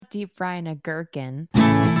deep frying a gherkin.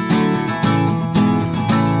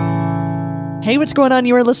 Hey, what's going on?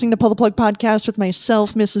 You are listening to Pull the Plug Podcast with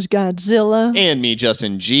myself, Mrs. Godzilla. And me,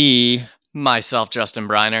 Justin G. Myself, Justin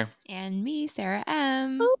Briner. And me, Sarah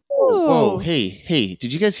M. Whoa, hey,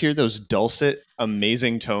 did you guys hear those dulcet,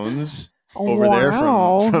 amazing tones over there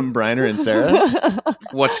from Briner and Sarah?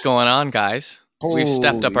 What's going on, guys? We've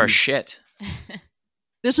stepped up our shit.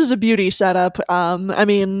 This is a beauty setup. I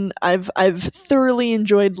mean, I've thoroughly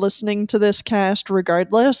enjoyed listening to this cast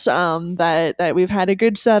regardless. That we've had a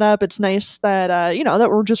good setup. It's nice that that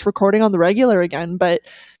we're just recording on the regular again. But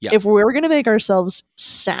if we're gonna make ourselves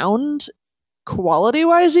sound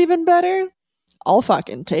quality-wise even better, I'll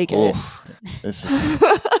fucking take it. This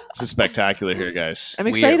is spectacular here, guys. I'm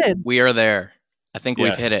excited. We are there. I think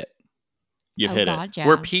we've hit it. You've hit God, it. yeah.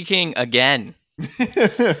 We're peaking again.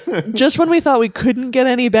 Just when we thought we couldn't get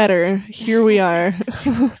any better, here we are.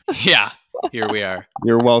 Yeah, here we are.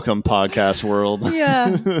 You're welcome, podcast world.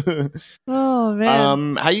 Yeah. Oh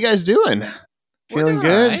man. How you guys doing? Feeling doing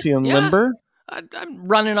good? all right. Feeling Yeah. limber? I'm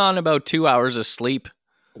running on about 2 hours of sleep.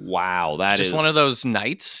 Wow, that Just is one of those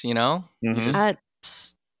nights, you know? Mhm. That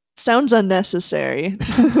sounds unnecessary.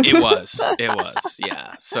 It was,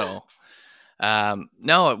 yeah. So,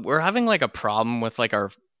 no, we're having like a problem with like our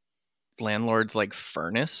landlord's like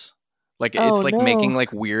furnace. Like it's like making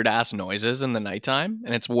like weird ass noises in the nighttime,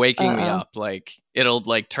 and it's waking me up. Like it'll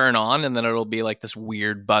like turn on, and then it'll be like this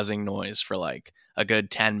weird buzzing noise for like a good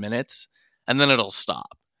 10 minutes, and then it'll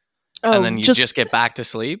stop. And then you just get back to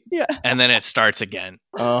sleep, and then it starts again.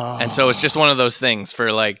 And so it's just one of those things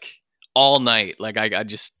for like all night. Like I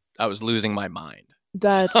was losing my mind.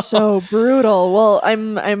 That's so brutal. Well,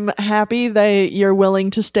 I'm happy that you're willing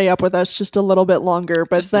to stay up with us just a little bit longer,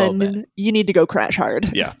 but Just a little then you need to go crash hard.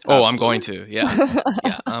 Yeah. Oh, I'm going to. Yeah.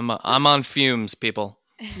 Yeah. I'm on fumes, people.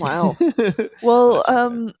 Wow. Well,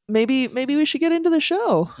 maybe we should get into the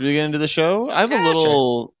show. Should we get into the show? I have a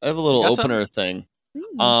little opener thing.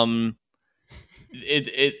 So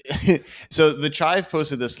the Chive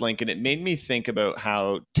posted this link, and it made me think about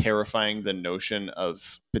how terrifying the notion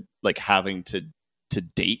of like having to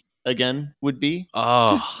date again would be.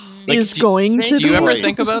 Oh, Like, Is going to do you be- ever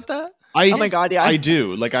think about that? Oh my God, yeah. I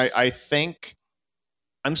do. Like I think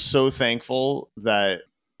I'm so thankful that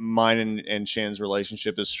mine and Shan's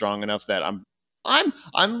relationship is strong enough that I'm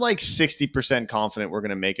like 60% confident we're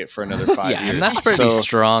gonna make it for another 5 years. Yeah, and that's pretty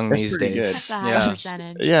strong that's these pretty days. good. That's a high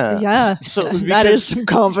percentage. Yeah. So That is some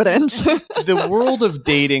confidence. the world of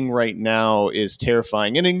dating right now is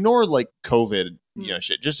terrifying, and ignore like COVID,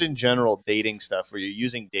 shit. Just in general, dating stuff where you're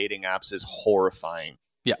using dating apps is horrifying.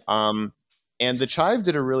 Yeah. And the Chive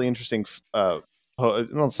did a really interesting. Well,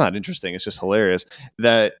 it's not interesting. It's just hilarious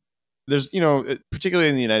that there's, particularly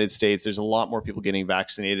in the United States, there's a lot more people getting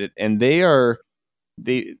vaccinated, and there's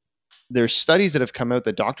studies that have come out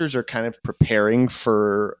that doctors are kind of preparing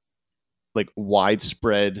for like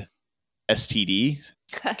widespread STD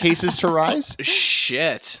cases to rise.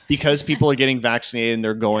 Shit. Because people are getting vaccinated and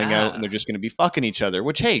they're going out and they're just going to be fucking each other,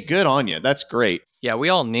 which, hey, good on you. That's great. Yeah, we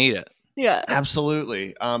all need it. Yeah.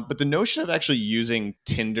 Absolutely. But the notion of actually using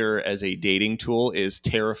Tinder as a dating tool is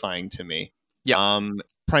terrifying to me. Yeah.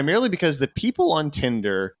 Primarily because the people on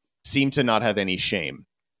Tinder seem to not have any shame.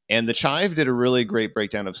 And the Chive did a really great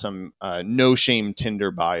breakdown of some no shame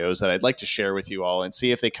Tinder bios that I'd like to share with you all and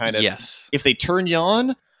see if they kind of, if they turn you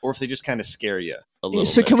on or if they just kind of scare you a little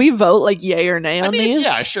So bit. can we vote like yay or nay on these?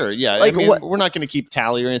 Yeah, sure. Yeah. Like, we're not going to keep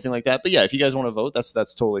tally or anything like that. But yeah, if you guys want to vote, that's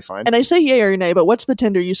totally fine. And I say yay or nay, but what's the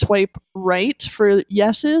Tinder? You swipe right for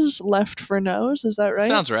yeses, left for nos. Is that right?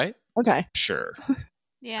 Sounds right. Okay. Sure.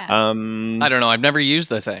 Yeah. I don't know. I've never used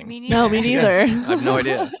the thing. No, me neither. I have no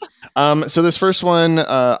idea. So this first one,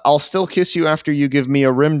 I'll still kiss you after you give me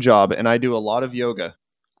a rim job, and I do a lot of yoga.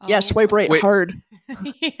 Yeah, swipe right hard.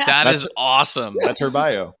 That is awesome. That's her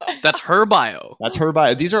bio. That's her bio. That's her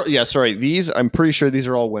bio. These I'm pretty sure these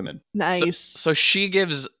are all women. Nice. So she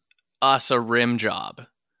gives us a rim job.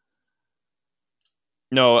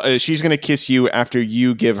 No, she's going to kiss you after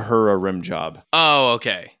you give her a rim job. Oh,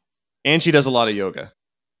 okay. And she does a lot of yoga.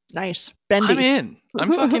 Nice. Bendy. I'm in.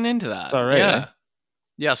 I'm fucking into that. It's all right. Yeah. Eh?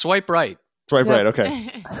 Yeah, swipe right. Swipe right. Okay.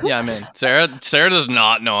 Yeah, I'm in. Sarah does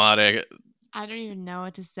not know how to I don't even know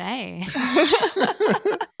what to say.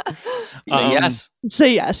 say yes.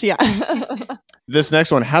 Say yes, yeah. This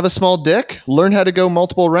next one, have a small dick, learn how to go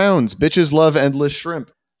multiple rounds. Bitches love endless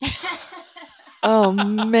shrimp. Oh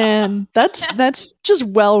man, that's just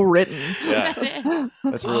well written. Yeah,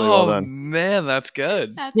 that's really well done. Man, that's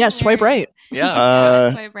good. That's Yeah, swipe right.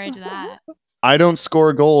 Yeah. swipe right to that. I don't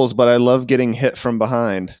score goals, but I love getting hit from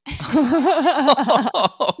behind.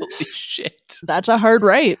 Holy shit. That's a hard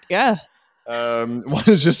right. Yeah. One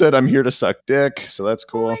has just said, I'm here to suck dick. So that's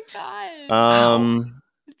cool. Oh my God.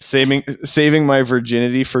 Saving my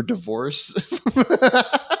virginity for divorce.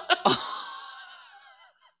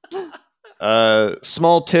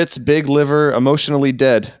 Small tits, big liver, emotionally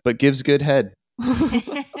dead, but gives good head.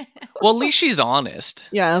 Well, at least she's honest.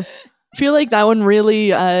 Yeah. I feel like that one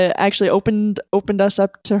really actually opened us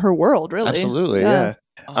up to her world, really. Absolutely, yeah.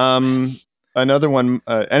 Another one,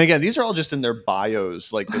 and again, these are all just in their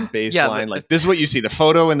bios, like the baseline. Like this is what you see, the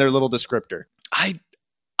photo and their little descriptor. I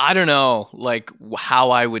don't know, like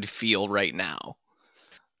how I would feel right now.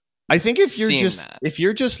 I think if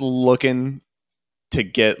you're just looking to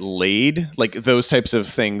get laid, like those types of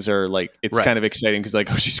things are like, it's kind of exciting because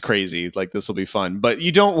like, oh, she's crazy, like this will be fun. But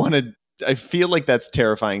you don't want to. I feel like that's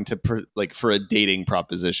terrifying for a dating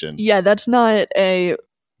proposition. Yeah, that's not a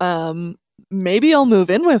maybe I'll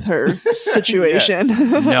move in with her situation.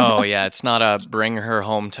 No, yeah, it's not a bring her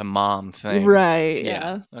home to mom thing. Right,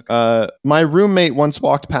 yeah. Okay. My roommate once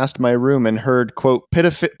walked past my room and heard, quote, put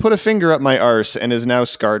a finger up my arse and is now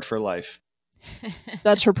scarred for life.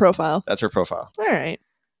 That's her profile. That's her profile. All right.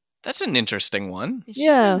 That's an interesting one. Is she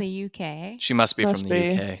from the UK? She must be from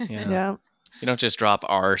the UK. Yeah. You don't just drop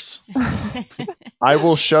arse. I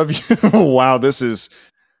will shove you. Wow, this is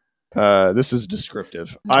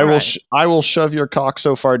descriptive. I will shove your cock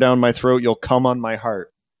so far down my throat you'll come on my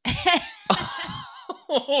heart.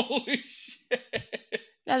 Holy shit.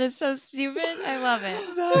 That is so stupid. I love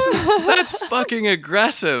it. That's fucking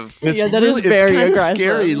aggressive. That is very aggressive.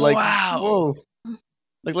 Scary. Like, wow. Whoa.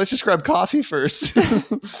 Like, let's just grab coffee first.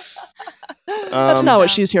 That's not what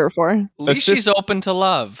she's here for. At least she's open to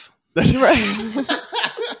love. Right.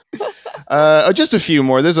 Just a few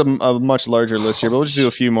more. There's a much larger list here, but we'll just do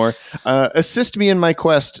a few more. Assist me in my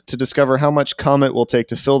quest to discover how much cum it will take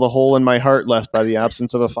to fill the hole in my heart left by the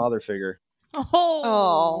absence of a father figure.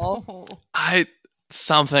 Oh.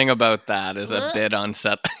 Something about that is a bit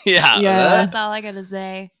unsettling. Yeah. That's all I gotta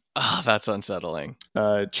say. Oh, that's unsettling.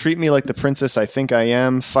 Treat me like the princess I think I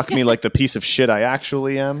am. Fuck me like the piece of shit I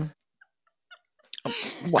actually am.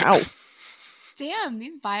 Wow. Damn,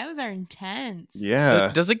 these bios are intense. Yeah.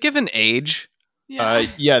 Does it give an age?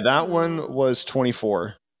 Yeah, that one was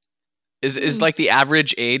 24. Is like the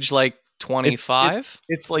average age like 25?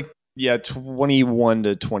 It's like 21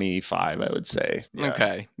 to 25, I would say. Yeah.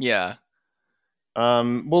 Okay. Yeah.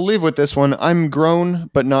 We'll leave with this one. I'm grown,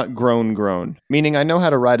 but not grown. Meaning I know how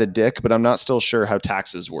to ride a dick, but I'm not still sure how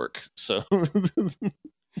taxes work. So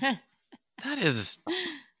that is.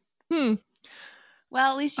 Well,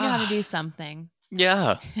 at least you know how to do something.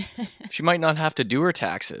 Yeah. She might not have to do her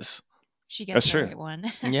taxes. She gets the right one.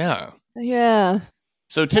 Yeah. Yeah.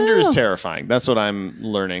 So Tinder is terrifying. That's what I'm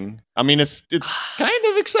learning. I mean, it's kind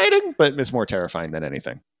of exciting, but it's more terrifying than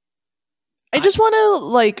anything. I just want to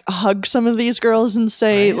like hug some of these girls and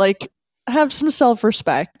say, like, have some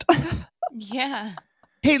self-respect. Yeah.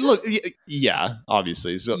 Hey, look, yeah,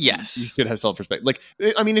 obviously. So yes. You should have self-respect. Like,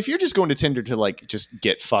 I mean, if you're just going to Tinder to like just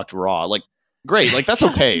get fucked raw, like, great, like that's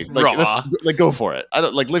okay. Like, raw. Like go for it. I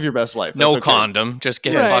don't like live your best life. That's no okay. condom, just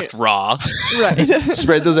get fucked raw. Right.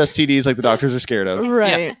 Spread those STDs like the doctors are scared of.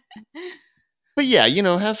 Right. Yeah. But yeah,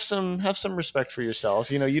 have some respect for yourself.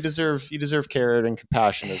 You deserve care and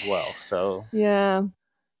compassion as well. So yeah.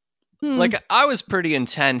 Like I was pretty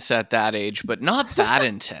intense at that age, but not that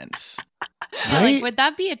intense. Right? Like, would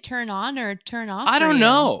that be a turn on or a turn off? I don't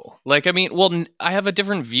know. Like, I mean, well, I have a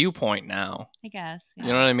different viewpoint now. I guess. Yeah.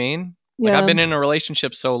 You know what I mean? Yeah. Like I've been in a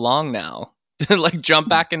relationship so long now. To like jump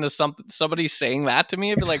back into somebody saying that to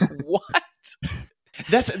me and be like, what?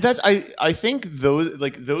 I think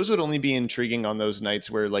those would only be intriguing on those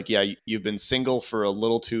nights where like, yeah, you've been single for a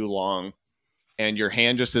little too long and your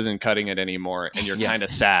hand just isn't cutting it anymore and you're kind of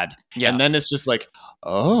sad. Yeah. And then it's just like,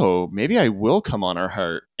 oh, maybe I will come on our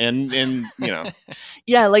heart. And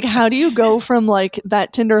Yeah, like how do you go from like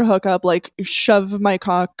that Tinder hookup, like shove my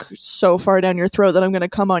cock so far down your throat that I'm going to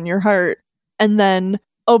come on your heart, and then,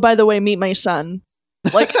 oh, by the way, meet my son.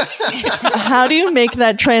 Like, how do you make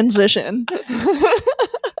that transition?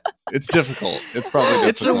 It's difficult. It's probably difficult.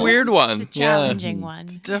 It's a weird one. It's a challenging one.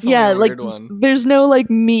 It's definitely a weird one. There's no like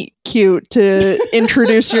meet cute to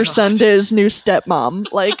introduce your son to his new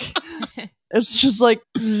stepmom. Like, it's just like,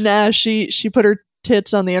 nah, she put her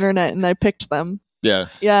tits on the internet and I picked them. Yeah.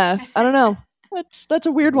 Yeah. I don't know. That's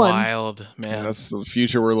a weird one. Wild, man. That's the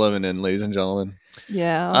future we're living in, ladies and gentlemen.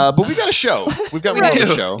 Yeah. But we got a show. We've got more of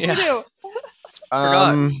a show. Yeah. We do.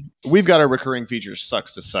 We've got our recurring feature,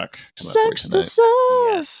 Sucks to Suck. Sucks to Suck.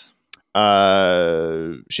 Yes.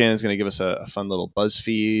 Shannon's going to give us a fun little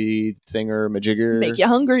BuzzFeed thinger majigger. Make you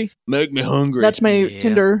hungry. Make me hungry. That's my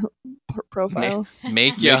Tinder profile.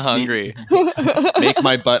 Make you hungry. Make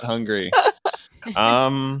my butt hungry.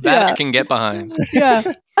 That I can get behind. Yeah.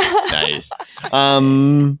 Nice.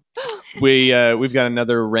 We've got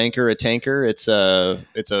another ranker, a tanker. It's a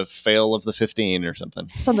fail of the 15 or something.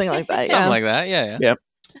 Something like that. Something like that. Yeah. Yep.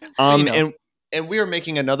 And we are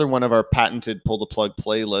making another one of our patented pull the plug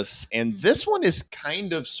playlists, and this one is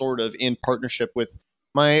kind of sort of in partnership with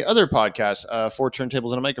my other podcast, 4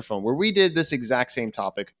 Turntables and a Microphone, where we did this exact same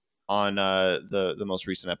topic on the most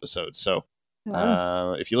recent episode. So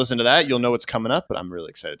if you listen to that, you'll know what's coming up, but I'm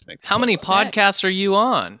really excited to make this. How many podcasts are you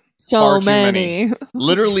on? So many.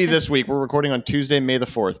 Literally this week, we're recording on Tuesday, May the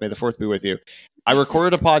 4th. May the 4th be with you. I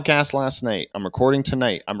recorded a podcast last night. I'm recording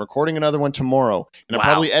tonight. I'm recording another one tomorrow. And I'm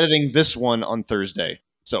probably editing this one on Thursday.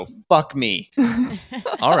 So fuck me.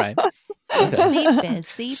 All right.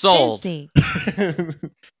 Busy. Sold. So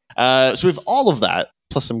we have all of that,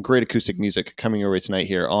 plus some great acoustic music coming your way tonight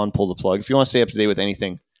here on Pull the Plug. If you want to stay up to date with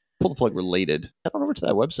anything Pull the Plug related, head on over to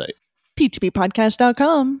that website.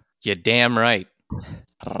 p2ppodcast.com. You're damn right.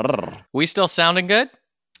 We still sounding good?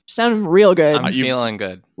 Sounding real good. I'm feeling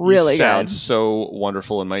good. Really you good. Sounds so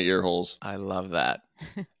wonderful in my ear holes. I love that.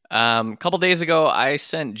 A couple days ago, I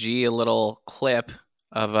sent G a little clip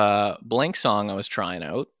of a Blink song I was trying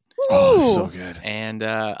out. Oh, so good. And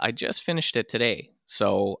I just finished it today.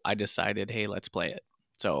 So I decided, hey, let's play it.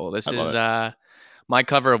 So this is my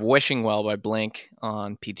cover of Wishing Well by Blink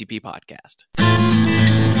on PTP Podcast.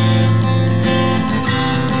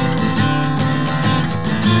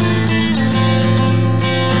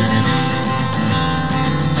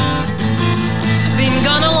 Been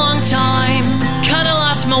gone a long time, kinda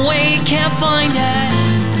lost my way, can't find it.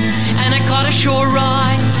 And I caught a short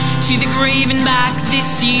ride to the grave and back this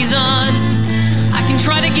season. I can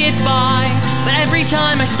try to get by, but every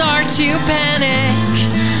time I start to panic,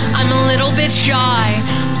 I'm a little bit shy,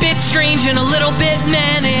 bit strange and a little bit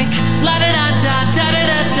manic. La da da da da da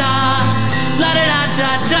da da, la da da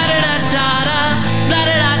da da da da da, la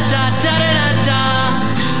da da da da da da,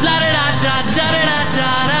 la da da da da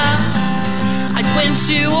da da. I went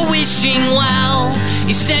to a wishing well,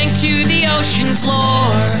 you sank to the ocean floor,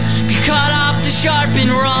 cut off the sharpened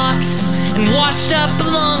rocks and washed up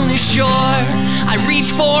along the shore. I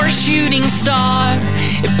reached for a shooting star,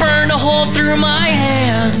 it burned a hole through my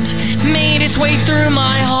hand, made its way through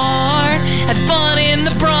my heart, had fun in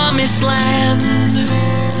the promised land.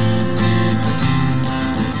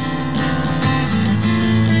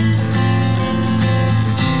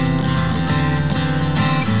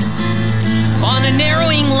 On a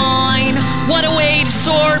narrowing line, what a way to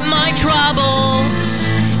sort my troubles.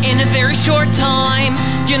 In a very short time,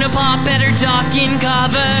 gonna pop better duck in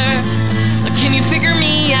cover. Can you figure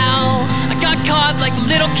me out? I got caught like a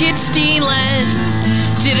little kid stealing.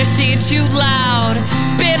 Did I say it too loud?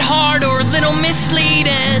 Bit hard or a little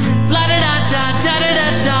misleading? La da da da da da da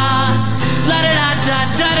da, la da da da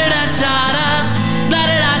da da da da, la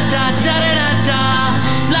da da da da da da da,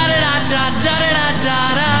 la da da da da da da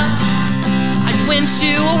da. I went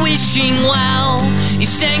to a wishing well, you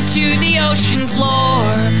sank to the ocean floor,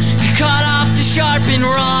 you cut off the sharpened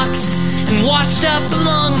rocks and washed up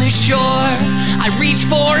along the shore. I reached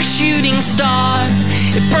for a shooting star,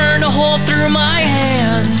 it burned a hole through my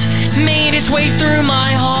hand, made its way through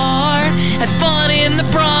my heart, had fun in the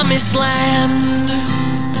promised land.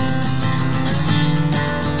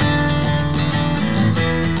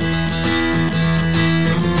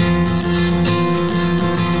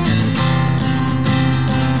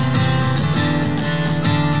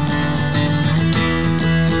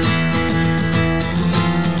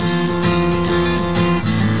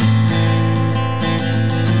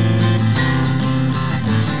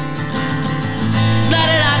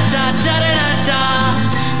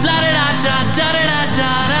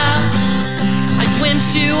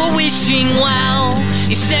 Wishing well,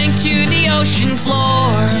 you sank to the ocean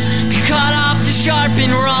floor, cut off the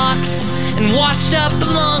sharpened rocks and washed up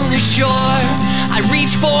along the shore. I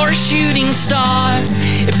reached for a shooting star,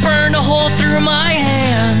 it burned a hole through my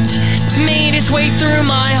hand, made its way through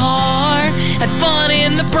my heart, had fun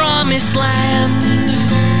in the promised land.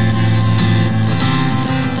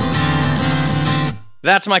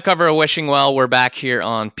 That's my cover of Wishing Well. We're back here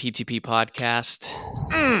on PTP Podcast.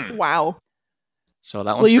 Wow. So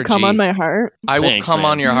that one's will you for come G. on my heart? I will come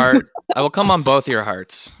on your heart. I will come on both your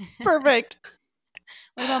hearts. Perfect.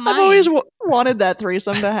 What about mine? I've always wanted that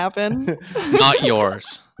threesome to happen. Not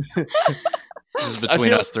yours. This is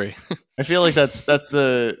between us three. I feel like that's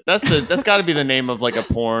got to be the name of like a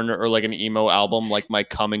porn or like an emo album, like My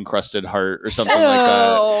Cum Encrusted Heart or something like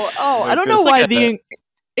that. Oh, I don't know why the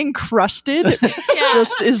encrusted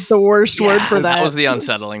just is the worst word for that. That was the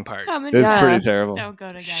unsettling part. It's pretty terrible. Don't go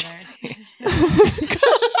together.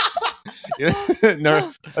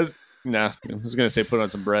 I was gonna say put on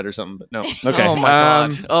some bread or something, but no. Okay.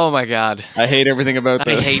 Oh my god. I hate everything about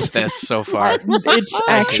this. I hate this so far. It's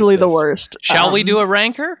actually the worst. Shall we do a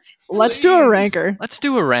ranker? Let's do a ranker. Let's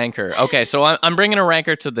do a ranker. Okay, so I'm bringing a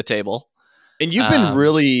ranker to the table. And you've been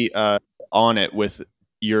really on it with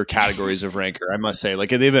your categories of ranker, I must say. Like,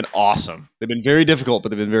 they've been awesome. They've been very difficult,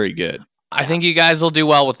 but they've been very good. I think you guys will do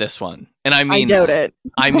well with this one. And I mean I doubt it.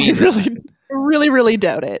 I mean really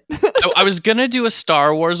doubt it. I was going to do a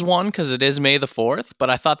Star Wars one because it is May the 4th,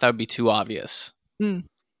 but I thought that would be too obvious.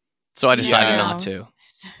 So I decided not to.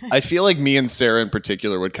 I feel like me and Sarah in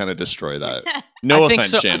particular would kind of destroy that. No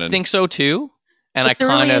offense, Shannon. I think so too. And I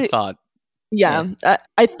kind of thought... Yeah,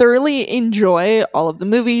 I thoroughly enjoy all of the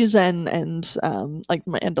movies and like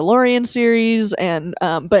Mandalorian series, and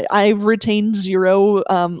but I retain zero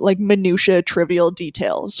like minutia trivial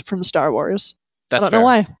details from Star Wars. That's I don't know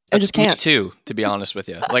why. I just can't. Me too, to be honest with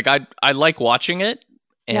you. Like I like watching it,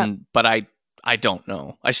 but I don't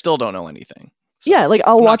know. I still don't know anything. So yeah, like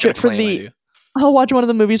I'll watch it for I'll watch one of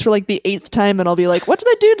the movies for like the 8th time, and I'll be like, "What's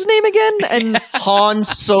that dude's name again?" And Han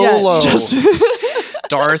Solo.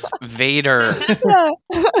 Darth Vader. Yeah.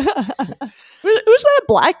 Who's that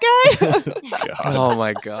black guy? Oh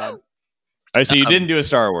my god. I see you didn't do a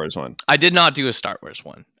Star Wars one. I did not do a Star Wars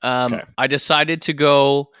one. Okay. I decided to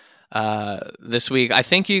go this week. I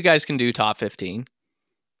think you guys can do top 15.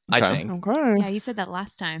 Okay. I think. Okay. Yeah, you said that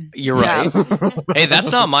last time. You're right. Hey,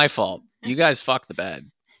 that's not my fault. You guys fucked the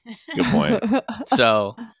bed. Good point.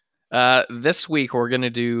 So this week we're going to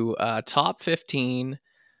do top 15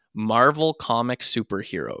 Marvel comic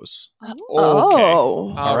superheroes.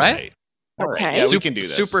 Oh. All right. Okay. Yeah, we can do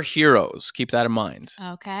this. Superheroes. Keep that in mind.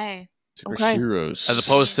 Okay. Superheroes. As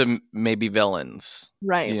opposed to maybe villains.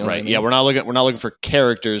 Right. You know right. I mean? Yeah, we're not looking for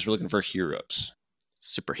characters, we're looking for heroes.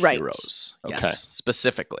 Superheroes. Right. Yes, okay.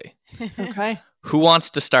 Specifically. Okay. Who wants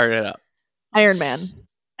to start it up? Iron Man.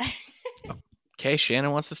 Okay,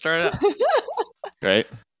 Shannon wants to start it up. Right.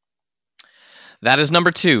 That is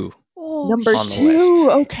number 2. Number 2.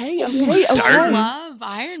 Okay. Starting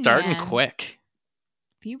Iron Man. Quick.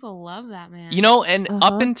 People love that man. You know, and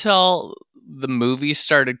up until the movies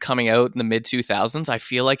started coming out in the mid 2000s, I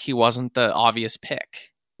feel like he wasn't the obvious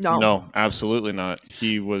pick. No, absolutely not.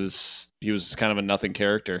 He was kind of a nothing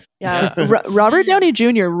character. Yeah. Robert Downey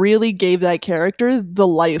Jr. really gave that character the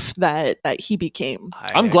life that he became.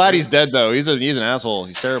 I'm glad he's dead though. He's an asshole.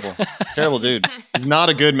 He's terrible. Terrible dude. He's not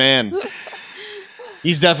a good man.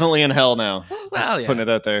 He's definitely in hell now. Well, yeah. Putting it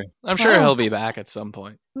out there. I'm sure he'll be back at some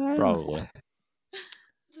point. Probably.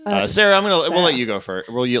 Sarah, we'll let you go first.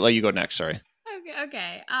 We'll let you go next. Sorry.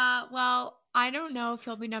 Okay. Well, I don't know if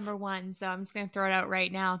he'll be number 1, so I'm just going to throw it out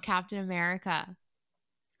right now. Captain America.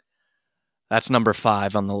 That's number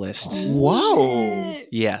 5 on the list. Whoa.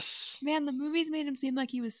 Yes. Man, the movies made him seem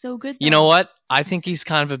like he was so good. You know what? I think he's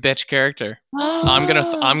kind of a bitch character. I'm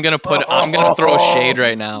gonna throw shade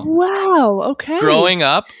right now. Wow. Okay. Growing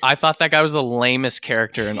up, I thought that guy was the lamest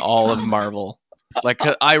character in all of Marvel. Like,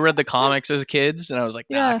 I read the comics as kids, and I was like,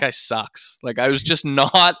 that guy sucks. Like, I was just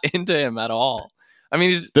not into him at all. I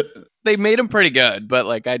mean, they made him pretty good, but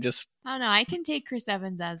like, I don't know. I can take Chris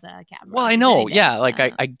Evans as a Captain. Well, I know, like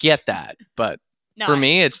I get that, but for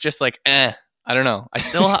me, it's just like, I don't know.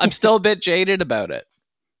 I'm still a bit jaded about it.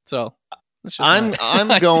 So I'm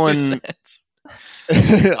going.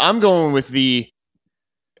 I'm going with the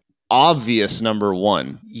obvious number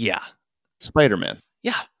 1. Yeah, Spider-Man.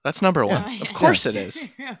 Yeah, that's number 1. Yeah. Of course it is.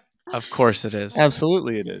 Of course it is.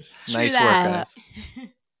 Absolutely, it is. Nice work, guys.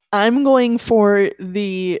 I'm going for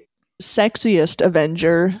the sexiest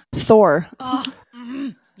Avenger, Thor. Oh,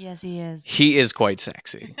 yes, he is. He is quite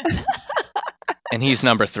sexy. And he's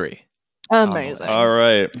number 3. Amazing. All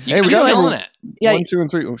right. Hey, we got on it. 1, 2,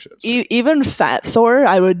 and 3. Oh, shit. Even fat Thor,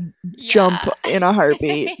 I would jump in a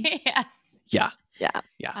heartbeat. Yeah.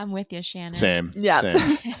 I'm with you, Shannon. Same. Yeah.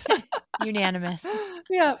 Same. Unanimous.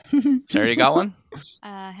 Yeah. Sarah, you got one?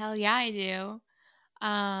 Hell yeah, I do.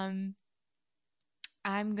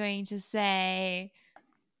 I'm going to say,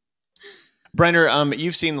 Brenner,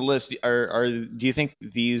 you've seen the list. Do you think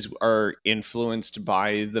these are influenced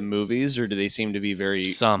by the movies, or do they seem to be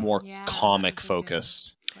more comic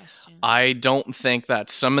focused? I don't think that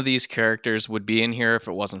some of these characters would be in here if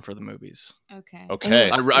it wasn't for the movies. Okay.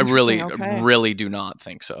 I really do not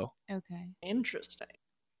think so. Okay. Interesting.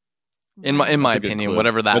 In my opinion,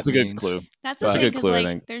 whatever that means. That's a good clue. That's a good clue.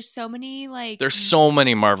 Like, there's so many there's so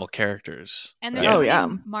many Marvel characters, and there's so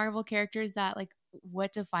many Marvel characters that like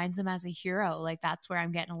what defines them as a hero. Like that's where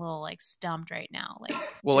I'm getting a little like stumped right now. Like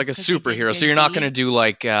like a superhero. So you're not going to do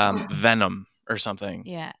like Venom or something.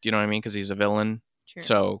 Yeah. Do you know what I mean? Because he's a villain. True.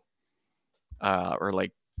 So, or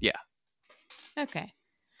like yeah. Okay.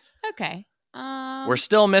 We're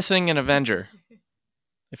still missing an Avenger.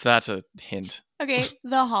 If that's a hint. Okay,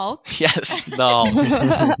 the Hulk. Yes, the Hulk.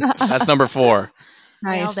 That's number 4.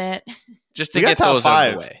 Nailed it. Just to get those out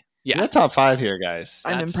of the way. Yeah, we got top 5 here, guys.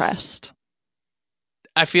 I'm impressed.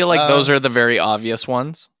 I feel like those are the very obvious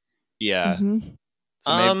ones. Yeah. Mm-hmm.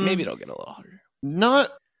 So maybe it'll get a little harder.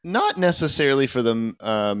 Not necessarily for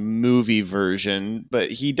the movie version, but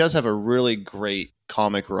he does have a really great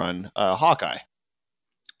comic run. Hawkeye.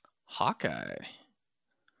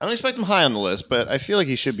 I don't expect him high on the list, but I feel like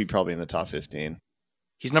he should be probably in the top 15.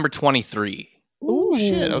 He's number 23. Ooh,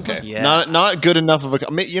 shit. Okay. Yeah. Not good enough of a...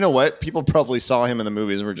 You know what? People probably saw him in the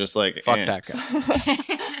movies and were just like, fuck that guy.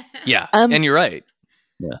 Yeah, and you're right.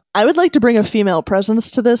 Yeah. I would like to bring a female presence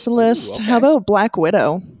to this list. Okay. How about Black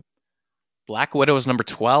Widow? Black Widow is number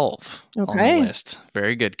 12 on the list.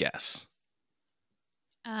 Very good guess.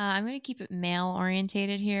 I'm going to keep it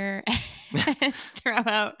male-orientated here. Throw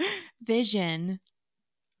out Vision.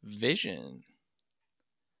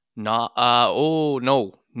 Not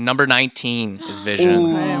no, number 19 is Vision.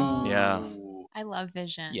 Ooh. Yeah, I love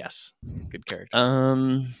Vision. Yes, good character.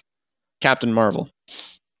 Captain Marvel.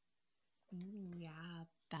 Ooh, yeah,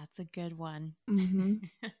 that's a good one. Mm-hmm.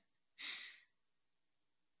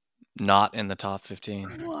 Not in the top 15.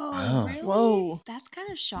 Whoa, really? Whoa, that's kind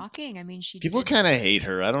of shocking. I mean, people kind of hate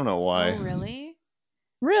her. I don't know why. Oh, really?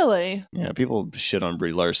 Really? Yeah, people shit on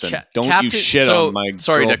Brie Larson. You shit on my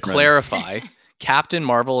Sorry, girlfriend. to clarify, Captain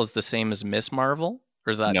Marvel is the same as Miss Marvel?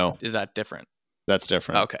 Or is that different? That's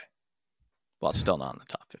different. Okay. Well, it's still not in the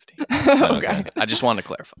top 15. Okay. I just wanted to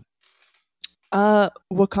clarify.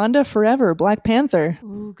 Wakanda Forever, Black Panther.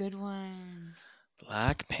 Ooh, good one.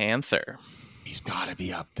 Black Panther. He's got to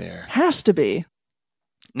be up there. Has to be.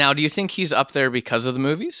 Now, do you think he's up there because of the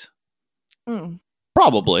movies?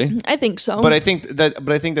 Probably. I think so. But I think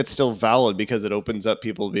that's still valid because it opens up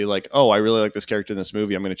people to be like, oh, I really like this character in this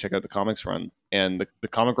movie. I'm going to check out the comics run. And the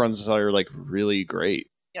comic runs are like really great.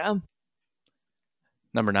 Yeah.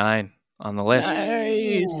 Number 9 on the list.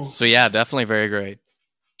 Nice. So yeah, definitely very great.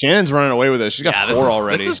 Shannon's running away with it. She's got 4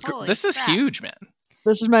 already. This is huge, man.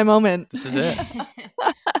 This is my moment. This is it.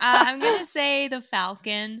 I'm going to say the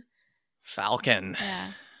Falcon.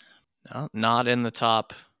 Yeah. No, not in the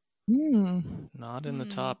top. Not in the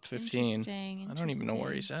top 15. Interesting. I don't even know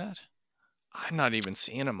where he's at. I'm not even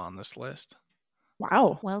seeing him on this list.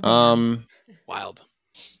 Wow. Well done. Wild.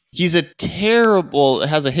 He's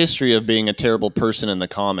has a history of being a terrible person in the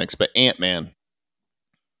comics, but Ant-Man.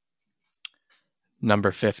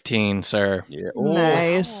 Number 15, sir. Yeah.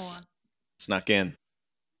 Nice. Snuck in.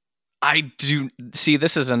 I do see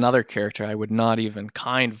this is another character I would not even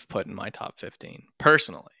kind of put in my top 15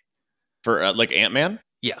 personally. For like Ant-Man?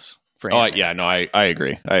 Yes. Yeah, no, I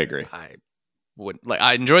agree. I would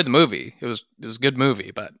I enjoyed the movie. It was a good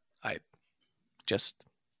movie, but I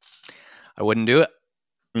wouldn't do it.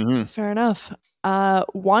 Mm-hmm. Fair enough.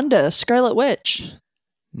 Wanda, Scarlet Witch.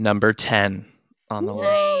 Number 10 on the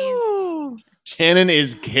list. Shannon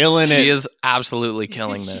is killing it. She is absolutely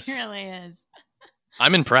killing this. She really is.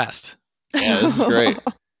 I'm impressed. Yeah, this is great.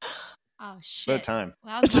 Oh shit! About time.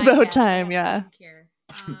 Well, it's about time. Yeah.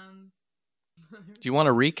 Do you want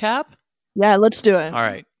to recap? Yeah, let's do it. All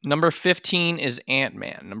right. Number 15 is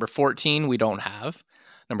Ant-Man. Number 14 we don't have.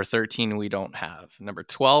 Number 13 we don't have. Number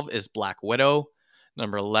 12 is Black Widow.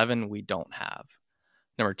 Number 11 we don't have.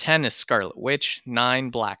 Number 10 is Scarlet Witch. 9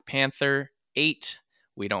 Black Panther. 8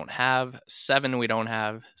 we don't have. 7 we don't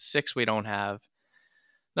have. 6 we don't have.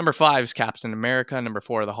 Number 5 is Captain America. Number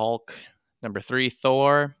 4 the Hulk. Number 3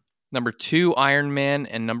 Thor. Number 2 Iron Man,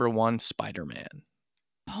 and number 1 Spider-Man.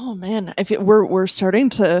 Oh man, I feel we're starting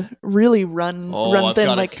to really run I've thin.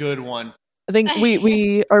 got like a good one. I think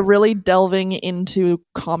we are really delving into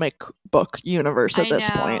comic book universe at this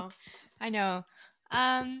point. I know.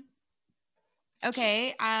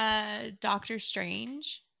 Okay. Doctor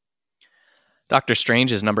Strange. Doctor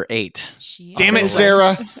Strange is number 8. Damn it,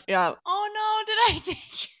 Sarah! Yeah. Oh no, did I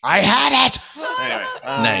take? I had it. Anyway, so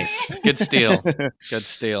nice, good steal. Good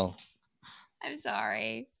steal. I'm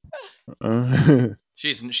sorry.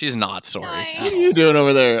 She's not sorry. What are you doing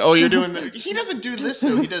over there? Oh, you're doing he doesn't do this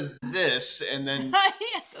though. He does this and then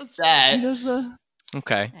that. He does the.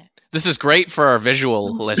 Okay. This is great for our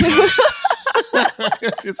visual listeners.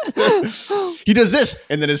 He does this,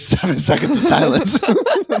 and then it's 7 seconds of silence.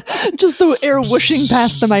 Just the air whooshing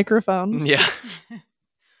past the microphones. Yeah.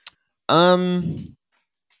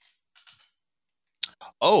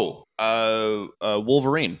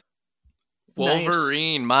 Wolverine.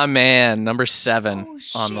 Wolverine, my man, number 7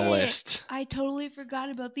 on the list. I totally forgot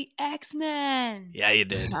about the X-Men. Yeah, you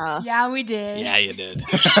did. Yeah, we did. Yeah, you did.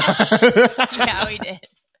 Yeah, we did.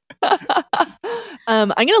 I'm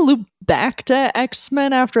gonna loop back to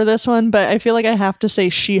X-Men after this one, but I feel like I have to say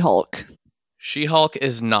She-Hulk. She-Hulk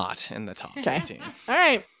is not in the top 15. All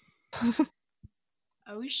right.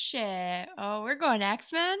 Oh shit! Oh, we're going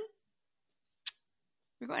X-Men.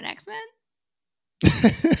 We're going X-Men.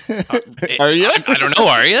 Are you? I don't know.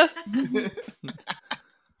 Are you?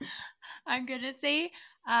 I'm gonna say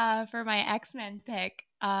for my X-Men pick.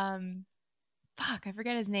 Fuck, I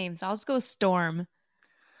forget his name, so I'll just go Storm.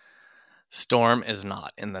 Storm is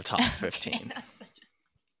not in the top 15.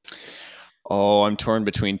 Oh, I'm torn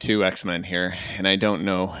between 2 X-Men here, and I don't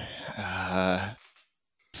know.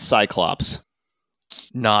 Cyclops.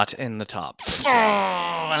 Not in the top 15. Oh,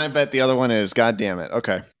 and I bet the other one is. God damn it.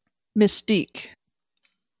 Okay. Mystique.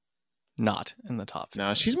 Not in the top 15.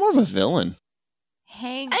 No, she's more of a villain.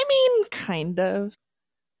 Hank. I mean, kind of.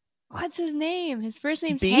 What's his name? His first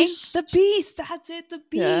name's Beast? Hank. The Beast. That's it. The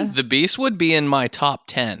Beast. Yeah. The Beast would be in my top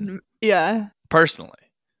 10, Yeah. personally,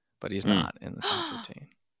 but he's not in the top 15.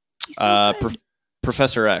 He's so good.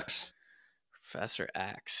 Professor X. Professor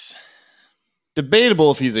X.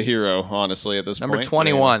 Debatable if he's a hero, honestly, at this Number point.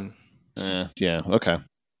 21. Yeah, okay.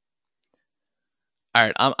 All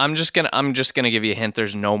right, I'm just gonna give you a hint.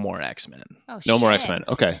 There's no more X-Men. Oh, No more shit. X-Men.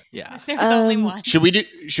 Okay. Yeah. There's only one. Should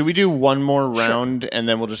we do one more round and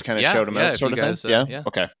then we'll just kind of Yeah, shout them yeah, out if sort you of guys, thing? yeah.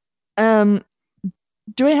 Okay.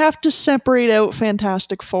 Do I have to separate out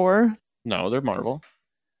Fantastic Four? No, they're Marvel.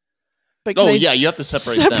 But Oh, can I- yeah, you have to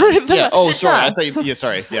separate Separate them. Yeah. them. Oh, sorry. Yeah. I thought you,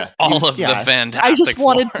 sorry. Yeah. All of the Yeah. Fantastic I just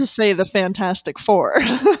wanted Four. to say the Fantastic Four.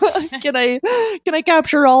 Can I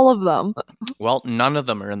capture all of them? Well, none of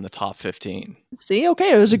them are in the top 15, See,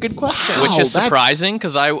 okay, it was a good question. Wow. which is that's- surprising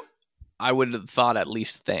because I would have thought at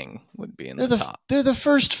least Thing would be in the top. They're the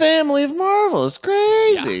first family of Marvel. It's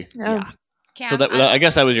crazy. Yeah. Cam, So I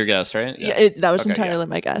guess that was your guess, right? Yeah, that was Okay, entirely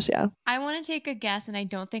my guess. Yeah. I want to take a guess, and I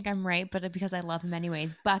don't think I'm right, but because I love him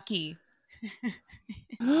anyways. Bucky.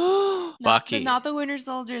 Bucky. Not the Winter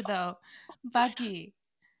Soldier, though. Bucky.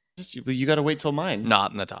 You got to wait till mine.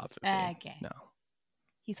 Not in the top 15. Okay. No.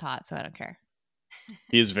 He's hot, so I don't care.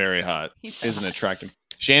 He is very hot. He's so Isn't hot. attractive.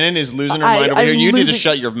 Shannon is losing her mind over I'm here. You need to losing-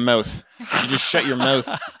 shut your mouth. You just shut your mouth.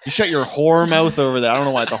 You shut your whore mouth over there. I don't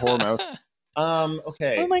know why it's a whore mouth.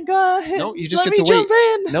 Okay. Oh my god! No, you just Let get me to wait.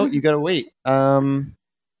 jump in. No, you gotta wait.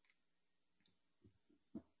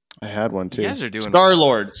 I had one too. You guys are doing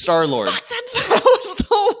Star-Lord. That was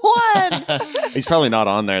the one. He's probably not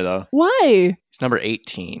on there though. Why? He's number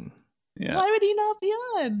 18. Yeah. Why would he not be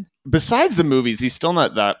on? Besides the movies, he's still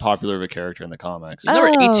not that popular of a character in the comics. He's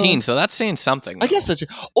number Oh. 18, so that's saying something. I guess that's.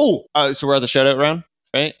 So we're at the shout-out round,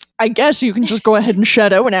 right? I guess you can just go ahead and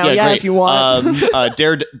shut out now. Yeah, great. if you want.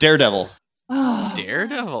 Daredevil. Oh.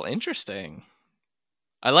 Daredevil, interesting.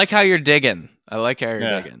 I like how you're digging.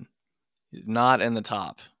 Yeah. Digging. He's not in the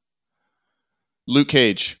top. Luke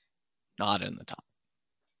Cage. Not in the top.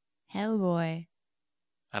 Hellboy.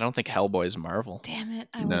 I don't think Hellboy's Marvel. Damn it.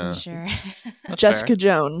 I No. wasn't sure. That's Jessica fair.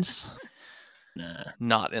 Jones. Nah.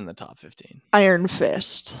 Not in the top 15. Iron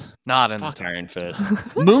Fist. Not in the Fuck top. Iron Fist.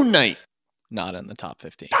 Moon Knight. Not in the top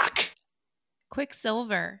 15. Fuck.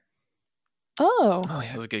 Quicksilver. Oh. Oh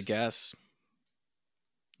That was a good guess.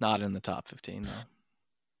 Not in the top 15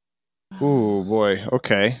 though. Oh boy.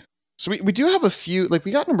 Okay. So we do have a few. Like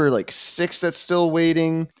we got number 6 that's still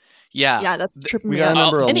waiting. Yeah. Yeah, that's tripping we me got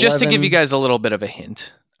out. number And just to give 11. you guys a little bit of a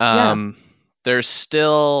hint, Yeah. there's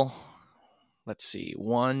still, let's see,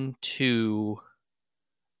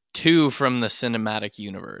 two from the cinematic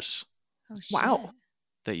universe Oh, shit. Wow.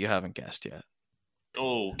 that you haven't guessed yet.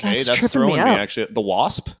 Oh, okay. That's That's tripping me throwing me out. actually. The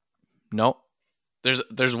Wasp. Nope.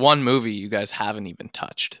 There's one movie you guys haven't even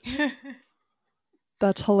touched,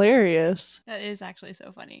 That's hilarious. That is actually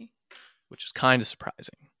so funny. which is kind of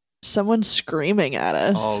surprising. Someone's screaming at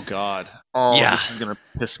us. Oh God. Oh, Yeah. This is gonna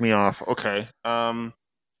piss me off. Okay.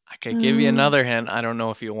 I could give you another hint. I don't know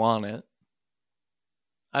if you want it.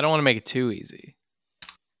 I don't want to make it too easy.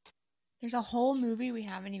 There's a whole movie we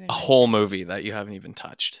haven't even A whole mentioned. movie that you haven't even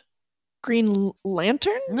touched. Green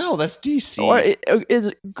Lantern? No, that's DC. Or is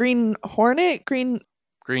it Green Hornet? Green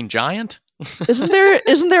Green Giant? isn't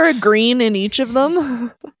there a green in each of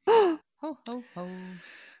them? Ho, ho, ho.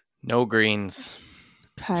 No greens.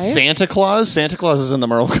 Okay. Santa Claus. Santa Claus is in the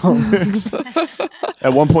Marvel comics.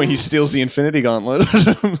 At one point, he steals the Infinity Gauntlet.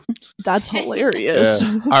 That's hilarious.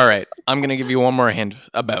 Yeah. All right, I'm gonna give you one more hint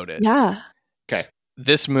about it. Yeah.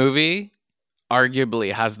 This movie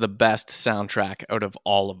arguably has the best soundtrack out of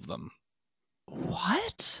all of them.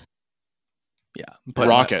 What? Yeah,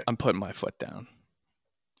 Rocket. I'm putting my foot down.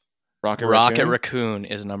 Rocket Raccoon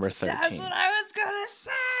is number 13. That's what I was gonna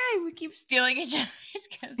say. We keep stealing each other's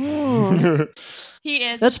because Hmm. he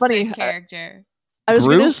is That's a funny. sick character. I was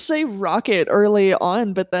Groot? gonna say Rocket early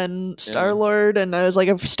on, but then Star-Lord, and I was like,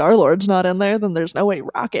 if Star-Lord's not in there, then there's no way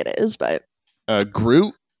Rocket is. But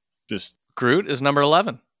Groot. Just Groot is number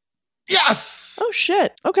 11. yes. oh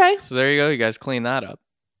shit. Okay. So there you go. You guys clean that up.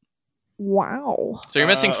 Wow. So you're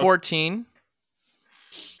missing 14.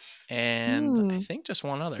 And I Hmm. think just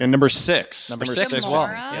one other. And number 6. Number 6 as well.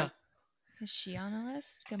 Gamora? Yeah. Is she on the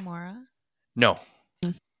list? Gamora? No.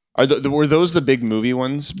 Were those the big movie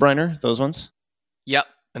ones, Briner? Those ones? Yep.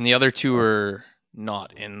 And the other two are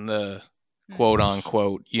not in the quote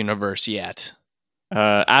unquote universe yet.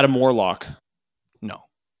 Adam Warlock. No.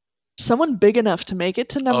 Someone big enough to make it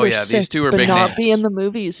to number yeah, 6, these two are but big not names. be in the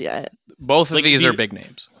movies yet. Both of Like these the- are big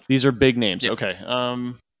names. These are big names. Yeah. Okay.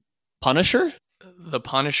 Punisher? The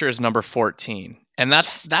Punisher is number 14. And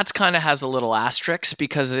that's kind of has a little asterisk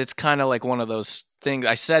because it's kind of like one of those things.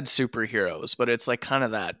 I said superheroes, but it's like kind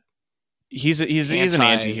of that He's an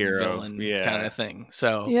anti-hero. villain Yeah. kind of thing.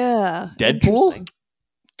 So Yeah. Deadpool? Interesting.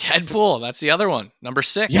 Deadpool, that's the other one. Number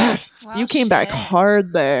 6. Yes. Wow, You came back shit.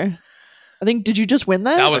 hard there. I think, did you just win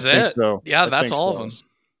that? That was I think it. so. Yeah, I that's think all so. of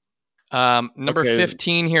them. Number Okay.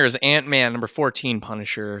 15 here is Ant-Man. Number 14,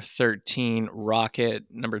 Punisher. 13, Rocket.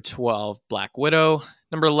 Number 12, Black Widow.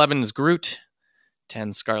 Number 11 is Groot.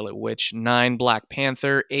 10, Scarlet Witch. 9, Black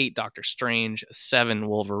Panther. 8, Doctor Strange. 7,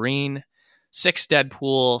 Wolverine. 6,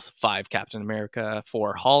 Deadpool. 5, Captain America.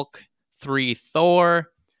 4, Hulk. 3, Thor.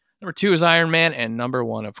 Number 2 is Iron Man. And number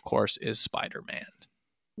 1, of course, is Spider-Man.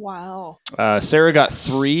 Wow. Sarah got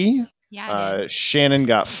 3. Yeah, I did. Shannon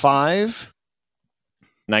got 5.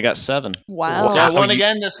 And I got 7. Wow. So I won you-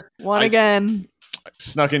 again. This One I- again.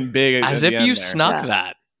 snuck in big. As at if the end you there. snuck Yeah.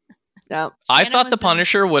 that. Yeah. I Shannon thought the was in-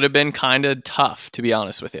 Punisher would have been kind of tough, to be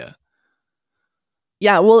honest with you.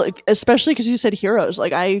 Yeah, well, especially because you said heroes.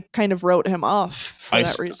 Like, I kind of wrote him off for I that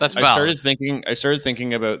s- reason. That's I valid. started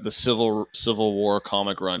thinking about the Civil War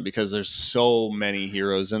comic run because there's so many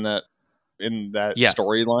heroes in that Yeah.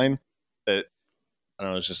 storyline that I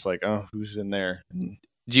don't know. It's just like, oh, who's in there? And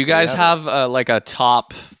Do you There you guys have have like a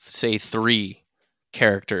top, say, 3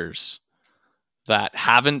 characters that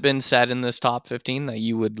haven't been said in this top 15 that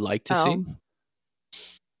you would like to see?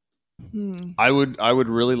 I would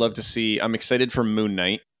really love to see. I'm excited for Moon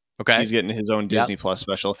Knight. Okay. He's getting his own Disney Plus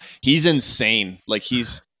special. He's insane. Like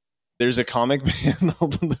there's a comic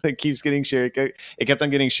that keeps getting shared. It kept on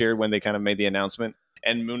getting shared when they kind of made the announcement.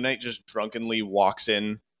 And Moon Knight just drunkenly walks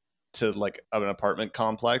in to like an apartment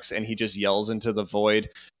complex and he just yells into the void,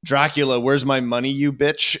 "Dracula, where's my money, you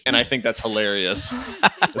bitch?" And I think that's hilarious.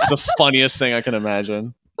 It's the funniest thing I can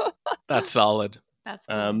imagine. That's solid. That's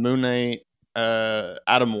cool. Moon Knight,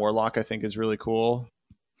 Adam Warlock, I think is really cool.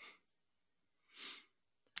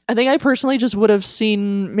 I think I personally just would have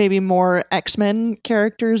seen maybe more X-Men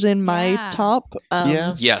characters in my Yeah. top.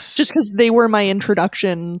 Yeah. Yes. Just because they were my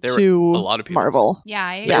introduction They were to a lot of people. Marvel. Yeah,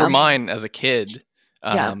 I They Yeah. were mine as a kid,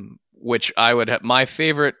 Yeah. which I would have. My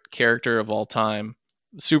favorite character of all time,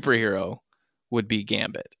 superhero, would be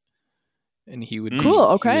Gambit. And he would, Cool,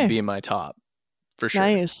 he okay. would be in my top for sure.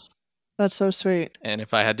 Nice. That's so sweet. And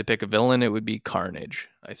if I had to pick a villain, it would be Carnage,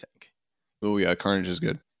 I think. Oh yeah, Carnage is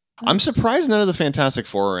good. I'm surprised none of the Fantastic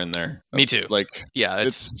Four are in there. Me too. Like Yeah,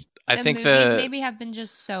 it's I the think movies maybe have been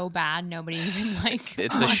just so bad nobody even like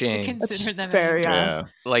It's a wants shame. to consider That's them fair, anymore. yeah.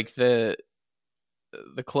 like the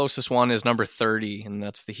closest one is number 30, and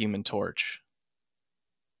that's the Human Torch.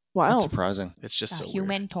 Wow. That's surprising. It's just The so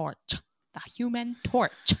Human Torch. The Human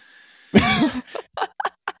Torch. weird.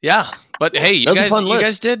 Yeah, but hey, you That was a guys, fun you list.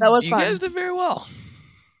 guys did. That was you fun. guys did very well.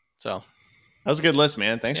 So That was a good list,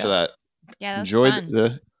 man. Thanks for Yeah. that. Yeah, that's Enjoyed fun.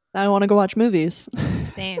 the. Now I want to go watch movies.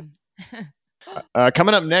 Same.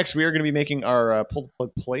 Coming up next, we are going to be making our pull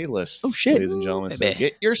plug playlist. Oh, shit. ladies and gentlemen. So Baby.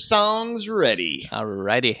 get your songs ready.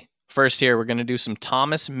 alrighty. First here, we're gonna do some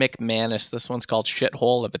Thomas McManus. This one's called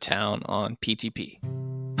 "Shithole of a Town" on PTP.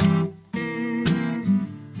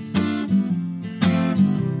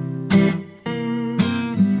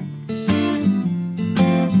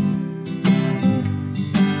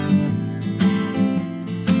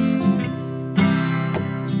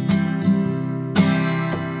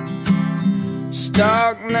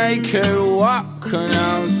 Stark naked, walking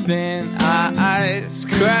on thin ice,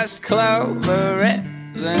 crushed clover,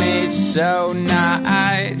 and it's so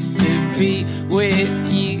nice to be with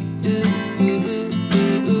you.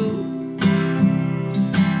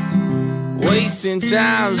 Wasting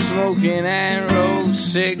time smoking and rolled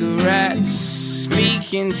cigarettes,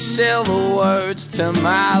 speaking silver words to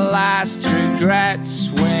my last regrets,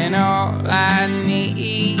 when all I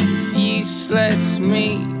need is useless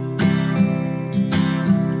me.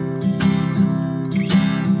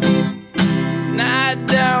 And I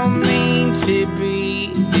don't mean to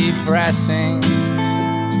be depressing.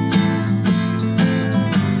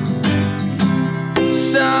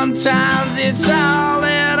 Sometimes it's all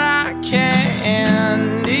that I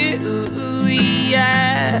can do,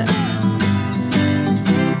 yeah.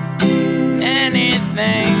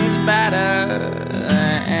 Anything's better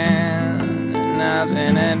than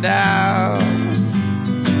nothing at all.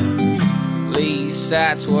 At least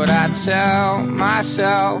that's what I tell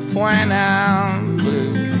myself when I'm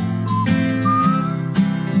blue.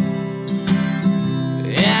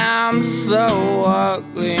 I'm so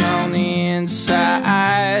ugly on the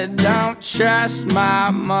inside. Don't trust my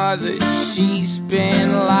mother, she's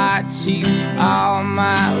been lied to all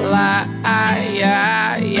my life.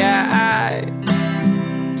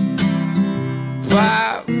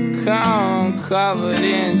 Popcorn covered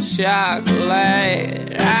in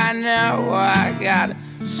chocolate. I know I gotta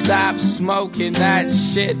stop smoking that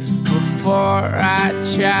shit before I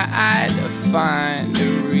try to find a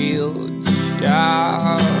real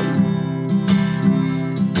job.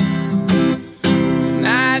 And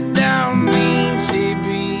I don't mean to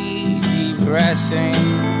be depressing.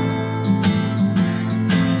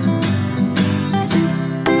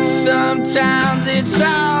 Sometimes it's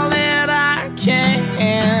all that I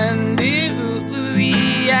can do,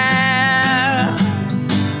 yeah.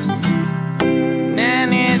 And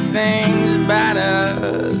anything's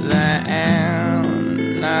better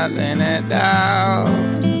than nothing at all.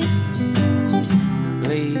 At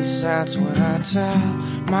least that's what I tell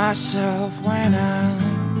myself when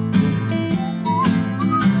I'm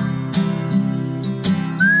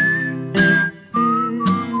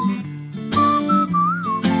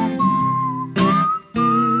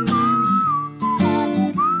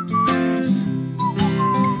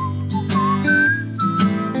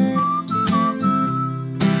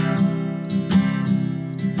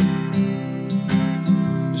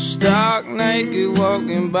stark naked,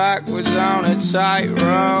 walking backwards on a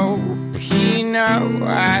tightrope. You know,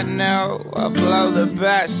 I know, I blow the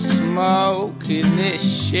best smoke in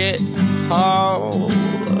this shit hole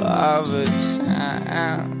of a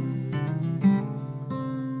town.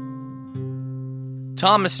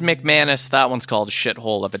 Thomas McManus, that one's called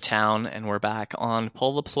Shithole of a Town, and we're back on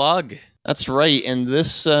Pull the Plug. That's right, and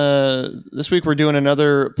this week we're doing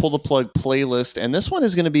another Pull the Plug playlist, and this one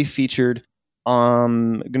is going to be featuring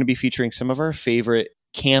some of our favorite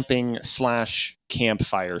camping /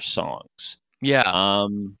 campfire songs. Yeah.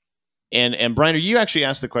 And Brian, you actually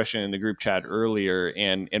asked the question in the group chat earlier,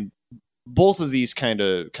 and both of these kind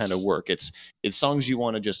of work. It's songs you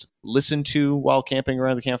want to just listen to while camping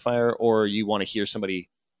around the campfire, or you want to hear somebody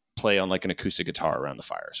play on like an acoustic guitar around the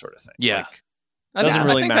fire, sort of thing. Yeah. Like, doesn't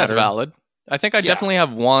really I think matter. That's valid. I think I definitely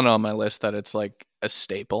have one on my list that it's like a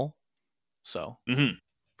staple. So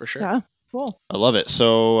for sure. Yeah. Cool. I love it.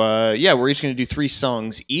 So, we're each going to do 3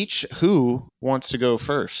 songs each. Who wants to go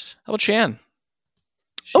first? How about Shan?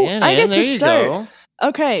 Shannon, I get to start. Go.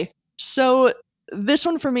 Okay. So this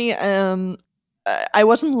one for me, I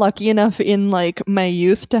wasn't lucky enough in like my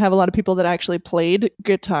youth to have a lot of people that actually played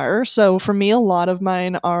guitar. So for me, a lot of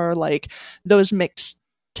mine are like those mixed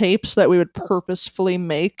tapes that we would purposefully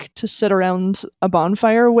make to sit around a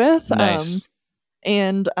bonfire with. Nice.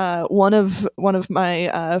 And one of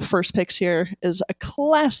my first picks here is a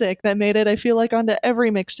classic that made it, I feel like, onto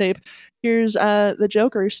every mixtape. Here's the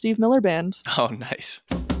Joker, Steve Miller Band. Oh, nice.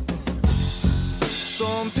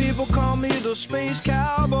 Some people call me the space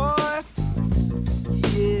cowboy.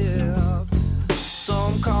 Yeah.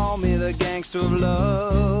 Some call me the gangster of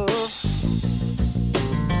love.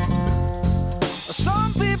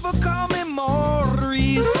 Some people call me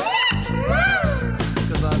Maurice.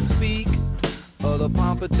 'Cause I speak of the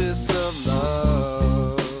pompatus of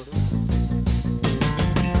love.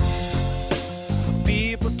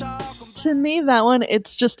 People talk. To me, that one,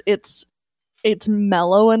 it's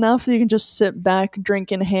mellow enough that you can just sit back,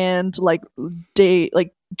 drink in hand,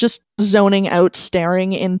 just zoning out,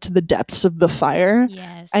 staring into the depths of the fire.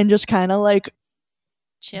 Yes. And just kind of like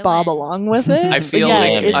Chillin'. bob along with it. I feel Yeah,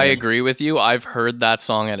 like it's- I agree with you. I've heard that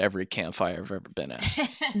song at every campfire I've ever been at.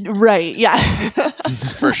 Right, yeah.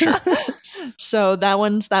 For sure. So that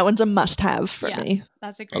one's a must-have for me.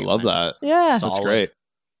 That's a great I love one. that. Yeah. That's great.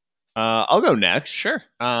 I'll go next. Sure.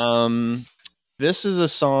 This is a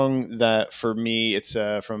song that for me, it's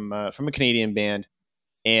from a Canadian band,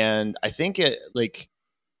 and I think it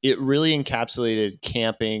really encapsulated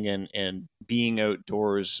camping and being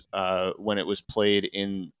outdoors when it was played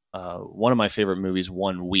in one of my favorite movies,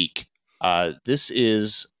 1 Week. This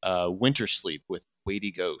is Winter Sleep with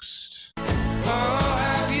Weighty Ghost. Oh,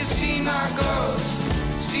 have you seen my ghost?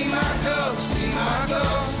 See my ghost, see my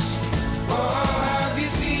ghost. Oh, have you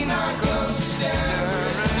seen my ghost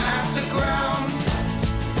staring at the ground?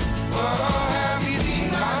 Oh, have you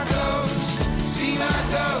seen my ghost? See my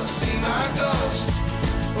ghost, see my ghost.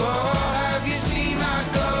 Oh, have you seen my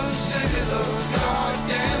ghost under those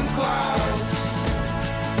goddamn clouds?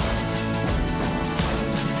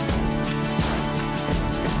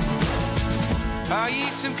 I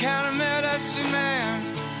eat some kind of medicine, man.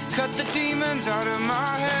 Cut the demons out of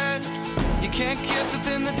my head. You can't kill the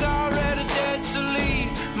thing that's already dead, so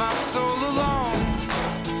leave my soul alone.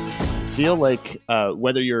 Feel like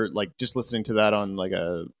whether you're like just listening to that on like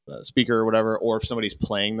a speaker or whatever, or if somebody's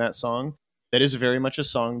playing that song, that is very much a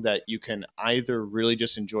song that you can either really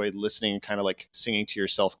just enjoy listening and kind of like singing to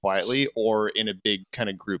yourself quietly, or in a big kind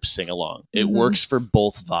of group sing along. It works for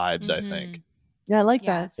both vibes, I think. Yeah, I like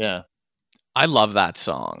that. Yeah. I love that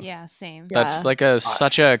song. Yeah, same. That's like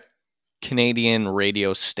such a Canadian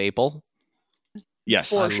radio staple.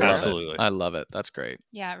 Yes, absolutely. I love it. That's great.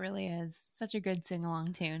 Yeah, it really is. Such a good sing-along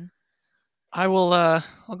tune. I will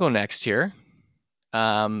I'll go next here.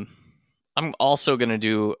 I'm also going to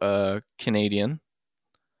do a Canadian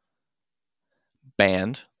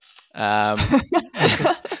band to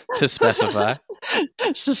specify.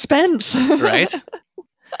 Suspense. Right?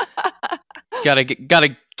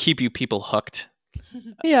 Gotta keep you people hooked.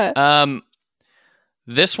 Yeah.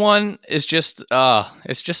 This one is just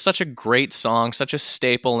it's just such a great song, such a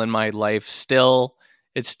staple in my life.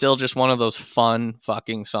 It's still just one of those fun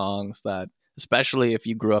fucking songs that, especially if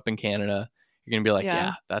you grew up in Canada, you're gonna be like,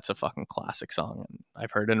 yeah, that's a fucking classic song. And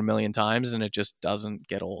I've heard it a million times and it just doesn't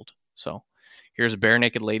get old. So here's Bare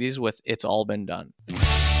Naked Ladies with It's All Been Done.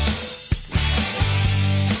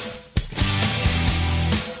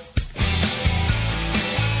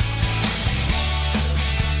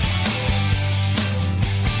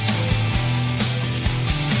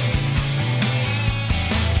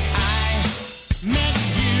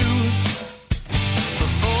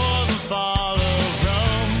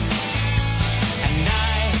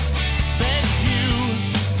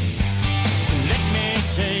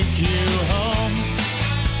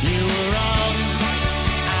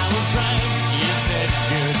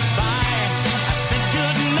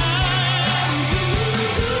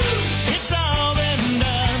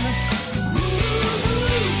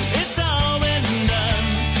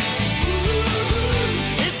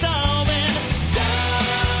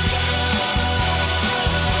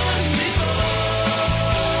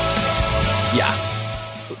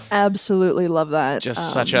 Absolutely love that.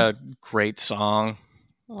 Just such a great song.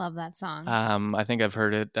 Love that song. I think I've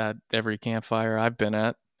heard it at every campfire I've been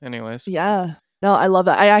at. Anyways. Yeah. No, I love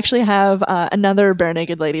that. I actually have another Bare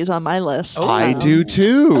Naked Ladies on my list. Oh, I do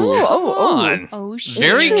too. Oh, shit.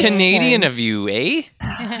 Very Canadian of you, eh?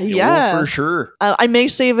 Yeah, for sure. I may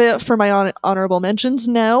save it for my honorable mentions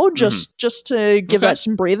now, just to give that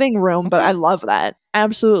some breathing room. But I love that.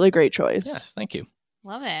 Absolutely great choice. Yes, thank you.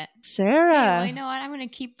 Love it. Sarah. Okay, well, you know what? I'm going to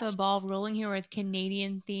keep the ball rolling here with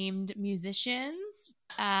Canadian-themed musicians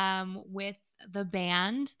with the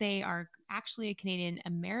band. They are actually a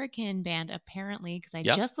Canadian-American band, apparently, because I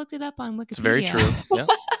just looked it up on Wikipedia. It's very true.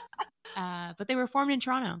 Yeah. But they were formed in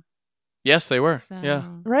Toronto. Yes, they were. So, yeah.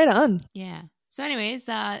 Right on. Yeah. So anyways,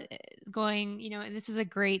 this is a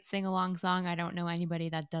great sing-along song. I don't know anybody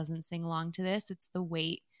that doesn't sing along to this. It's The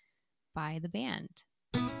Wait by the band.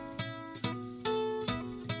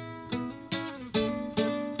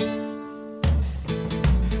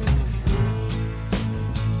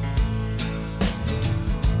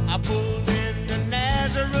 I pulled into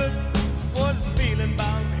Nazareth, was feeling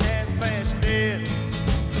about half-past dead.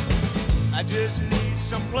 I just need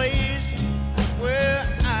some place where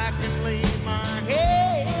I can lay my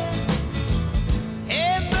head.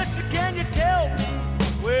 Hey, mister, can you tell me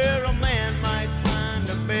where a man might find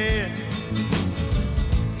a bed?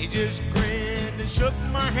 He just grinned and shook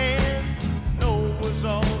my hand, no was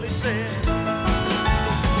all he said.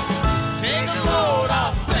 Take a load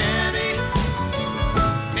off, Fanny.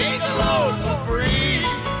 Take a load for free.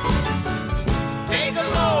 Take a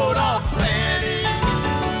load off, Fanny.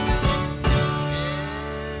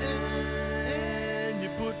 And you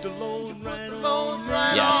put the load right on me.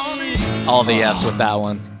 Yes. all the yes with that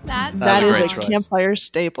one. That is a choice. campfire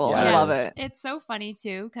staple. Yeah, I love it. It's so funny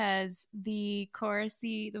too because the chorus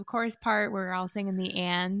part where we're all singing the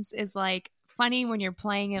ands is like funny when you're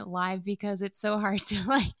playing it live because it's so hard to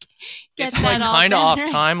like get It's that like all kind of down.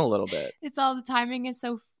 off time a little bit. It's all the timing is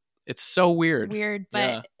so It's so weird.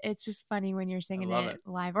 but it's just funny when you're singing love it it.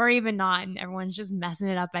 live or even not, and everyone's just messing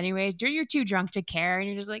it up anyways. You're too drunk to care, and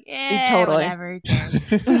you're just like, Totally. whatever, who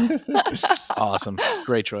cares? Awesome.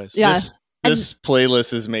 Great choice. Yeah. This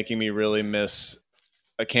playlist is making me really miss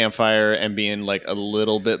a campfire and being like a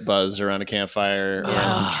little bit buzzed around a campfire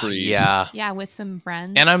around some trees. Yeah. Yeah, with some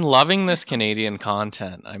friends. And I'm loving this Canadian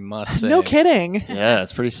content, I must say. No kidding. Yeah,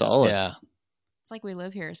 it's pretty solid. Yeah. It's like we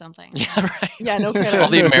live here or something. Yeah, right. Yeah, no kidding. All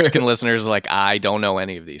the American listeners are like, I don't know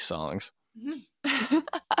any of these songs.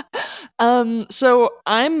 So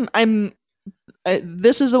I'm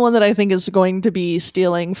this is the one that I think is going to be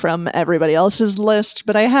stealing from everybody else's list,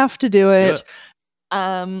 but I have to do it.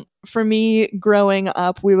 For me, growing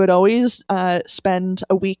up, we would always spend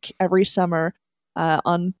a week every summer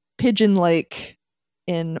on Pigeon Lake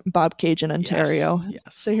in Bobcaygeon, Ontario. Yes.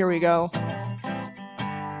 So here we go.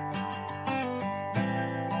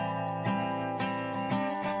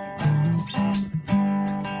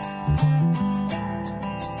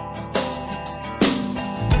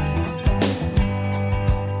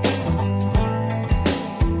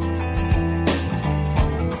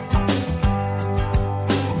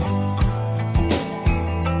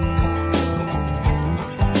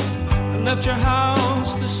 Left your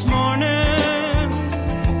house this morning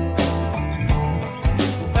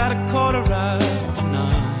at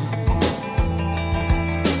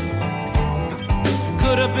 9:15.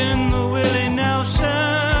 Could have been the Willie Nelson,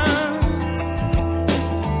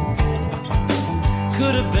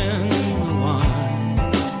 could have been the one.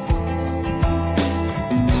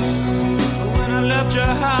 But when I left your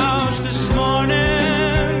house this morning,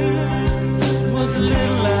 it was a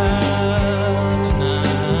little after 9.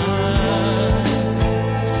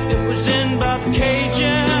 It was in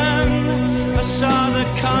Bobcaygeon. I saw the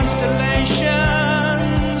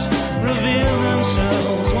constellations reveal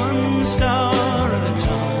themselves one star at a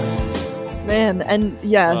time. Man, and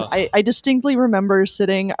yeah, I distinctly remember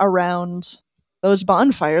sitting around those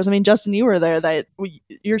bonfires. I mean, Justin, you were there.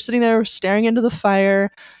 You're sitting there staring into the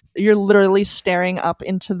fire. You're literally staring up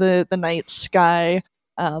into the night sky.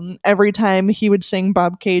 Every time he would sing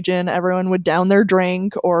Bobcaygeon, everyone would down their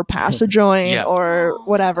drink or pass a joint Yeah. or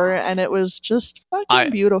whatever, and it was just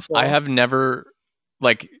fucking beautiful. I have never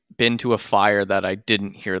been to a fire that I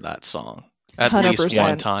didn't hear that song at 100%. least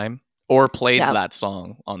one time or played Yeah. that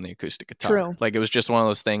song on the acoustic guitar. True. Like it was just one of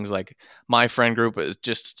those things. Like my friend group is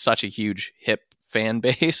just such a huge hip fan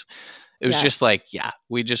base. It was Yeah. just like,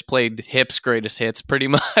 we just played Hip's greatest hits pretty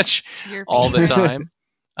much Your all the favorites.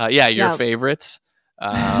 time. Your Yeah. favorites.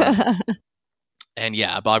 And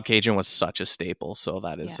Bobcaygeon was such a staple. So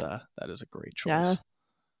that is a great choice.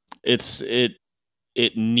 Yeah.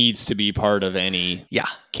 It needs to be part of any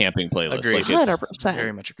camping playlist. Agreed. Like it's, 100%.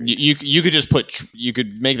 Very much agree. you could just you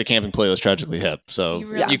could make the camping playlist Tragically Hip. So You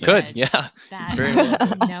really You could, could. yeah. That Very is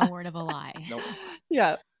well. no word of a lie. Nope.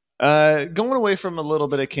 Yeah. Going away from a little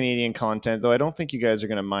bit of Canadian content, though, I don't think you guys are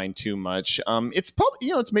going to mind too much. It's probably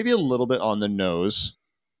it's maybe a little bit on the nose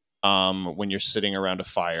when you're sitting around a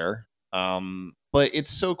fire, but it's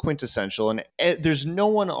so quintessential, and there's no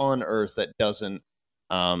one on earth that doesn't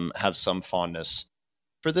have some fondness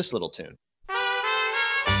for this little tune.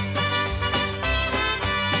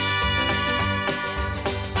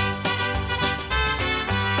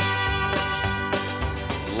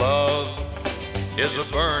 Love is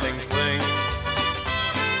a burning thing,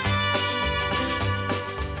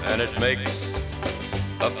 and it makes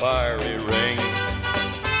a fiery ring.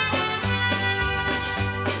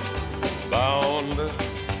 Bound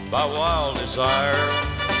by wild desire,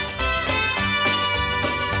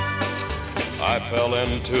 I fell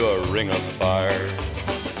into a ring of fire.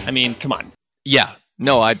 I mean, come on. Yeah.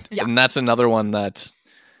 No, and that's another one that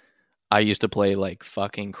I used to play like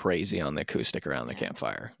fucking crazy on the acoustic around the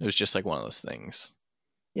campfire. It was just like one of those things.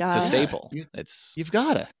 Yeah. It's a staple. You've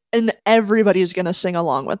got to. And everybody's going to sing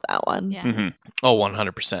along with that one. Yeah. Mm-hmm. Oh,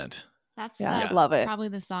 100%. That's Yeah, I love it. Probably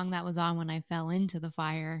the song that was on when I fell into the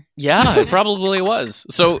fire. Yeah, it probably was.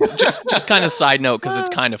 So just kind of side note, because it's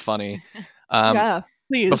kind of funny. Yeah,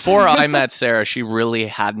 please. Before I met Sarah, she really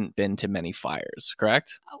hadn't been to many fires,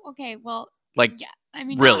 correct? Oh, okay. Well, Like, yeah. I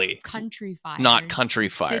mean, really? not country fires. not country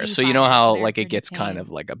fires. City So you know fires, how they're like it pretty gets kind tame. of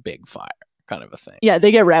like a big fire kind of a thing. Yeah,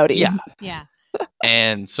 they get rowdy. Yeah. Yeah.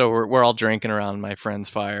 And so we're all drinking around my friend's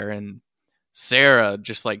fire, and Sarah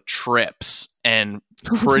just like trips and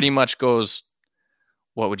pretty much goes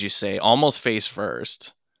what would you say? Almost face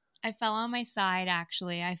first. I fell on my side,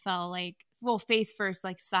 actually. I fell face first,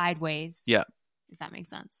 like sideways. Yeah. If that makes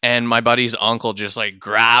sense. And my buddy's uncle just like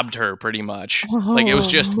grabbed her pretty much. Like it was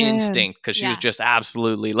just instinct because she was just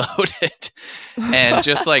absolutely loaded. And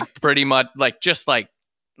just like pretty much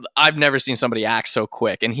I've never seen somebody act so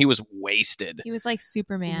quick, and he was wasted. He was like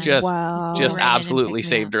Superman. Just absolutely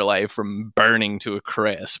saved her life from burning to a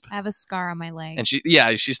crisp. I have a scar on my leg. And she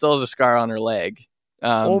still has a scar on her leg.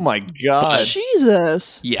 Oh my God.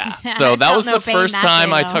 Jesus. Yeah. So that was the first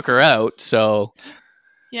time I took her out. So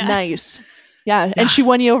nice. Yeah. And she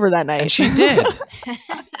won you over that night. And she did.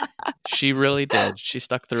 She really did. She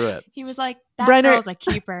stuck through it. He was like, that Brenner, girl's a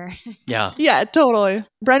keeper. Yeah. Yeah, totally.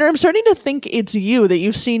 Brenner, I'm starting to think it's you, that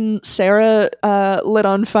you've seen Sarah lit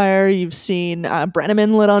on fire. You've seen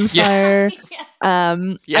Brenneman lit on fire.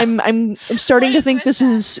 I'm starting to think this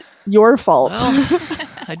is your fault. Well,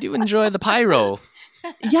 I do enjoy the pyro.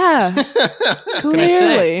 Yeah.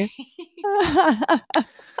 Clearly.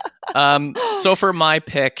 So for my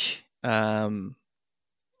pick, I'm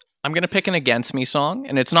going to pick an Against Me song,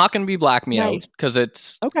 and it's not going to be Black Me Out because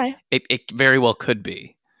it's okay. It very well could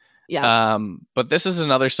be. Yeah. But this is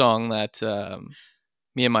another song that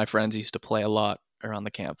me and my friends used to play a lot around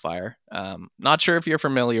the campfire. Not sure if you're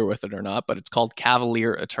familiar with it or not, but it's called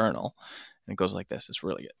Cavalier Eternal. And it goes like this. It's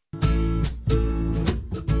really good.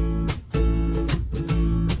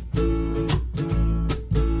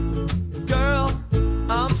 Girl,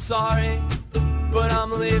 I'm sorry, but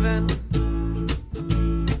I'm leaving.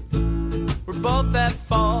 We're both at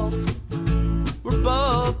fault. We're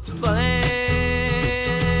both to blame.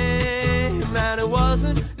 And it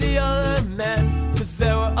wasn't the other men, 'cause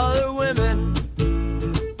there were other women.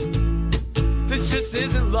 This just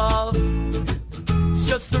isn't love. It's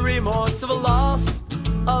just the remorse of a loss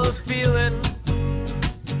of a feeling.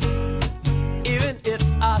 Even if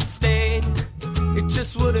I stayed, it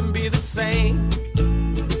just wouldn't be the same.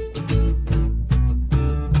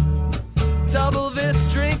 Double this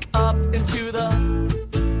drink up into the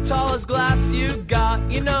tallest glass you got.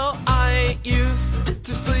 You know I ain't used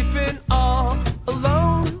to sleeping all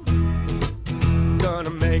alone. Gonna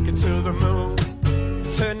make it to the moon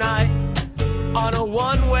tonight on a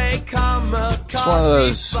one-way kamikaze. It's one of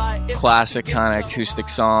those classic kind of acoustic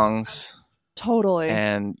songs. Totally.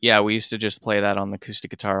 And yeah, we used to just play that on the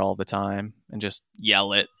acoustic guitar all the time and just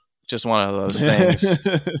yell it. Just one of those things.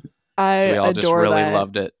 We all just really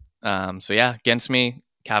loved it. So yeah, Against Me,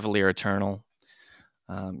 Cavalier Eternal.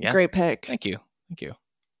 Great pick. Thank you.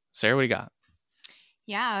 Sarah, what do you got?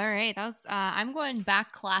 Yeah, all right. That was I'm going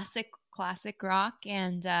back classic rock,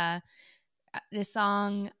 and this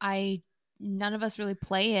song none of us really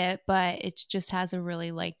play it, but it just has a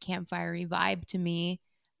really like campfire-y vibe to me.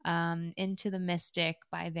 Into the Mystic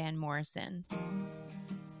by Van Morrison.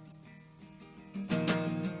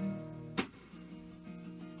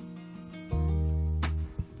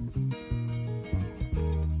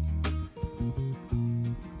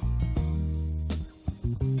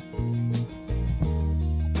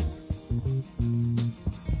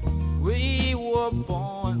 We were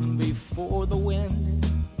born before the wind,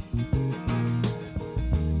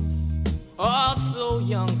 also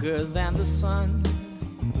younger than the sun.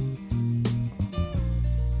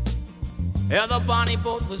 Yeah, the bonnie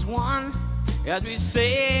boat was one as we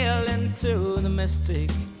sail into the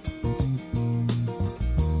mystic.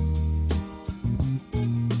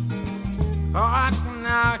 I can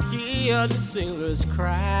now hear the sailors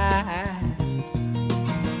cry,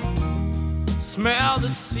 smell the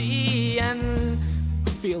sea and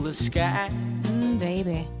feel the sky.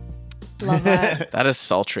 Baby. Love that. That is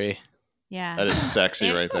sultry. Yeah. That is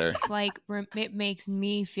sexy right there. Like, it makes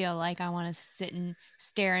me feel like I want to sit and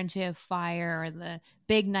stare into a fire or the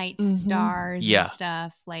big night stars and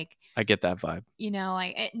stuff. Like, I get that vibe. You know,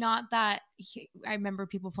 like, not that I remember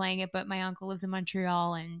people playing it, but my uncle lives in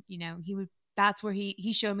Montreal, and, you know, that's where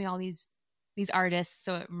he showed me all these artists.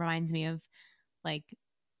 So it reminds me of like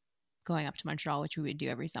going up to Montreal, which we would do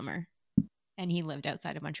every summer. And he lived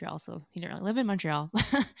outside of Montreal, so he didn't really live in Montreal.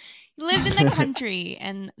 He lived in the country,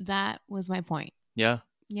 and that was my point. Yeah.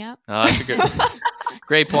 Yeah. Oh, that's a good,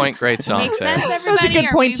 great point. Great song. Makes sense, everybody. That's a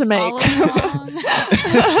good point to make.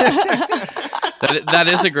 that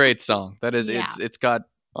is a great song. That is, it's got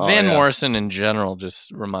Van Morrison in general.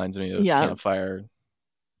 Just reminds me of campfire.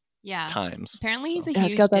 Yeah. Times. Apparently, he's a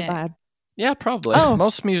huge huge got dick. that vibe. Yeah, probably. Oh,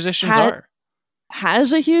 most musicians are.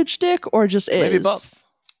 Has a huge dick, or just is? Maybe both.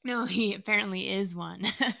 No, he apparently is one.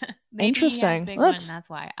 Maybe Interesting. He has a big one, that's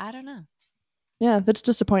why. I don't know. Yeah, that's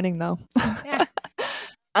disappointing though. Yeah.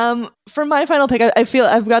 For my final pick, I feel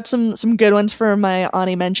I've got some good ones for my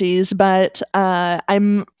Ani Menchies, but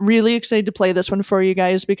I'm really excited to play this one for you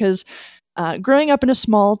guys because growing up in a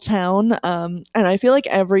small town, and I feel like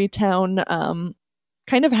every town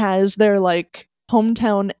kind of has their like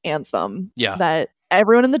hometown anthem that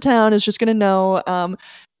everyone in the town is just going to know.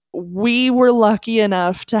 We were lucky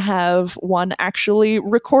enough to have one actually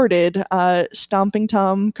recorded, Stomping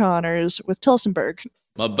Tom Connors with Tillsonburg.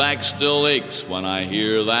 My back still aches when I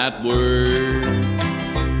hear that word.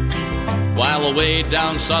 While away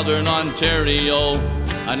down southern Ontario,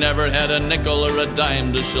 I never had a nickel or a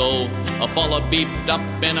dime to show. A fella beeped up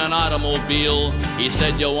in an automobile. He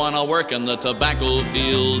said, you wanna work in the tobacco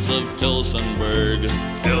fields of Tillsonburg.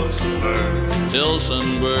 Tillsonburg,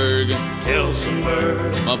 Tillsonburg,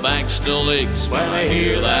 Tillsonburg. My back still aches when I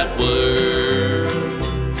hear that word.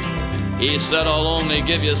 He said, I'll only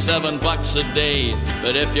give you $7 a day,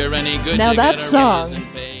 but if you're any good, now you that get a song, raise in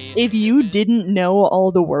pay. If you didn't know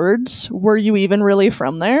all the words, were you even really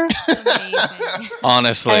from there?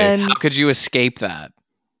 Honestly, And- how could you escape that?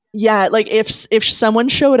 Yeah, like if someone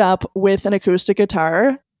showed up with an acoustic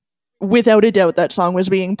guitar, without a doubt that song was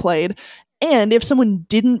being played. And if someone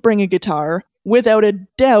didn't bring a guitar, without a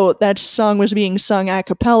doubt that song was being sung a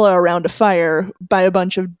cappella around a fire by a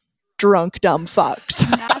bunch of drunk dumb fucks.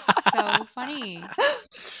 That's so funny.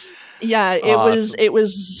 Yeah, it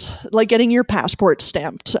was like getting your passport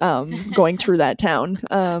stamped going through that town.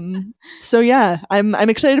 So yeah, I'm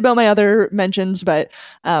excited about my other mentions, but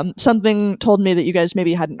something told me that you guys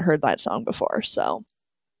maybe hadn't heard that song before. So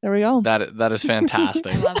there we go. That is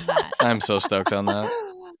fantastic. I love that. I'm so stoked on that.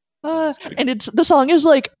 And the song is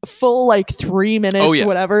like full like 3 minutes,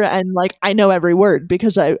 whatever, and like I know every word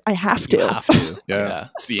because I have to. You have to. Yeah.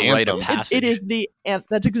 It's the rite anthem. of passage. It is the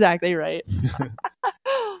that's exactly right.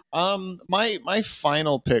 My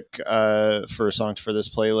final pick for songs for this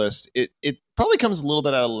playlist, it probably comes a little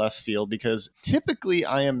bit out of left field because typically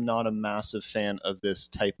I am not a massive fan of this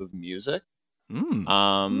type of music.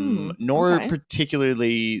 Nor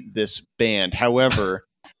particularly this band. However,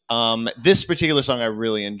 this particular song I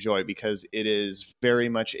really enjoy because it is very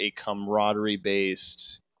much a camaraderie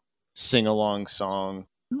based sing-along song.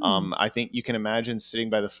 I think you can imagine sitting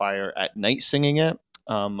by the fire at night singing it,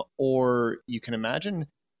 or you can imagine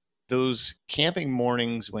those camping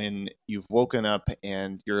mornings when you've woken up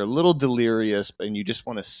and you're a little delirious and you just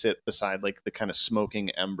want to sit beside like the kind of smoking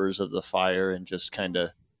embers of the fire and just kind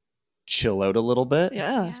of chill out a little bit.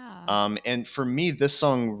 Yeah. And for me, this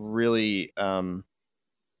song really,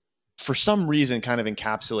 for some reason, kind of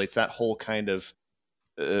encapsulates that whole kind of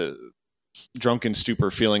drunken stupor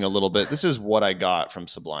feeling a little bit. This is What I Got from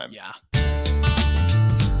Sublime. Yeah.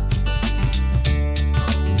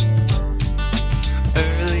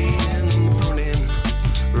 Early in the morning,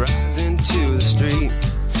 rising to the street,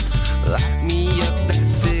 light me up that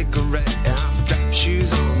cigarette, and I'll strap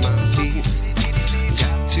shoes on my feet.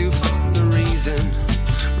 Got to find the reason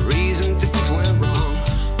things went wrong.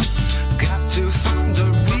 Got to find the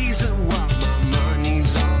reason why my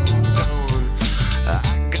money's all gone.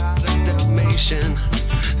 I got a Dalmatian,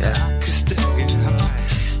 I could still get high.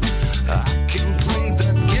 I can play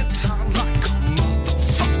the guitar like a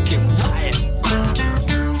motherfucking riot.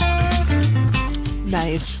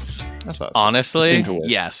 Nice. Honestly,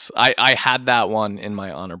 yes. I had that one in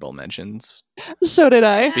my honorable mentions. So did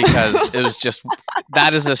I. Because it was just,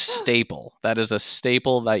 that is a staple. That is a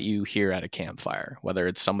staple that you hear at a campfire, whether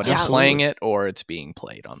it's somebody playing it or it's being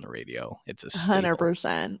played on the radio. It's a staple.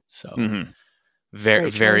 100%. So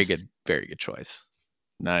very good choice.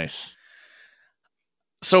 Nice.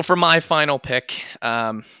 So for my final pick,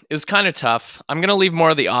 it was kind of tough. I'm going to leave more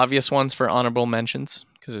of the obvious ones for honorable mentions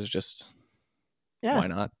because it was just, why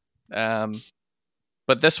not?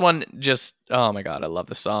 But this one just, oh my God, I love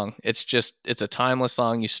the song. It's a timeless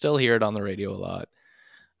song. You still hear it on the radio a lot.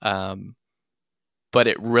 But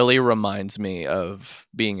it really reminds me of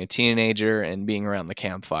being a teenager and being around the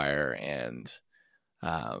campfire. And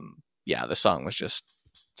the song was just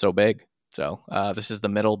so big. So this is The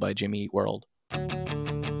Middle by Jimmy Eat World.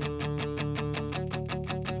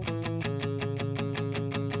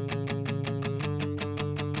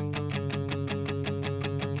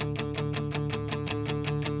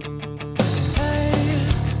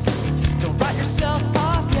 Yourself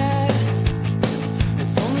off yet.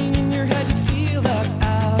 It's only in your head you feel left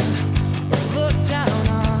out or looked down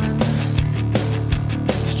on.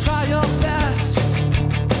 Just try your best,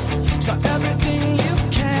 try everything you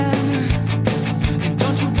can, and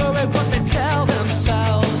don't you worry what they tell themselves.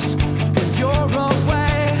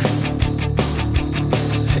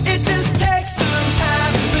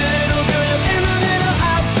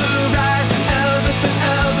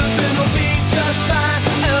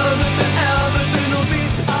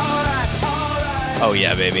 Oh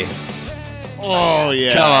yeah, baby. Oh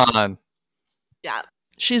yeah. Come on. Yeah,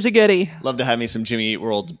 she's a goodie. Love to have me some Jimmy Eat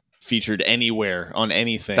World featured anywhere on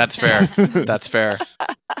anything. That's fair. That's fair.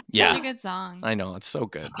 Yeah. Such a good song. I know, it's so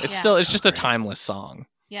good. It's Yeah. still, it's just a timeless song.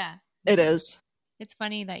 Yeah. It is. It's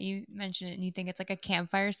funny that you mention it and you think it's like a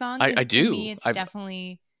campfire song. I 'cause do. To me, it's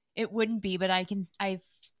definitely, it wouldn't be, but I've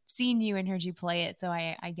seen you and heard you play it, so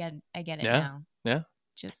I get it Yeah. now. Yeah.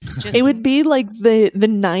 Just It would be like the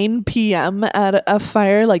 9 p.m. at a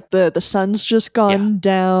fire, like the sun's just gone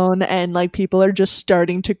down and like people are just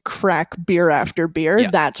starting to crack beer after beer. Yeah.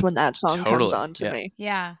 That's when that song comes Totally. on to Yeah. me.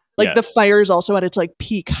 Yeah. Like Yeah. the fire is also at its like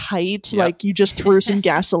peak height. Yeah. Like you just threw some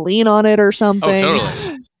gasoline on it or something. Oh,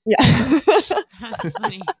 totally. Yeah. That's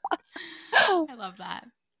funny. I love that.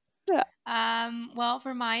 Yeah. Well,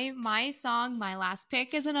 for my song, my last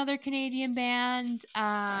pick is another Canadian band.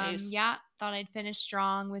 Nice. Yeah, thought I'd finish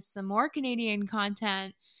strong with some more Canadian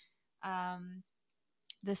content.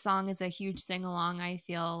 The song is a huge sing along, I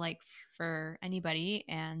feel like, for anybody.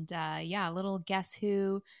 And yeah, a little Guess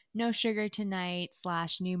Who, No Sugar Tonight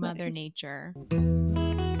 / New Mother Nature.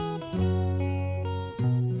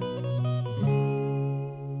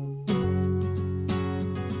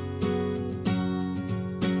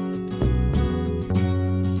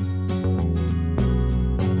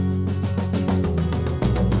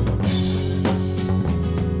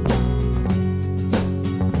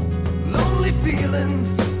 Lonely feeling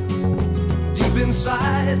deep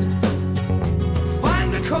inside.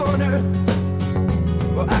 Find a corner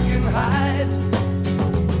where I can hide.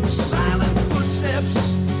 Silent footsteps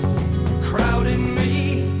crowding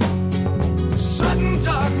me. Sudden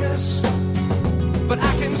darkness, but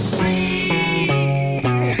I can see.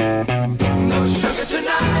 No sugar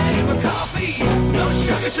tonight in my coffee. No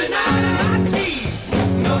sugar tonight in my tea.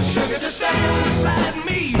 No sugar to stand beside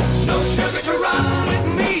me. No sugar to run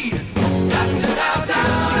with me.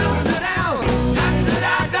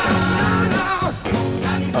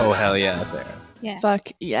 Oh, hell yeah, Sarah. Yeah. Fuck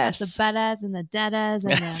The yes. bettas and the deadas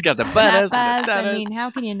and It's the got the bettas and the nappas. I daddas. mean, how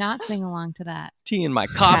can you not sing along to that? Tea in my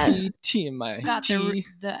coffee, tea in my It's got tea.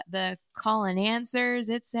 the call and answers.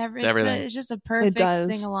 It's everything. It's just a perfect does.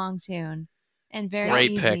 sing along tune and very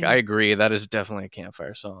Great easy. pick. I agree. That is definitely a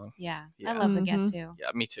campfire song. Yeah, Yeah. I love the Mhm. Guess Who.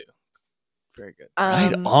 Yeah, me too. Very good.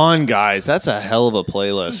 Right on, guys. That's a hell of a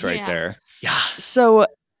playlist right Yeah. there. Yeah. So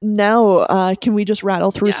now, can we just rattle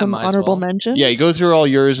through Yeah, some might as honorable well. mentions? Yeah, you go through all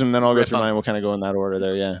yours and then I'll go Rip through on. mine. We'll kind of go in that order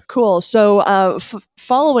there. Yeah. Cool. So,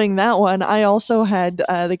 following that one, I also had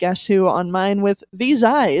the Guess Who on mine with These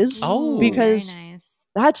Eyes. Oh. because Very nice.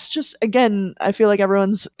 that's just, again, I feel like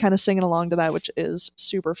everyone's kind of singing along to that, which is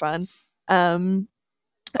super fun.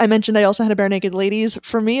 I mentioned I also had a Bare Naked Ladies.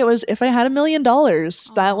 For me, it was If I Had $1 Million.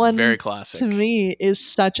 That Oh. one Very classic. to me is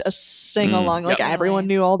such a sing along. Like Yep. everyone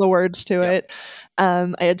knew all the words to Yep. it.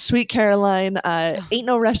 I had Sweet Caroline. Ain't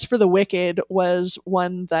No Rest for the Wicked was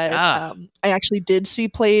one that Ah. I actually did see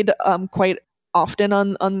played quite often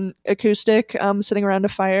on acoustic, sitting around a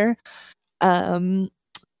fire.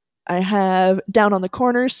 I have Down on the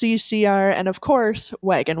Corner, CCR, and of course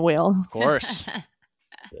Wagon Wheel. Of course.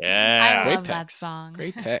 Yeah. I Great love that picks. song.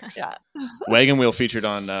 Great picks. Yeah. Wagon Wheel featured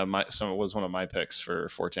on was one of my picks for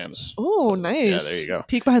Tams. Oh, playlist. nice. Yeah, there you go.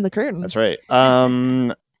 Peek behind the curtain. That's right.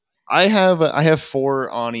 I have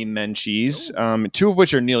 4 Ani Menchies, 2 of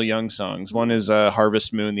which are Neil Young songs. One is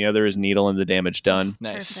Harvest Moon, the other is Needle and the Damage Done.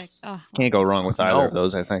 Nice. Perfect. Oh, love Can't go this wrong song. with either No. of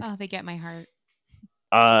those, I think. Oh, they get my heart.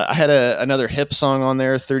 I had another hip song on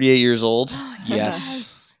there, 38 Years Old.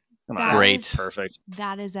 Yes. Come That on. Great. is- Perfect.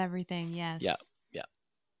 That is everything. Yes. Yeah.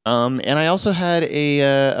 And I also had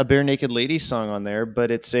a Bare Naked Ladies song on there, but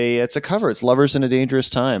it's a cover. It's Lovers in a Dangerous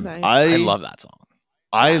Time. Nice. I love that song.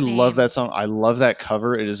 I Same. love that song. I love that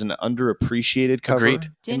cover. It is an underappreciated cover.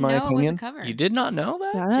 Agreed. Didn't in my know opinion. it was a cover. You did not know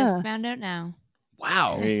that? Yeah. Just found out now.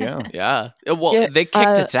 Wow. There you go. Yeah. Well, Yeah, they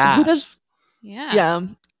kicked its ass. who does- Yeah.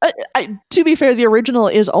 Yeah. To be fair, the original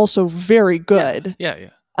is also very good. Yeah.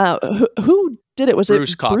 Who did it? Was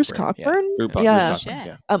Bruce it Bruce Cockburn, yeah. Cockburn? Group Yeah.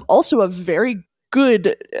 Shit. Also a very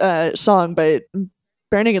good song, but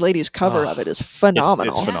Bare Naked Ladies' cover Oh. of it is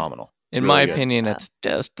phenomenal. It's phenomenal. It's In really my good. opinion, Yeah. it's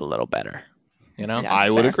just a little better. You know? Yeah. I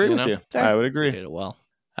would Fair. agree You with know? you. Fair. I would Did agree. it well.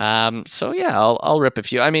 So yeah, I'll rip a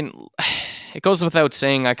few. I mean, it goes without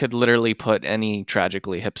saying I could literally put any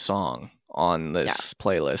tragically hip song on this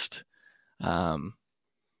playlist.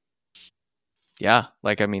 Yeah,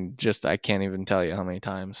 like I mean, just I can't even tell you how many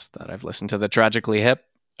times that I've listened to the Tragically Hip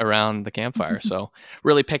around the campfire. So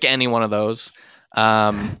really pick any one of those.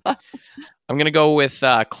 I'm gonna go with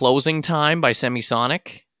Closing Time by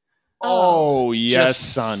Semisonic. Oh, yes,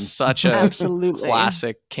 Just son. Such a Absolutely.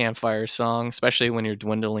 classic campfire song, especially when you're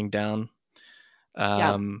dwindling down.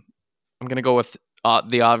 I'm going to go with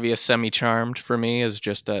the obvious Semi-Charmed for me is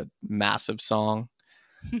just a massive song.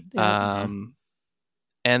 And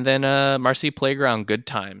then Marcy Playground, Good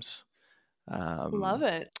Times. Love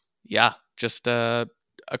it. Yeah, just a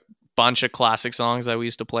bunch of classic songs that we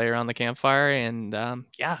used to play around the campfire, and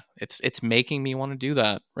it's making me want to do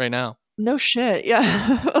that right now. No shit. Yeah.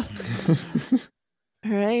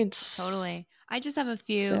 All right. Totally. I just have a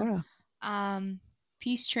few. Sarah.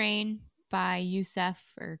 Peace Train by Yusef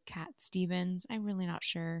or Cat Stevens. I'm really not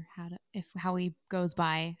sure how he goes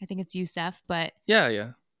by. I think it's Yusef, but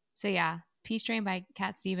yeah. So yeah, Peace Train by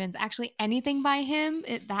Cat Stevens. Actually, anything by him,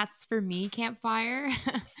 that's for me campfire.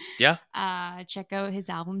 Yeah. Check out his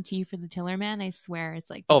album Tea for the Tillerman. I swear it's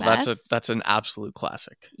like the best. That's an absolute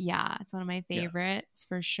classic. Yeah, it's one of my favorites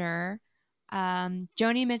for sure.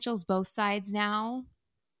 Joni Mitchell's Both Sides Now.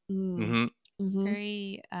 Mm-hmm.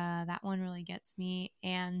 Very that one really gets me.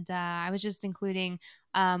 And I was just including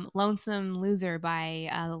Lonesome Loser by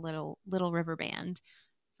the Little River Band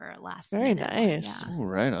for last Very minute. nice. Oh,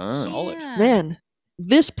 right on. Solid. Yeah. Man,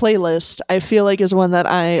 this playlist I feel like is one that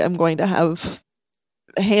I am going to have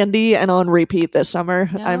handy and on repeat this summer.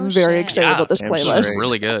 No I'm very shit. excited about this Absolutely. playlist. It's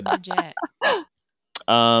really good. Legit.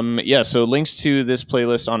 So links to this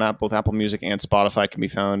playlist on both Apple Music and Spotify can be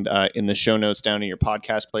found in the show notes down in your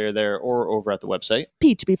podcast player there or over at the website.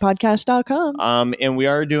 p2ppodcast.com. And we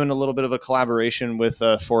are doing a little bit of a collaboration with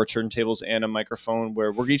 4 turntables and a microphone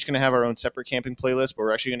where we're each going to have our own separate camping playlist, but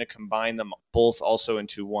we're actually going to combine them both also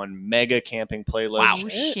into one mega camping playlist. Wow.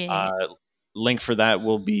 Shit. Link for that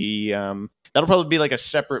will be that'll probably be like a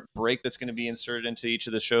separate break that's going to be inserted into each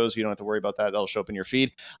of the shows. You don't have to worry about that. That'll show up in your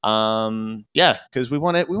feed. Because we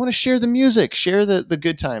want to share the music, share the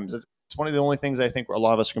good times. It's one of the only things I think a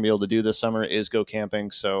lot of us are going to be able to do this summer is go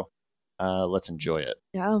camping. So let's enjoy it.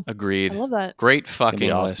 Yeah. Agreed. I love that. Great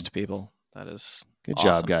fucking awesome. list, people. That is Good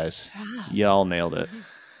awesome. job, guys. Y'all nailed it.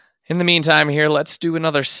 In the meantime, here, let's do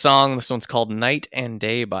another song. This one's called Night and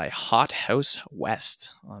Day by Hot House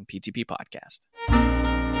West on PTP Podcast.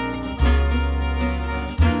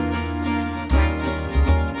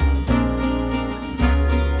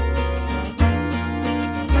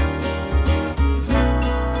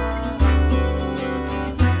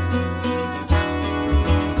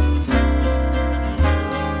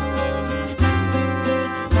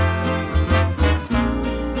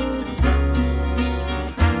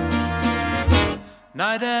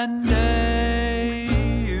 Night and day,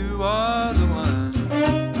 you are the one.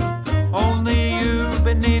 Only you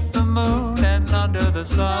beneath the moon and under the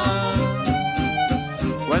sun.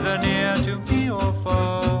 Whether near to me or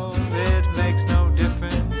far, it makes no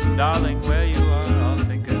difference. Darling, where you are, I'll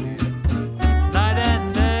think of you. Night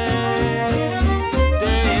and day,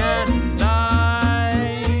 day and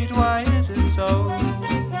night. Why is it so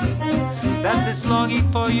that this longing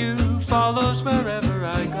for you follows wherever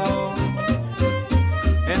I go?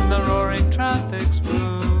 In the roaring traffic's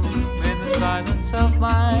boom, in the silence of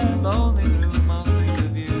my lonely room, I'll think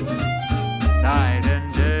of you. Night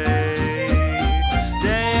and day,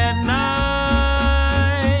 day and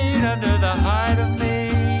night, under the height of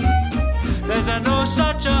me. There's no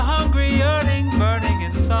such a hungry yearning burning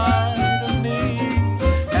inside of me.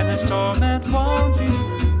 And this torment won't be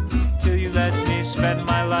through till you let me spend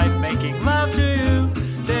my life making love to you.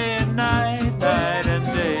 Day and night, night and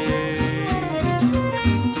day.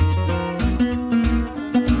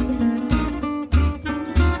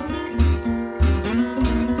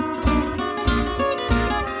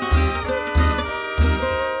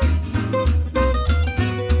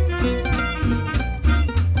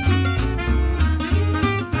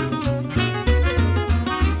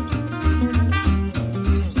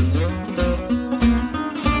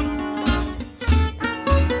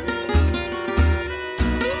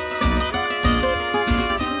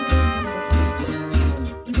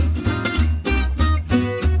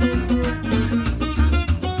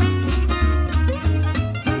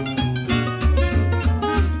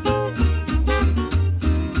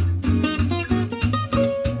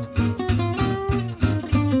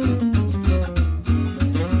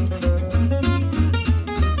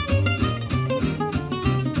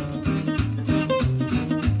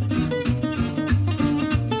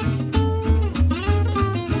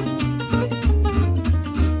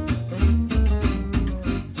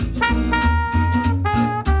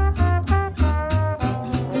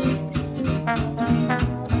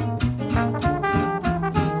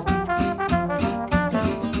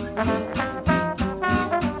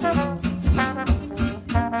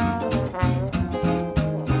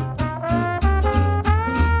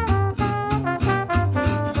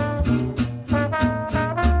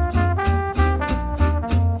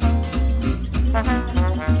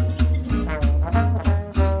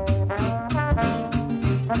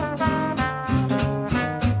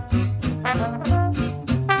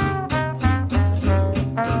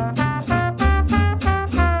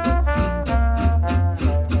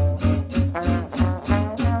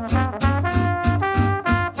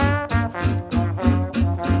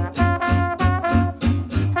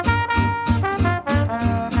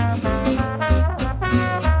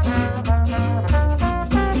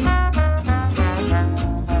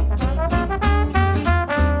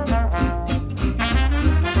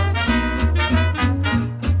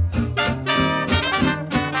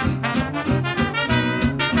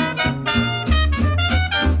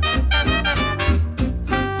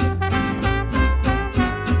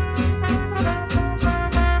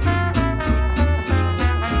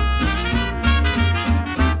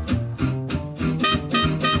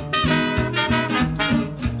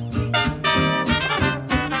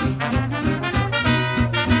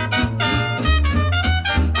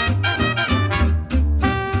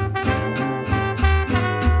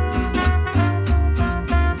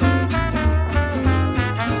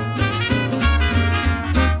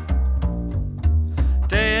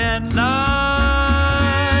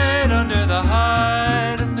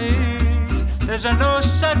 'Cause I know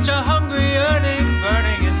such a hungry yearning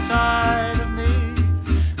burning inside of me,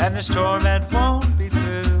 and this torment won't be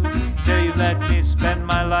through till you let me spend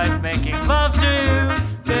my life making love to you,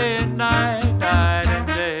 day and night, night and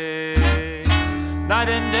day, night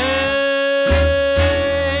and day,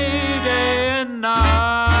 day and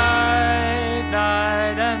night,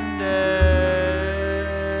 night and day.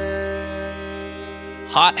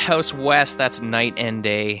 Hot House West, that's Night and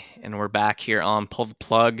Day, and we're back here on Pull the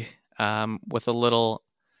Plug with a little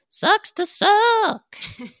Sucks to Suck.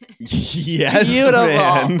 Yes, Beautiful.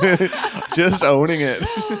 man. Just owning it.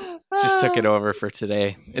 Just took it over for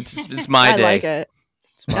today. It's my day. I like it.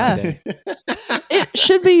 It's my day. It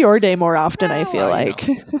should be your day more often, I feel like.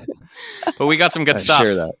 But we got some good stuff.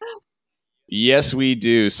 Share that. Yes, we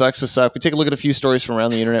do. Sucks to Suck. We take a look at a few stories from around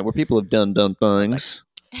the internet where people have done things.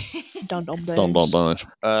 Dun, dun, dun. Been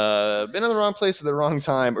in the wrong place at the wrong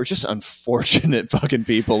time, or just unfortunate fucking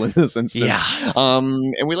people in this instance. Yeah.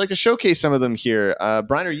 And we like to showcase some of them here.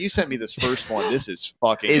 Briner, you sent me this first one. This is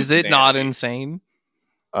fucking Is insanity. it not insane?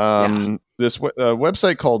 This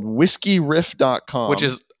website called whiskeyriff.com, Which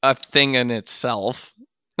is a thing in itself.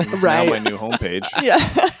 It's Right. now my new homepage. Yeah.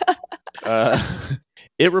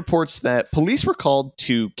 It reports that police were called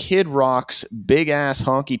to Kid Rock's big ass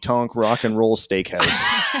honky tonk rock and roll steakhouse.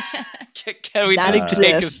 Can we That just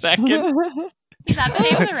take a exists. second? Is that the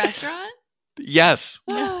name of the restaurant? Yes.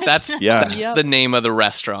 That's Yep. the name of the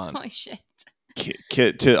restaurant. Holy shit.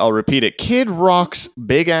 I'll repeat it. Kid Rock's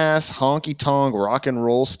big ass honky tonk rock and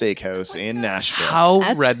roll steakhouse in Nashville. How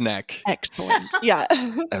That's- redneck Excellent. Yeah.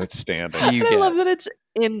 Outstanding. do you I get? love that it's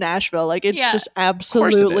in Nashville. Like, it's Yeah. just course it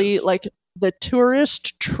absolutely is. like the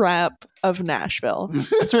tourist trap of Nashville. I'm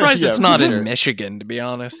surprised it's Yeah, not for in sure. Michigan, to be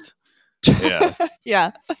honest. Yeah.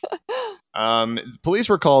 Yeah. Police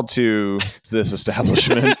were called to this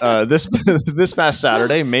establishment this past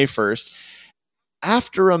Saturday, May 1st,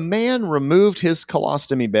 after a man removed his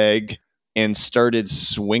colostomy bag and started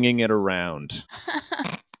swinging it around.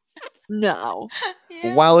 No.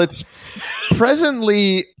 Yeah. While it's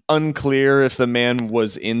presently unclear if the man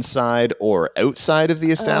was inside or outside of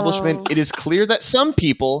the establishment, Oh. it is clear that some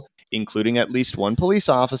people, including at least one police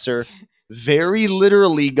officer, very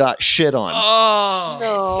literally got shit on. Oh, No.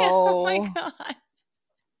 Oh my god.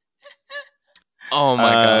 oh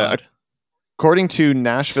my God. According to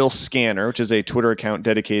Nashville Scanner, which is a Twitter account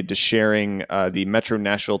dedicated to sharing the Metro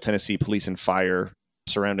Nashville, Tennessee Police and Fire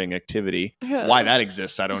surrounding activity. Why that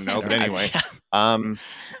exists, I don't know. But anyway,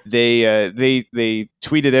 they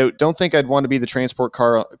tweeted out, "Don't think I'd want to be the transport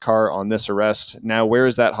car on this arrest. Now, where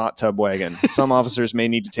is that hot tub wagon? Some officers may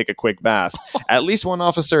need to take a quick bath. At least one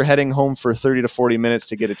officer heading home for 30 to 40 minutes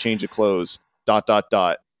to get a change of clothes. ...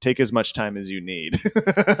 Take as much time as you need."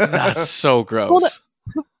 That's so Hold gross.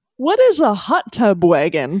 What is a hot tub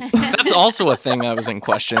wagon? That's also a thing I was in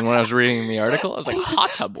question when I was reading the article. I was like,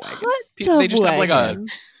 hot tub wagon? Tub They just have like wagon.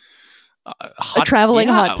 a hot, traveling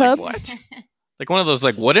hot tub? Like, what? Like one of those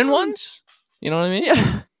like wooden ones? You know what I mean?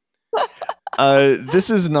 Yeah.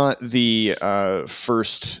 This is not the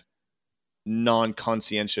first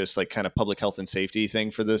non-conscientious, like, kind of public health and safety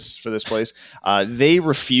thing for this place. They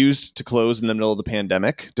refused to close in the middle of the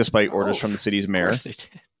pandemic, despite orders from the city's Of mayor. course they did.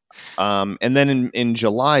 And then in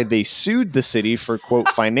July, they sued the city for, quote,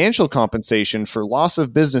 financial compensation for loss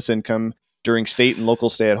of business income during state and local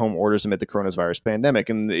stay-at-home orders amid the coronavirus pandemic.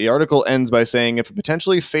 And the article ends by saying, if a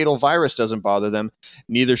potentially fatal virus doesn't bother them,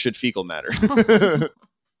 neither should fecal matter.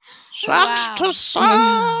 Sucks to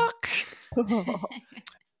suck.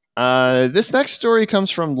 This next story comes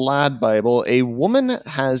from Lad Bible. A woman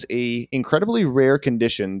has a incredibly rare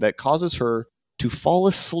condition that causes her to fall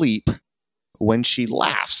asleep when she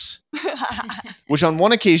laughs, which on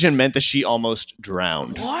one occasion meant that she almost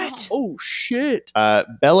drowned. What? Oh, shit.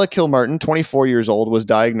 Bella Kilmartin, 24 years old, was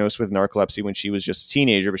diagnosed with narcolepsy when she was just a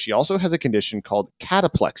teenager, but she also has a condition called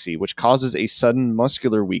cataplexy, which causes a sudden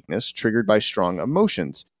muscular weakness triggered by strong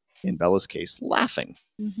emotions. In Bella's case, laughing.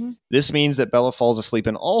 Mm-hmm. This means that Bella falls asleep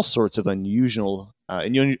in all sorts of unusual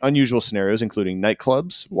scenarios, including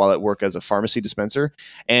nightclubs, while at work as a pharmacy dispenser,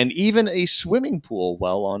 and even a swimming pool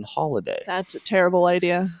while on holiday. That's a terrible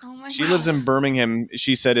idea. Oh my She God. lives in Birmingham.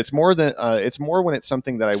 She said, it's more when it's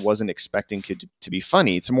something that I wasn't expecting to be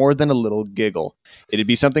funny. It's more than a little giggle. It'd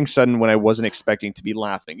be something sudden when I wasn't expecting to be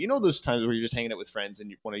laughing. You know those times where you're just hanging out with friends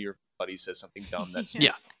and one of your buddies says something dumb that's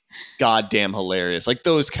goddamn hilarious. Like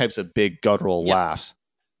those types of big guttural laughs.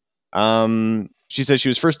 She says she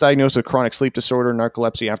was first diagnosed with chronic sleep disorder,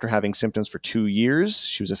 narcolepsy, after having symptoms for 2 years.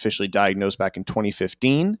 She was officially diagnosed back in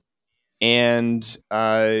 2015. And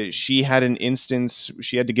she had an instance,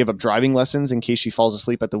 she had to give up driving lessons in case she falls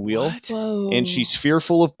asleep at the wheel. And she's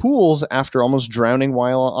fearful of pools after almost drowning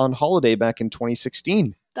while on holiday back in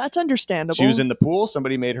 2016. That's understandable. She was in the pool.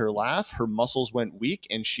 Somebody made her laugh. Her muscles went weak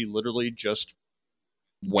and she literally just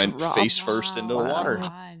went face first into the water.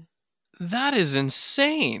 God. That is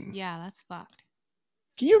insane. Yeah, that's fucked.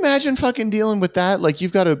 Can you imagine fucking dealing with that? Like,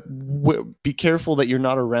 you've got to be careful that you're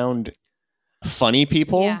not around funny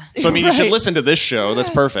people. Yeah. So, I mean, you should listen to this show.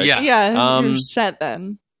 That's perfect. Yeah, you're set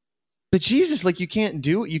then. But Jesus, like, you can't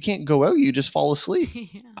do it. You can't go out. You just fall asleep.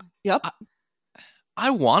 Yep.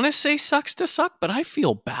 I want to say sucks to suck, but I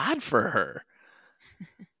feel bad for her.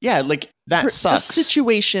 Yeah, like, that sucks. The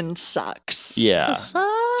situation sucks. Yeah.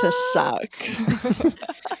 To suck.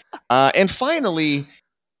 And finally,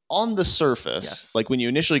 on the surface, like when you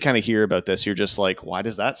initially kind of hear about this, you're just like, why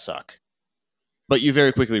does that suck? But you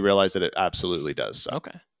very quickly realize that it absolutely does suck.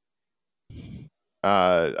 Okay.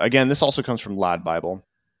 Again, this also comes from Lad Bible.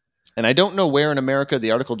 And I don't know where in America.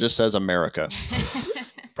 The article just says America.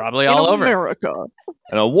 Probably all over. America.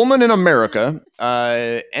 And a woman in America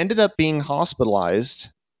ended up being hospitalized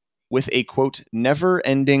with a, quote,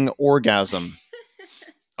 never-ending orgasm.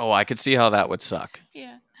 Oh, I could see how that would suck.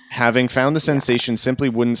 Yeah. Having found the sensation simply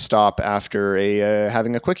wouldn't stop after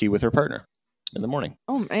having a quickie with her partner in the morning.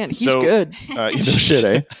 Oh, man, he's good. No shit,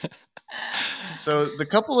 eh? So the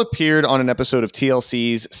couple appeared on an episode of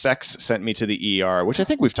TLC's Sex Sent Me to the ER, which I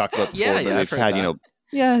think we've talked about before, but they've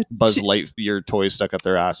had, Buzz Lightyear toys stuck up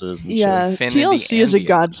their asses and shit. TLC is a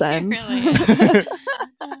godsend.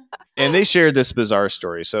 And they shared this bizarre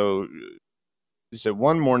story. So they said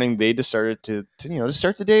one morning they decided to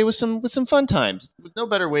start the day with some fun times. With no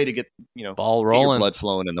better way to get ball rolling, get your rolling, blood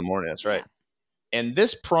flowing in the morning. That's right. And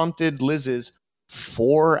this prompted Liz's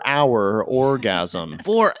 4-hour orgasm.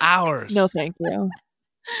 4 hours. No, thank you.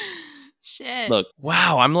 Shit. Look,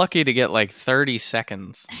 wow, I'm lucky to get like 30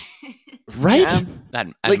 seconds. Right? At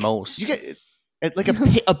like, most. You get like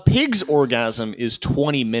a pig's orgasm is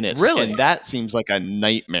 20 minutes. Really? And that seems like a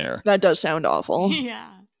nightmare. That does sound awful. Yeah.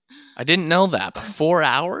 I didn't know that, but 4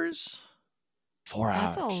 hours? 4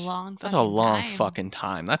 hours. That's a long fucking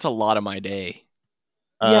time. That's a lot of my day.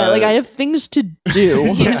 Yeah, like I have things to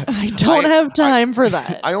do. Yeah. I don't have time for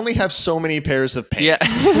that. I only have so many pairs of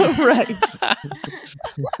pants. Yeah. Right.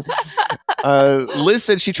 Liz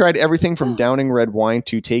said she tried everything from downing red wine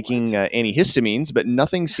to taking antihistamines, but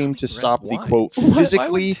nothing seemed to stop the, quote,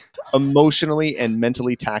 physically, emotionally, and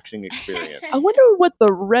mentally taxing experience. I wonder what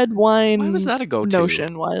the red wine Why was that a go-to?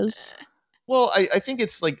 notion was. Well, I think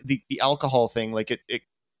it's like the alcohol thing. Like it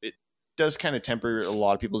does kind of temper a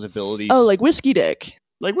lot of people's abilities. Oh, like whiskey dick.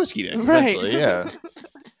 Like whiskey dick, Right. essentially, yeah.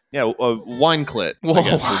 Yeah, wine clit, I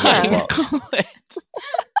guess is what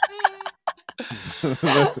it's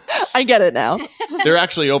called. I get it now. They're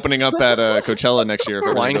actually opening up at Coachella next year.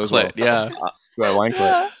 If Wine goes clit, well. yeah. Wine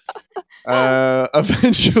clit.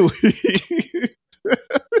 Eventually,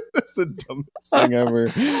 that's the dumbest thing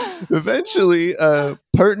ever. Eventually,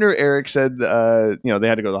 partner Eric said, they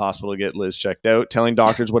had to go to the hospital to get Liz checked out, telling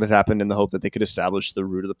doctors what had happened in the hope that they could establish the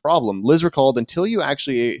root of the problem. Liz recalled, until you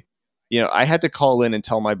actually, I had to call in and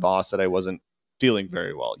tell my boss that I wasn't feeling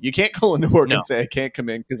very well. You can't call into work and say, I can't come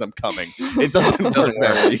in because I'm coming. It doesn't work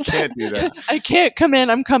that way. You can't do that. I can't come in,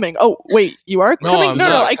 I'm coming. Oh, wait, you are coming?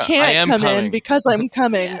 No, I can't come in because I'm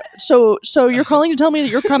coming. So you're calling to tell me that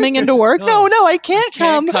you're coming into work? No, I can't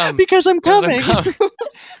come because I'm coming. So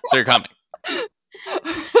you're coming.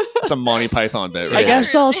 It's a Monty Python bit, right? I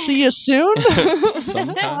guess I'll see you soon.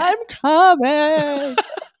 I'm coming.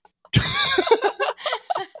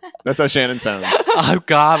 That's how Shannon sounds. I'm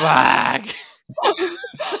coming.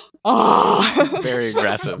 Very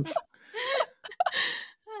aggressive.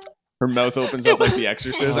 Her mouth opens up like The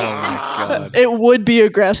Exorcist. Oh my God. It would be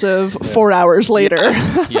aggressive 4 hours later.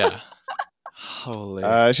 Yeah.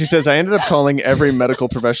 Holy. She says, I ended up calling every medical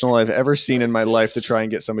professional I've ever seen in my life to try and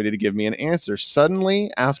get somebody to give me an answer.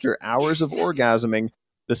 Suddenly, after hours of orgasming,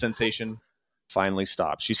 the sensation finally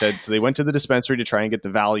stopped. She said, so they went to the dispensary to try and get the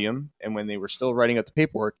Valium, and when they were still writing out the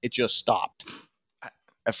paperwork, it just stopped.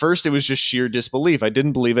 At first, it was just sheer disbelief. I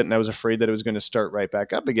didn't believe it, and I was afraid that it was going to start right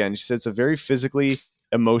back up again. She said it's a very physically,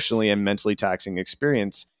 emotionally, and mentally taxing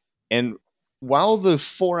experience. And while the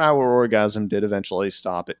 4-hour orgasm did eventually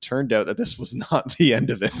stop, it turned out that this was not the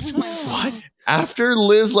end of it. What? After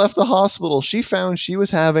Liz left the hospital, she found she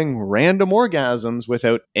was having random orgasms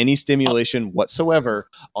without any stimulation whatsoever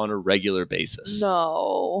on a regular basis.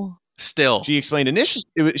 No. Still. She explained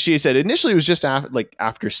she said initially it was just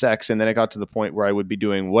after sex, and then it got to the point where I would be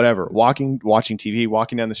doing whatever, watching TV,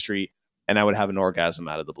 walking down the street, and I would have an orgasm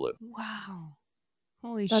out of the blue. Wow.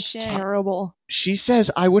 Holy That's shit. terrible. She says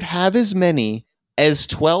I would have as many as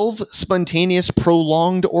 12 spontaneous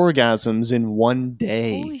prolonged orgasms in one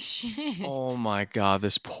day. Holy shit. Oh my God,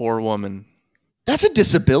 this poor woman. That's a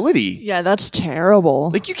disability. Yeah, that's terrible.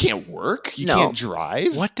 Like, you can't work. You can't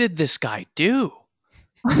drive. What did this guy do?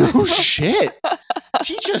 No shit.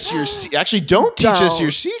 Teach us your... Actually, don't teach us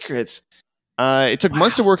your secrets. It took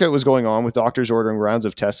months to work out what was going on, with doctors ordering rounds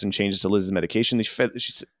of tests and changes to Liz's medication.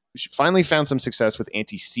 She finally found some success with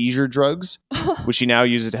anti-seizure drugs, which she now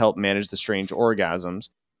uses to help manage the strange orgasms.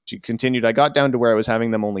 She continued, I got down to where I was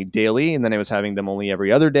having them only daily, and then I was having them only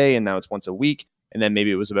every other day, and now it's once a week, and then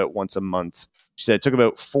maybe it was about once a month. She said it took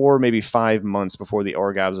about 4, maybe 5 months before the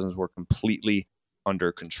orgasms were completely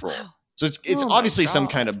under control. So it's obviously some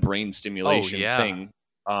kind of brain stimulation thing.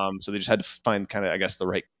 So they just had to find kind of, I guess, the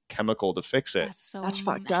right chemical to fix it. That's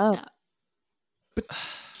fucked up. But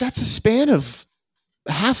that's a span of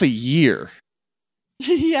half a year.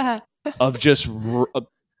 Yeah. Of just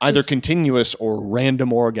either continuous or random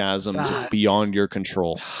orgasms beyond your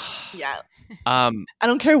control. Yeah. I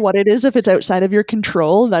don't care what it is. If it's outside of your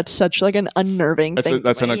control, that's such like an unnerving thing.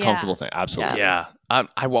 That's an uncomfortable thing. Absolutely. Yeah.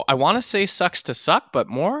 I want to say sucks to suck, but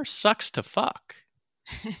more sucks to fuck.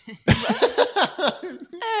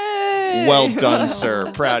 Well done,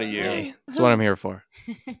 sir. Proud of you. Hey, that's what I'm here for.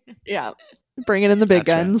 Yeah. Bringing in the big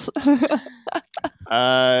guns.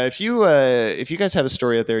 If you guys have a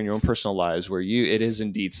story out there in your own personal lives where it is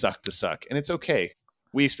indeed suck to suck, and it's okay.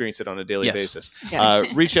 We experience it on a daily basis.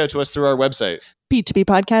 Yes. Reach out to us through our website.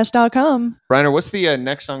 b2bpodcast.com. Reiner, what's the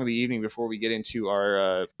next song of the evening before we get into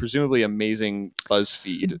our presumably amazing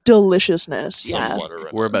BuzzFeed deliciousness? Yeah.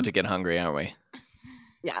 We're about to get hungry, aren't we?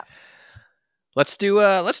 Yeah. Let's do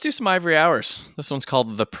some Ivory Hours. This one's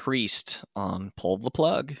called The Priest on Pull the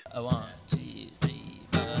Plug. 1, 2, 3,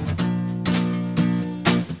 4.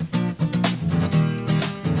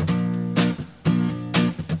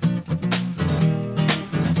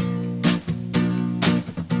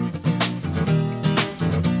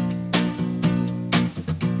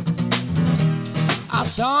 I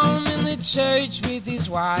saw him in the church with his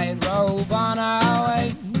white robe on our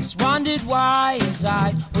waist. Wondered why his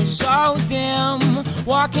eyes were so dim.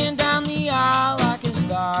 Walking down the aisle like his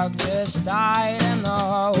dog just died, and the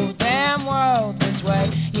whole damn world was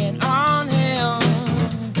waiting on him.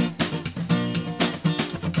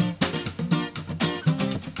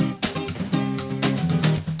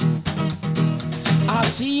 I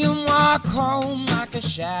see him walk home like a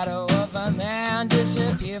shadow of a man,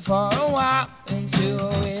 disappear for a while into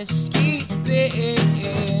a whiskey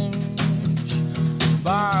binge,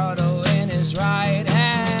 bottle in his right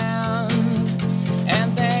hand,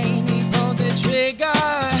 and then he pulled the trigger.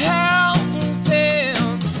 Help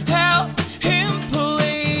him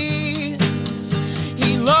please.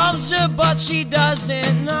 He loves her but she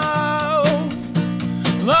doesn't know.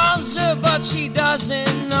 Loves her but she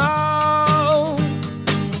doesn't know.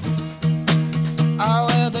 Oh,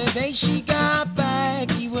 well, the day she got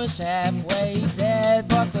back, he was halfway dead,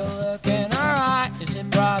 but the look in her eyes, it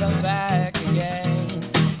brought him back again.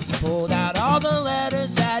 He pulled out all the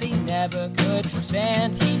letters that he never could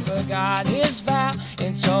send. He forgot his vow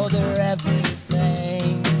and told her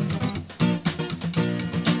everything.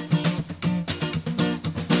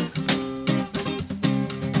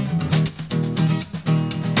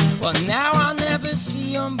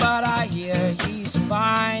 but I hear he's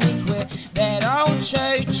fine. He quit that old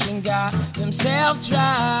church and got himself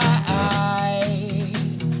dry.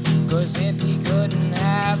 'Cause if he couldn't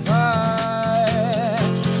have her,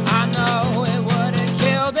 I know it would have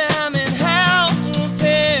killed him. And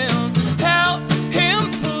help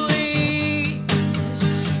him please.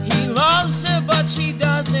 He loves her but she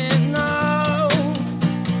doesn't know.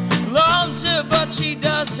 Loves her but she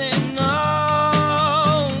doesn't know.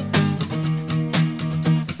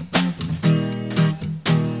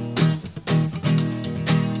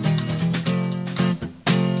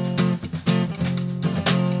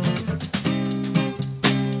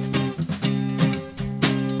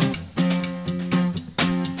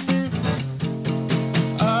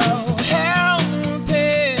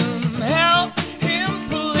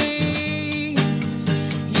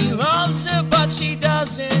 She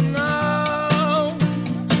doesn't know.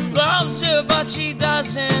 Loves her, but she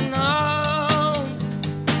doesn't know.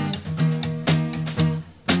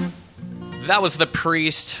 That was The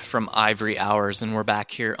Priest from Ivory Hours, and we're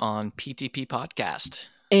back here on PTP Podcast.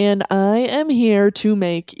 And I am here to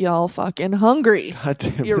make y'all fucking hungry. God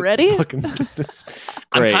damn you it. ready? Great.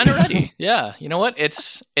 I'm kind of ready. Yeah. You know what?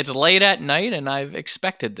 It's late at night, and I've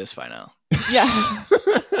expected this by now. Yeah.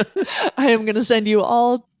 I am going to send you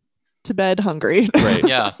all to bed hungry. Right.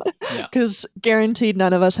 Yeah. Because guaranteed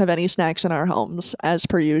none of us have any snacks in our homes, as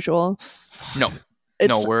per usual. No,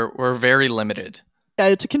 we're very limited. Yeah,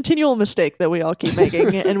 it's a continual mistake that we all keep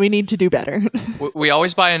making, and we need to do better. We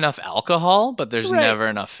always buy enough alcohol, but there's Right. never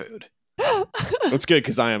enough food. That's good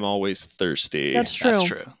because I am always thirsty. That's true. That's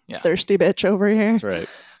true. Yeah. Thirsty bitch over here. That's right.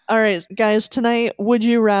 All right, guys, tonight, would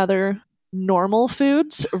you rather normal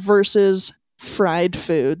foods versus fried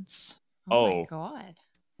foods? Oh my God.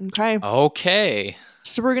 Okay. Okay.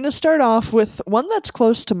 So we're going to start off with one that's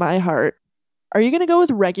close to my heart. Are you going to go with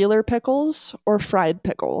regular pickles or fried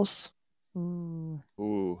pickles?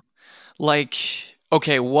 Ooh. Like,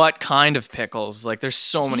 okay, what kind of pickles? Like, there's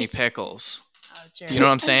so many pickles. Do you know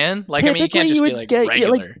what I'm saying? Like, I mean, you can't just be like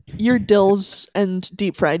regular. Your dills and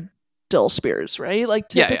deep fried dill spears, right? Like,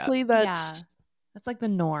 Yeah, typically that's That's like the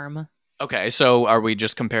norm. Okay, so are we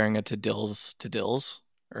just comparing it to dills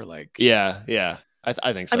or like? Yeah.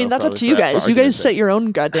 I think so. I mean, that's up probably to you for guys. You argument's guys set sake. your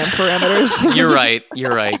own goddamn parameters. You're right.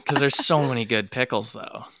 Because there's so many good pickles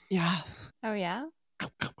though. Yeah. Oh yeah.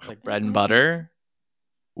 Like bread and butter.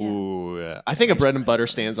 Ooh, yeah. I think a bread and butter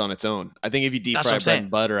stands on its own. I think if you deep That's fry what I'm bread saying.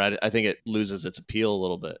 and butter, I think it loses its appeal a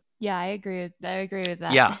little bit. Yeah, I agree with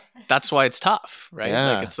that. Yeah, that's why it's tough, right?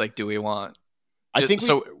 Yeah. Like, it's like, do we want? I think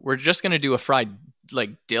so. We're just gonna do a fried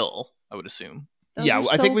like dill, I would assume. Those Yeah, are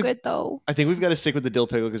I so think good though. I think we've got to stick with the dill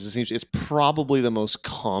pickle because it's probably the most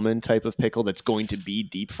common type of pickle that's going to be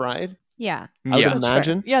deep fried. Yeah. I would That's fair.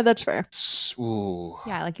 imagine. Yeah, that's fair. Ooh.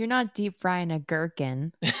 Yeah, like you're not deep frying a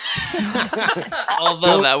gherkin.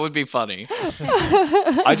 Although that would be funny.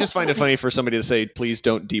 I just find it funny for somebody to say, "Please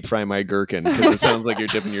don't deep fry my gherkin," because it sounds like you're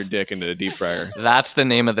dipping your dick into a deep fryer. That's the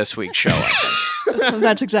name of this week's show. I think.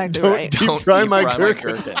 That's exactly Don't right. deep fry my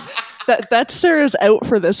gherkin. That's Sarah's out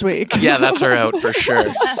for this week. Yeah, that's her out for sure.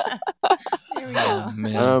 There we go. Oh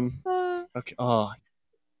man. Okay. Oh,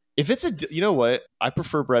 if it's you know what? I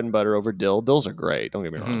prefer bread and butter over dill. Dills are great. Don't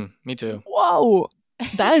get me wrong. Mhm, me too. Whoa.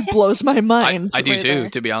 That blows my mind. I do right too, there.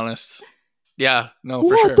 to be honest. Yeah, no, for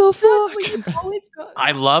What sure. the fuck? We can always go.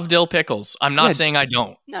 I love dill pickles. I'm not Yeah. saying I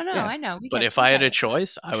don't, No, Yeah. I know. but if I had a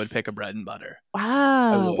choice, I would pick a bread and butter.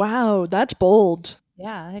 Wow. would. Wow. That's bold.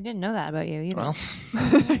 Yeah, I didn't know that about you either. Well,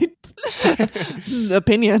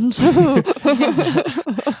 Opinions.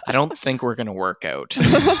 I don't think we're gonna work out.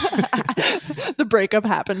 The breakup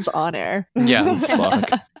happens on air. Yeah. Fuck.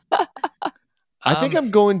 I think I'm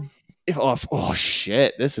going. Oh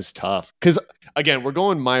shit! This is tough because again, we're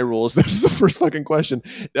going my rules. This is the first fucking question.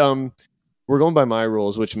 We're going by my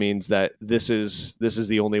rules, which means that this is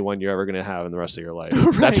the only one you're ever going to have in the rest of your life.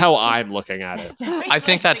 Right. That's how I'm looking at it. I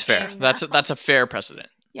think that's fair. That's a fair precedent.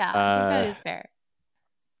 Yeah, I think that is fair.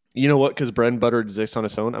 You know what? Because bread and butter exists on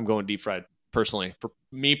its own. I'm going deep fried. Personally, for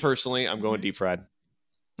me personally, I'm going deep fried.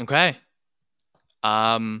 Okay.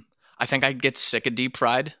 I think I'd get sick of deep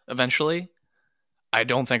fried eventually. I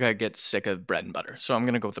don't think I'd get sick of bread and butter, so I'm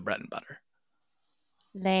gonna go with the bread and butter.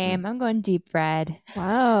 Lame. I'm going deep fried.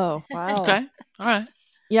 Wow. Wow. Okay. All right.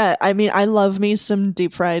 Yeah, I mean, I love me some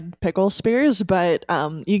deep fried pickle spears, but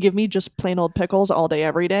you give me just plain old pickles all day,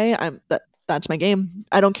 every day. That's my game.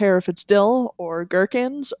 I don't care if it's dill or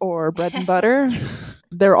gherkins or bread and butter.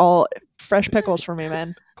 They're all fresh pickles for me,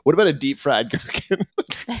 man. What about a deep fried gherkin?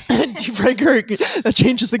 Deep fried gherkin. That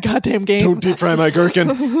changes the goddamn game. Don't deep fry my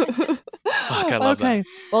gherkin. Fuck, I love okay. that.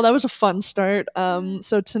 Well, that was a fun start.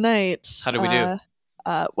 So tonight, How do we do?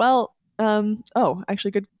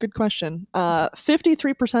 Actually, good question.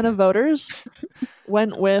 53% of voters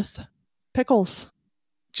went with pickles.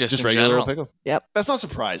 Just regular old pickle. Yep. That's not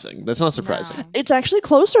surprising. No. It's actually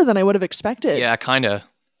closer than I would have expected. Yeah, kind of.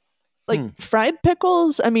 Like fried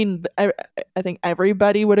pickles, I mean, I think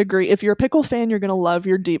everybody would agree. If you're a pickle fan, you're going to love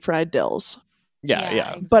your deep fried dills. Yeah.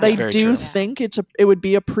 Exactly. But I Very do true. think it would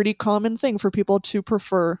be a pretty common thing for people to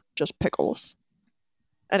prefer just pickles.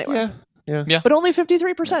 Anyway. Yeah. But only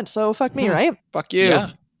 53%, so fuck me, right? Fuck you.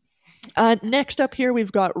 Yeah. Next up here,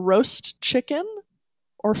 we've got roast chicken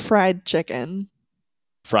or fried chicken.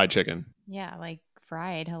 Fried chicken. Yeah, like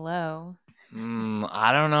fried. Hello.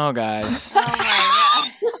 I don't know, guys. Oh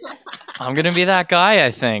my god. I'm gonna be that guy,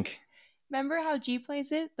 I think. Remember how G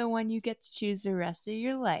plays it? The one you get to choose the rest of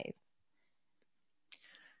your life.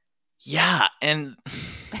 Yeah, and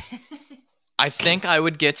I think I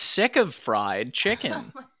would get sick of fried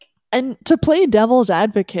chicken. And to play devil's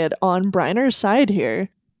advocate on Briner's side here,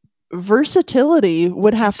 versatility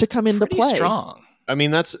would have to come into Pretty play. strong. I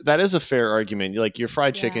mean, that is a fair argument. Like your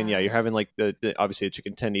fried chicken, you're having like the obviously the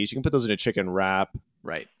chicken tendies. You can put those in a chicken wrap,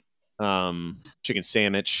 Right. chicken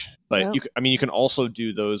sandwich. But Yep. you can also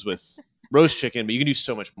do those with roast chicken, but you can do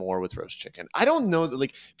so much more with roast chicken. I don't know that,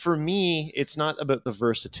 like, for me, it's not about the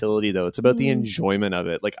versatility though. It's about the enjoyment of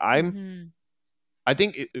it. Like I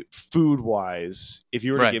think food wise, if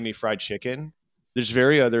you were to give me fried chicken, there's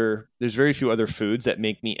very few other foods that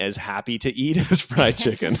make me as happy to eat as fried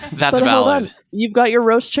chicken. That's But hold on. valid. You've got your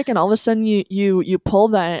roast chicken. All of a sudden, you pull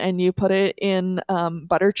that and you put it in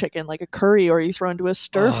butter chicken, like a curry, or you throw into a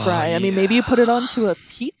stir fry. I mean, maybe you put it onto a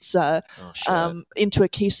pizza, into a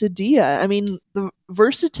quesadilla. I mean, the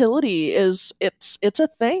versatility it's a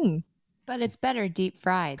thing. But it's better deep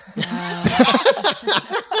fried. So.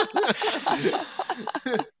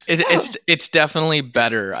 It's definitely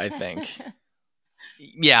better, I think.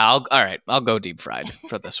 Yeah, I'll go deep fried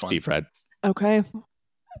for this one. Deep fried. Okay.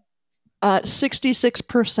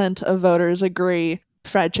 66% of voters agree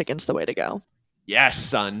fried chicken's the way to go. Yes,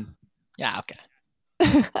 son. Yeah, okay.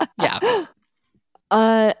 Yeah. Okay.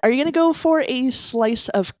 Are you gonna go for a slice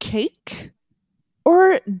of cake,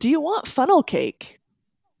 or do you want funnel cake?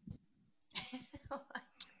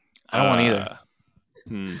 I don't want either.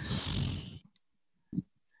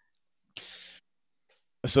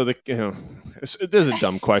 So this is a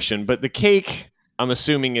dumb question, but the cake, I'm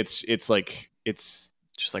assuming it's just like a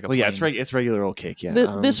plain. it's regular old cake. Yeah,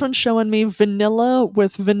 This one's showing me vanilla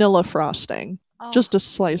with vanilla frosting. Just a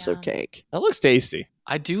slice of cake. That looks tasty.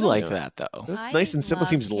 I do like that though. That's nice and simple.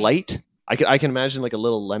 Seems light. I can imagine like a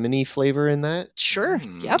little lemony flavor in that. Sure.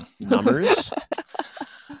 Yep. Numbers.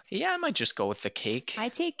 Yeah, I might just go with the cake. I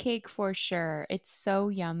take cake for sure. It's so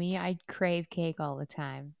yummy. I crave cake all the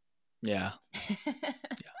time. Yeah.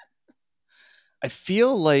 I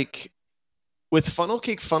feel like with funnel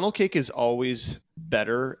cake is always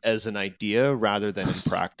better as an idea rather than in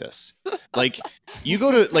practice. Like you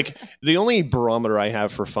go to like the only barometer I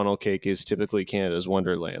have for funnel cake is typically Canada's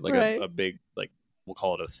Wonderland, like a big, like we'll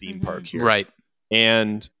call it a theme park here. Right.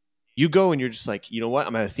 And you go and you're just like, you know what?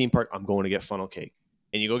 I'm at a theme park. I'm going to get funnel cake.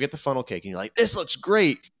 And you go get the funnel cake and you're like, this looks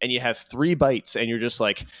great. And you have 3 bites and you're just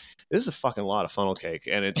like, this is a fucking lot of funnel cake.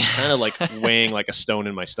 And it's kind of like weighing like a stone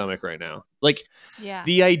in my stomach right now. Like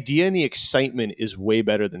the idea and the excitement is way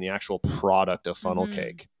better than the actual product of funnel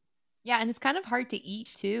cake. Yeah, and it's kind of hard to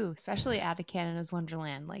eat too, especially out of Canada's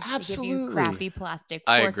Wonderland. Like they give you Absolutely. crappy plastic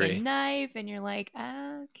I fork agree. and knife, and you're like,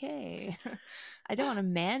 okay, I don't want to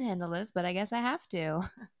manhandle this, but I guess I have to.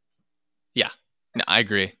 Yeah. No, I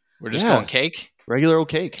agree. We're just Yeah. going cake. Regular old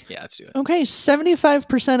cake. Yeah, let's do it. Okay,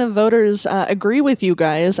 75% of voters agree with you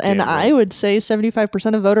guys, and Damn right. I would say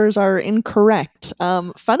 75% of voters are incorrect.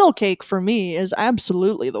 Funnel cake for me is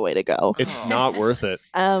absolutely the way to go. It's not worth it.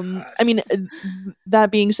 I mean,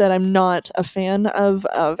 that being said, I'm not a fan of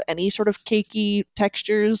any sort of cakey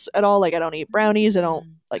textures at all. Like, I don't eat brownies. I don't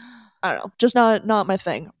like. I don't know, just not my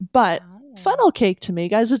thing. But funnel cake to me,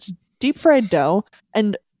 guys, it's deep fried dough,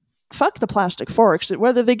 and fuck the plastic forks.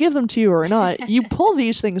 Whether they give them to you or not, you pull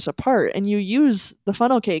these things apart and you use the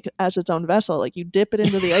funnel cake as its own vessel. Like you dip it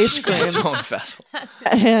into the ice Its cream own vessel.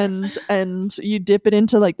 and you dip it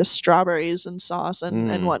into like the strawberries and sauce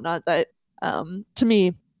and whatnot. That to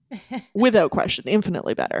me, without question,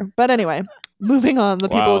 infinitely better. But anyway, moving on. The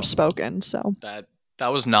people Wow. have spoken. So That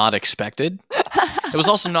was not expected. It was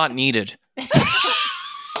also not needed.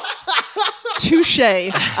 touche.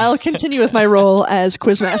 I'll continue with my role as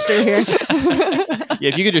quizmaster here. Yeah,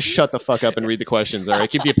 if you could just shut the fuck up and read the questions, all right?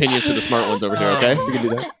 Keep the opinions to the smart ones over here, okay? You can do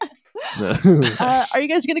that. Are you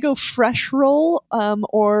guys gonna go fresh roll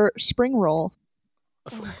or spring roll?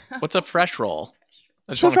 What's a fresh roll?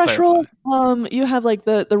 So fresh roll, you have like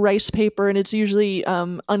the rice paper, and it's usually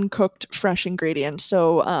uncooked fresh ingredients.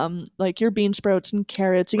 So like your bean sprouts and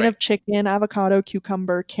carrots. You can have chicken, avocado,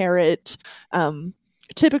 cucumber, carrot.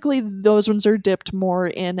 Typically, those ones are dipped more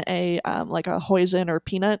in a like a hoisin or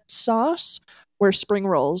peanut sauce. Where spring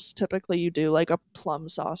rolls, typically you do like a plum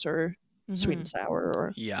sauce or sweet and sour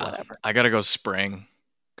or whatever. I gotta go spring.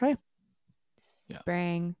 Okay.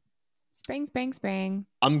 Spring.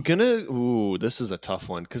 I'm gonna. This is a tough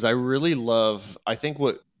one because I really love. I think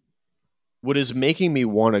what is making me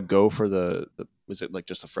want to go for the was it like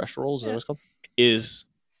just the fresh rolls? Is that what it's called? Is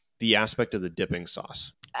the aspect of the dipping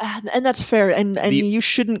sauce, and that's fair. And you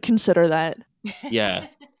shouldn't consider that. Yeah.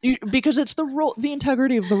 Because it's the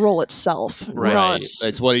integrity of the roll itself, right?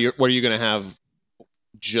 It's what are you going to have?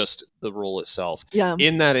 Just the roll itself. Yeah.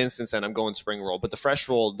 In that instance, then I'm going spring roll. But the fresh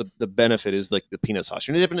roll, the benefit is like the peanut sauce.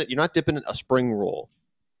 You're not dipping a spring roll,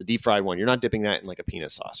 the deep fried one. You're not dipping that in like a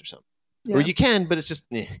peanut sauce or something. Yeah. Or you can, but it's just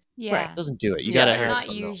right. It doesn't do it. You gotta have not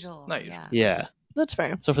something usual. else. Not usual. Yeah. That's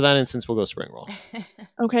fair. So for that instance, we'll go spring roll.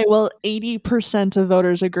 Okay, well, 80% of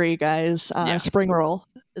voters agree, guys. Spring roll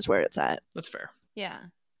is where it's at. That's fair. Yeah.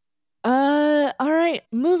 All right,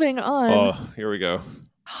 moving on. Oh, here we go.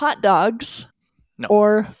 Hot dogs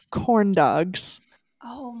or corn dogs?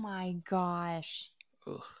 Oh my gosh.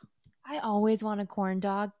 Ugh. I always want a corn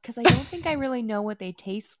dog because I don't think I really know what they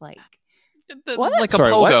taste like. What? Like a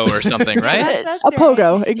pogo or something, right? That's a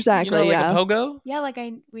pogo, exactly. You know, like yeah. a pogo? Yeah, like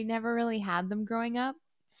we never really had them growing up.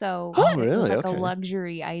 So Oh, it was really? like Okay. a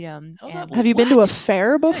luxury item. and- Have you been to a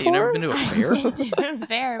fair before? Yeah, you never been to a fair? I've been to a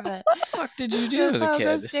fair, but What the fuck did you do the as a pogo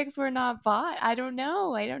kid? sticks were not bought. I don't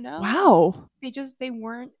know. Wow. They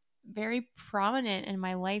weren't very prominent in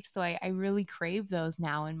my life, so I really crave those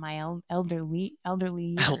now in my elderly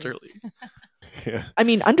years. Yeah. I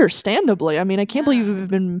mean, understandably. I mean, I can't believe you've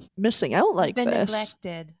been missing out like Been this.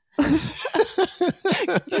 neglected.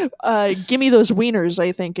 Give me those wieners,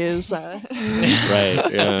 I think is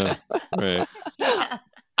Right. Yeah. Right.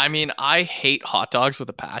 I mean, I hate hot dogs with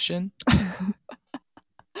a passion.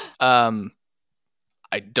 I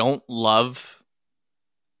don't love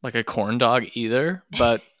like a corn dog either,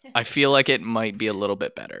 but I feel like it might be a little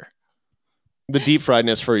bit better. The deep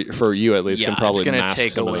friedness for you at least can probably it's gonna mask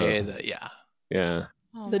take some away of the yeah.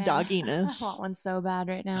 Oh, the man. dogginess. I want one so bad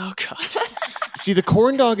right now. Oh god. See, the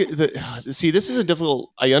corn dog. This is a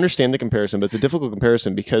difficult. I understand the comparison, but it's a difficult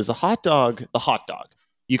comparison because the hot dog,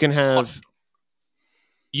 you can have.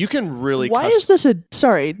 You can really. Why is this a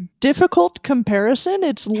difficult comparison?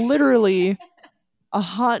 It's literally a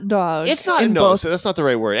hot dog. It's not. in No, both. so that's not the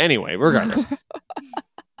right word. Anyway, regardless.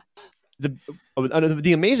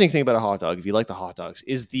 The amazing thing about a hot dog, if you like the hot dogs,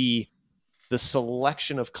 is the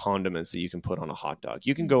selection of condiments that you can put on a hot dog.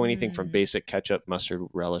 You can go anything from basic ketchup, mustard,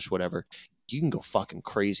 relish, whatever. You can go fucking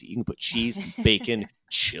crazy. You can put cheese, bacon,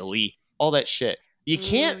 chili, all that shit. You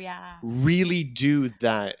can't really do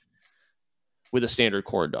that with a standard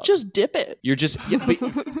corn dog. Just dip it. You're just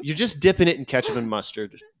dipping it in ketchup and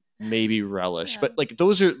mustard, maybe relish. But like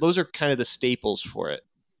those are kind of the staples for it.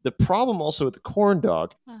 The problem also with the corn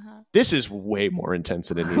dog, this is way more intense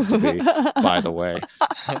than it needs to be, by the way.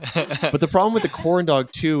 But the problem with the corn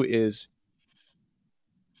dog too is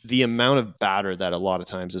the amount of batter that a lot of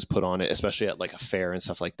times is put on it, especially at like a fair and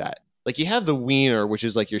stuff like that. Like you have the wiener, which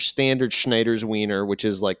is like your standard Schneider's wiener, which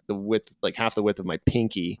is like the width, like half the width of my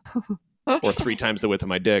pinky, or 3 times the width of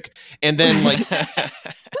my dick, and then like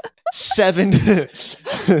 7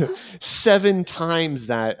 times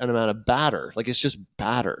that amount of batter. Like it's just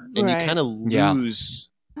batter, and you kind of lose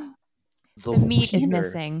the meat is wiener.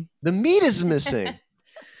 missing. The meat is missing.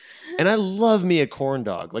 And I love me a corn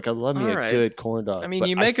dog. Like I love me a good corn dog. I mean,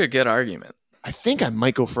 you make a good argument. I think I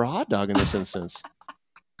might go for a hot dog in this instance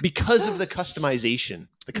because of the customization,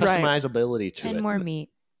 the customizability to it. And more meat.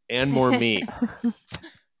 And more meat.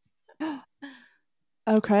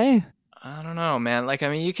 Okay. I don't know, man. Like, I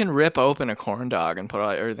mean, you can rip open a corn dog and put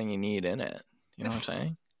everything you need in it. You know what I'm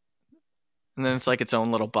saying? And then it's like its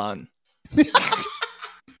own little bun.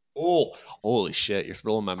 Oh, holy shit. You're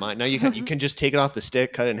blowing my mind. Now you can just take it off the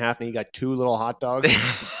stick, cut it in half, and you got 2 little hot dogs.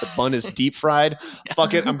 The bun is deep fried.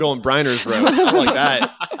 Fuck it. I'm going Briner's route. I like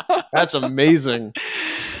that. That's amazing.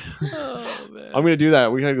 Oh, man. I'm going to do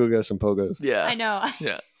that. We got to go get some pogos. Yeah. I know.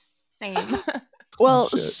 Yeah. Same. Well,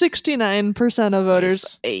 69% of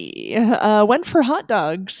voters went for hot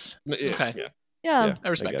dogs. Okay. Yeah. I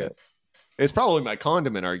respect it. It's probably my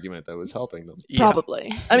condiment argument that was helping them.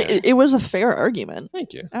 Probably. I mean, it was a fair argument.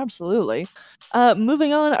 Thank you. Absolutely.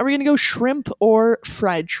 Moving on, are we going to go shrimp or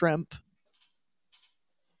fried shrimp?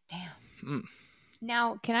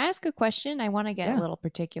 Now, can I ask a question? I want to get a little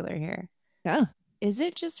particular here. Yeah. is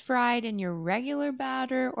it just fried in your regular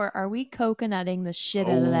batter, or are we coconutting the shit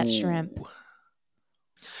out of that shrimp?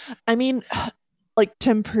 I mean, like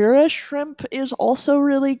tempura shrimp is also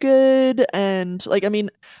really good, and like, I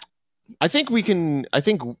mean, I think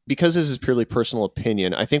because this is purely personal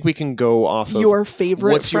opinion, I think we can go off of your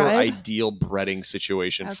favorite. What's fried? your ideal breading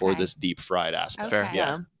situation for this deep fried aspect?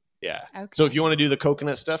 Okay. Yeah. Okay. So if you want to do the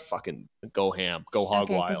coconut stuff, fucking go ham, go hog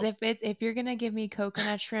Because wild. if you're gonna give me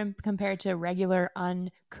coconut shrimp compared to regular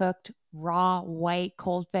uncooked raw white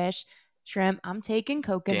cold fish shrimp, I'm taking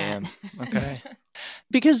coconut. Damn. Okay.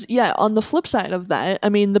 Because on the flip side of that, I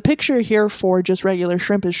mean, the picture here for just regular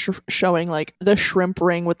shrimp is showing like the shrimp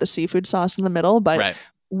ring with the seafood sauce in the middle, but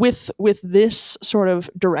with this sort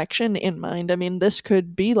of direction in mind, I mean, this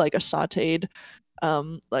could be like a sautéed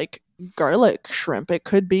like garlic shrimp. It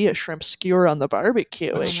could be a shrimp skewer on the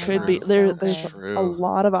barbecue. It could be there's a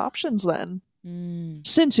lot of options then.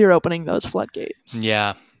 Since you're opening those floodgates.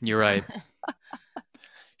 Yeah, you're right.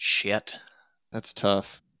 Shit. That's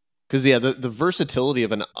tough. Because the versatility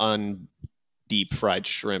of an deep fried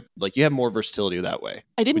shrimp, like you have more versatility that way.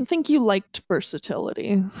 I didn't think you liked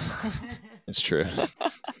versatility. It's true.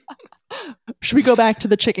 Should we go back to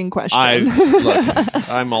the chicken question? Look,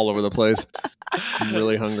 I'm all over the place. I'm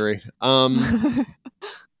really hungry.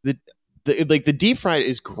 The deep fried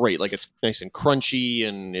is great. Like it's nice and crunchy,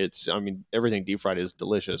 and everything deep fried is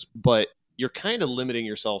delicious. But you're kind of limiting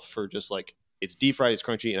yourself for just like it's deep fried, it's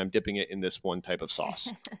crunchy, and I'm dipping it in this one type of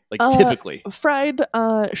sauce. Like typically, fried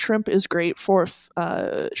shrimp is great for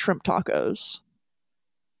shrimp tacos.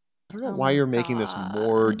 I don't know why you're making this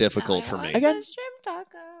more difficult for me. Again, shrimp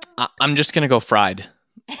taco. I'm just gonna go fried.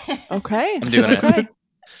 Okay, I'm doing it.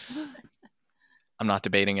 I'm not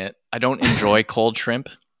debating it. I don't enjoy cold shrimp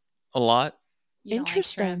a lot.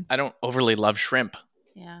 Interesting. I don't overly love shrimp.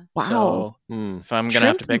 Yeah. Wow. So if I'm gonna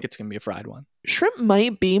have to pick, it's gonna be a fried one. Shrimp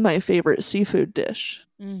might be my favorite seafood dish.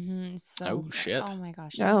 Mm-hmm. So good. Shit. Oh my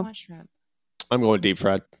gosh. Yeah. I want shrimp. I'm going deep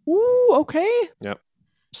fried. Ooh, okay. Yep.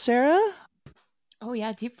 Sarah? Oh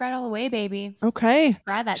yeah, deep fried all the way, baby. Okay.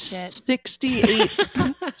 Fry that shit.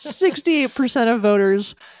 68% of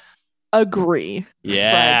voters agree.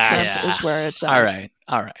 Yes. Fried shrimp is where it's at.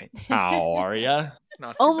 All right. How are ya?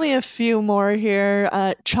 Only a few more here.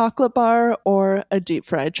 Chocolate bar or a deep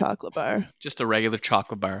fried chocolate bar? Just a regular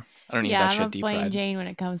chocolate bar. I don't need that shit deep I'm a plain fried. Jane when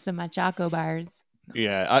it comes to my choco bars.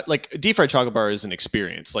 Yeah, like deep fried chocolate bar is an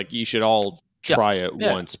experience. Like you should all try it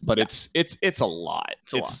once, but it's a lot.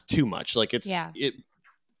 It's too much. Like it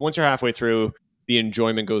once you're halfway through, the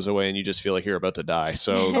enjoyment goes away and you just feel like you're about to die.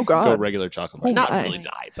 So go regular chocolate bar. Not really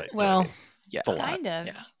die, but it's a lot. Kind of.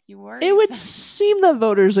 Yeah. You were. It would seem the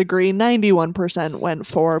voters agree. 91% went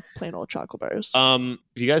for plain old chocolate bars.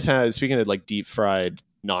 You guys had, speaking of like deep fried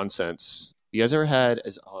nonsense, you guys ever had I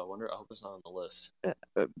hope it's not on the list.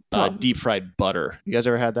 Deep fried butter. You guys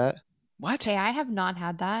ever had that? What? Okay, I have not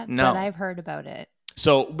had that, No. but I've heard about it.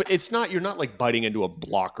 So, but you're not like biting into a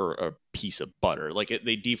block or a piece of butter. Like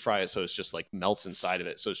they deep fry it so it's just like melts inside of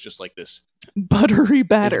it. So it's just like this buttery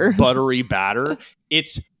batter.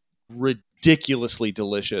 It's ridiculously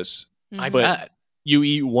delicious. I but bet. You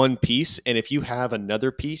eat one piece, and if you have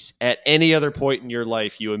another piece at any other point in your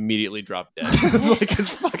life, you immediately drop dead. Like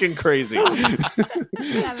it's fucking crazy.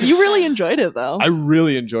 You really enjoyed it though. I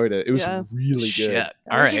really enjoyed it. It was really good. Shit. All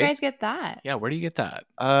Where right. did you guys get that? Yeah, where do you get that?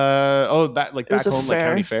 Back was a home, like fair.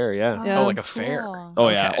 county fair. Yeah. Yeah. Oh, like a fair. Cool. Oh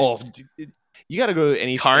yeah. Okay. Oh, you got to go to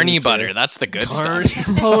any Carny fair. butter. That's the good Carny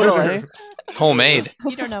stuff. Totally. It's homemade.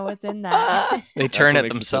 You don't know what's in that. They That's turn what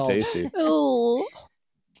it makes so themselves. tasty. Oh.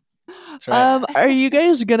 That's right. Are you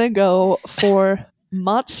guys gonna go for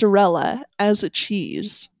mozzarella as a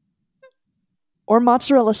cheese or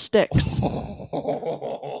mozzarella sticks?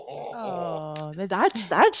 Oh, That's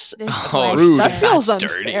this Oh, question. that feels That's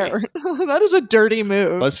unfair. That is a dirty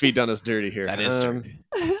move. BuzzFeed done us dirty here. That is dirty.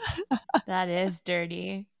 That is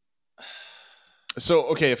dirty. So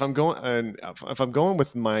okay, if I'm going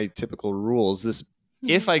with my typical rules,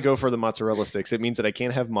 if I go for the mozzarella sticks, it means that I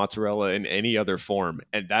can't have mozzarella in any other form,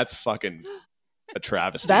 and that's fucking a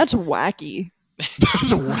travesty. That's wacky.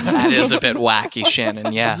 That is a bit wacky,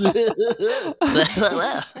 Shannon. Yeah.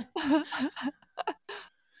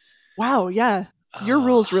 Wow, yeah. Your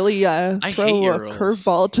rules really hate throw your a rules.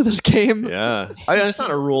 curveball to this game. Yeah, it's not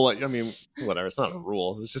a rule. I mean, whatever. It's not a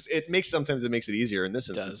rule. It's just sometimes it makes it easier. In this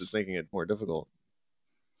instance, it's making it more difficult.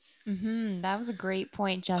 Mm-hmm. That was a great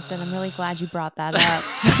point, Justin. I'm really glad you brought that up.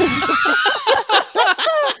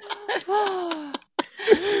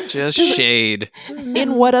 Just shade.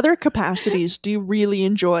 In what other capacities do you really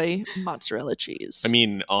enjoy mozzarella cheese? I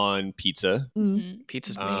mean, on pizza. Mm.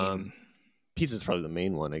 Pizza's main. Pizza's probably the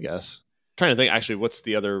main one, I guess. trying to think. Actually, what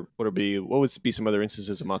would be some other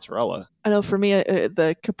instances of mozzarella? I know for me,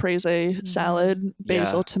 the caprese salad,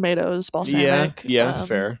 basil, tomatoes, balsamic. Yeah,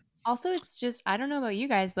 fair. Also, it's just, I don't know about you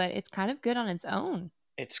guys, but it's kind of good on its own.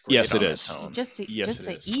 It's great. Yes, it is. Just to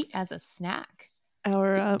eat as a snack.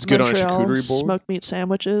 Our it's good Montreal on a charcuterie board. Smoked meat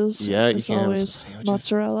sandwiches. Yeah, you as can always,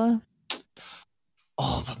 mozzarella.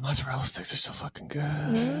 Oh, but mozzarella sticks are so fucking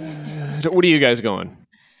good. What are you guys going?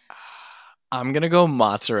 I'm gonna go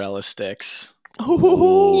mozzarella sticks.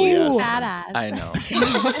 Ooh, yes. Badass.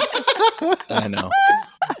 I know.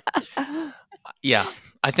 Yeah,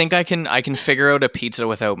 I think I can figure out a pizza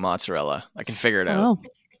without mozzarella. I can figure it out.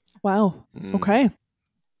 Wow. Okay.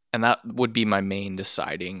 And that would be my main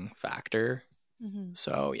deciding factor. Mm-hmm.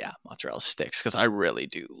 So yeah, mozzarella sticks, because I really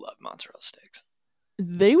do love mozzarella sticks.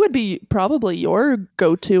 They would be probably your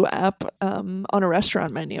go-to app on a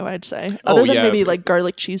restaurant menu, I'd say. Other than maybe like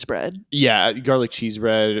garlic cheese bread. Yeah, garlic cheese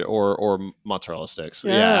bread or mozzarella sticks.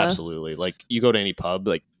 Yeah, absolutely. Like you go to any pub,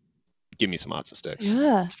 like give me some mozza sticks.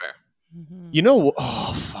 Yeah, that's fair. Mm-hmm. You know,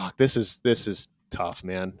 oh fuck, this is tough,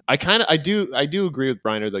 man. I do agree with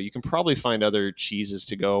Briner though. You can probably find other cheeses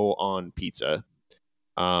to go on pizza.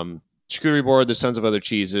 Charcuterie board. There's tons of other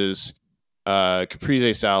cheeses.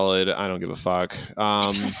 Caprese salad. I don't give a fuck.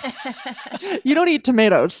 You don't eat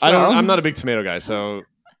tomatoes. So. I'm not a big tomato guy, so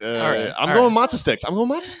I'm going mozza sticks.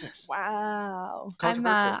 Wow. I'm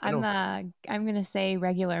gonna say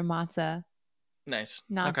regular mozza. Nice.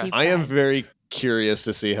 Not deep I am very curious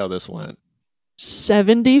to see how this went.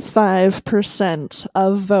 75%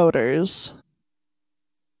 of voters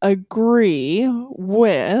agree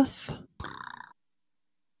with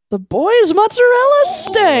the boys' mozzarella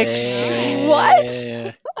sticks. Hey.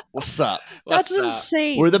 What? What's up? That's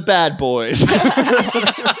insane. We're the bad boys.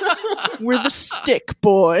 We're the stick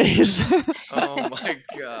boys. Oh my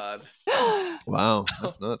god. Wow,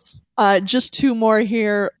 that's nuts. Just two more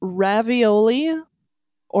here. Ravioli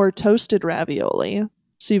or toasted ravioli.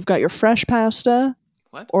 So you've got your fresh pasta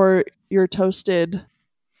or your toasted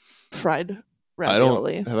fried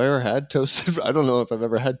ravioli. Have I ever had toasted? I don't know if I've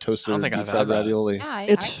ever had toasted. I don't think I've fried had ravioli. Yeah,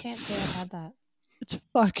 I can't say I've had that. It's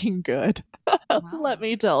fucking good. Let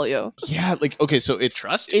me tell you. Yeah, like okay, so it's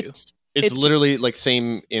It's literally like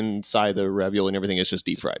same inside the ravioli and everything. It's just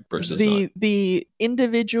deep fried versus the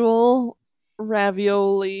individual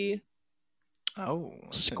ravioli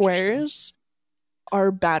squares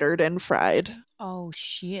are battered and fried. Oh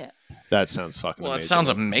shit! That sounds fucking. Well, amazing. It sounds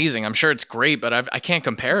amazing. I'm sure it's great, but I can't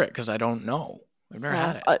compare it because I don't know. I've never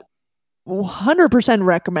had it. 100%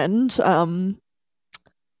 recommend.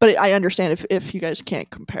 But I understand if you guys can't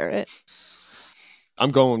compare it. I'm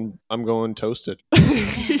going toasted.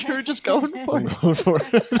 You're just going for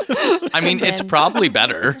it. I mean, it's probably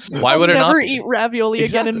better. Why would it not? I'll never eat ravioli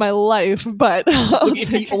again in my life, but look, if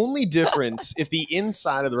the only difference, if the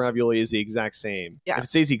inside of the ravioli is the exact same, if it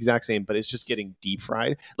stays the exact same, but it's just getting deep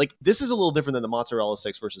fried, like this is a little different than the mozzarella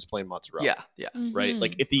sticks versus plain mozzarella. Yeah. Right?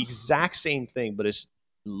 Like if the exact same thing, but it's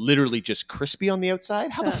literally just crispy on the outside,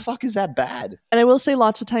 how the fuck is that bad? And I will say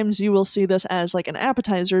lots of times you will see this as like an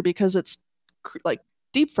appetizer because it's like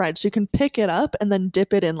deep fried, so you can pick it up and then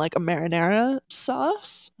dip it in like a marinara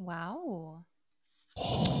sauce. Wow.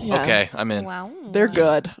 Yeah. Okay, I'm in. Wow. They're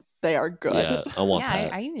good. They are good. Yeah, I want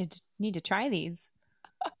that. I need to try these.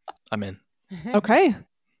 I'm in. Okay.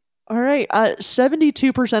 All right.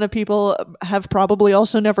 72% of people have probably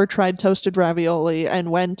also never tried toasted ravioli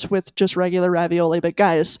and went with just regular ravioli. But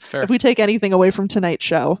guys, if we take anything away from tonight's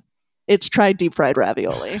show, it's try deep fried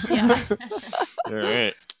ravioli. Yeah. All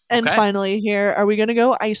right. And finally here, are we going to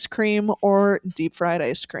go ice cream or deep fried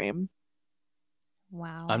ice cream?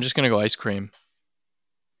 Wow. I'm just going to go ice cream.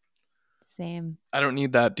 Same. I don't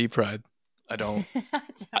need that deep fried. I don't.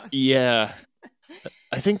 Yeah.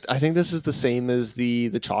 I think this is the same as the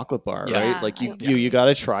chocolate bar, right? Like you got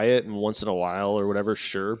to try it once in a while or whatever,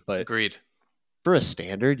 sure, but agreed. For a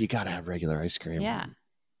standard, you got to have regular ice cream. Yeah.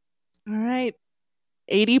 All right.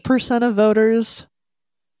 80% of voters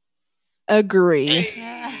agree.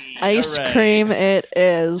 Ice cream it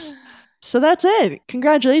is. So that's it.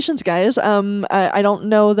 Congratulations, guys. I don't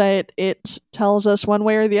know that it tells us one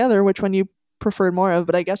way or the other which one you preferred more of,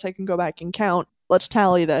 but I guess I can go back and count. Let's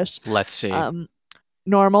tally this. Let's see.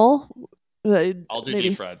 Normal. I'll do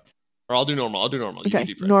deep fried. Or I'll do normal.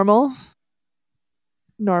 Okay. Normal.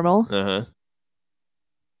 Uh-huh.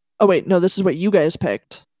 Oh wait, no, this is what you guys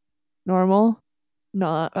picked. Normal.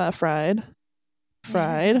 Not fried.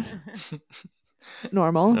 Fried.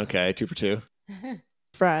 Normal. Okay, 2 for 2.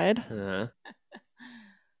 Fried. Uh-huh.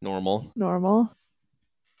 Normal.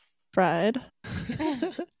 Fried.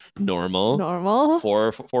 Normal.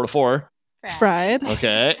 4 to 4. Fried.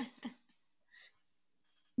 Okay.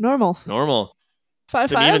 Normal. 5-5.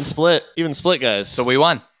 It's an even split, guys. So we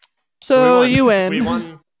won. So you win. We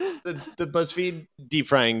won the BuzzFeed deep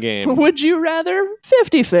frying game. Would you rather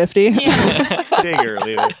 50-50? Yeah. Take it or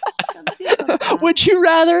leave it. Would you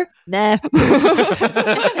rather? Nah.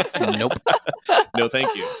 Nope. No,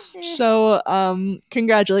 thank you. So,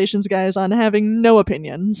 congratulations, guys, on having no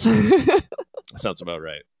opinions. Sounds about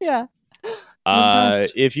right. Yeah.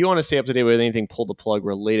 If you want to stay up to date with anything Pull the Plug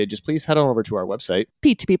related, just please head on over to our website,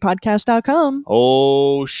 p2ppodcast.com.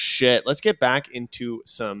 Oh, shit. Let's get back into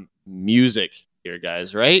some music here,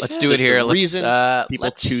 guys, right? Let's do it here. Let's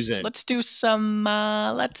choose in. Let's do some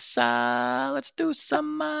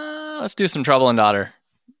Trouble and Daughter.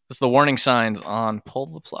 This is the warning signs on Pull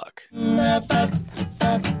the Plug. The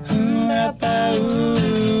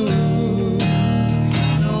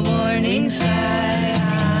warning signs.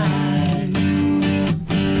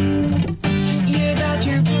 You got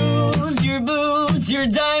your booze, your boots, your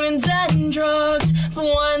diamonds and drugs. The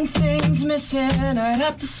one thing's missing, I'd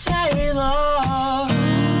have to say love.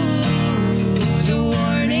 The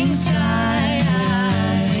warning signs.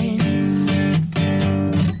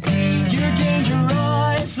 You're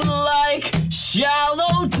dangerous like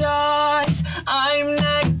shallow dives. I'm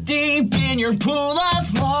neck deep in your pool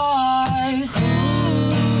of lies.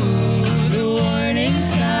 The warning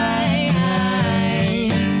signs.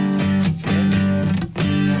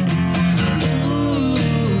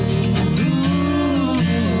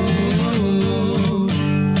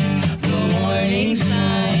 The warning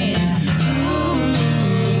signs.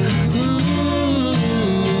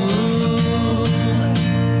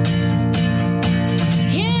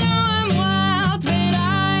 You know I'm wild, but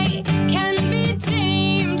I can be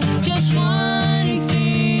tamed. Just one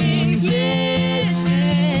thing's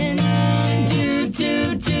missing. Do.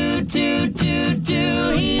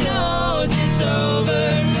 He knows it's over,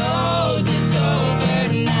 knows it's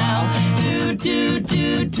over now. Do.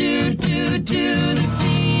 The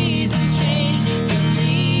seasons change, the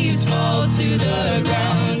leaves fall to the ground.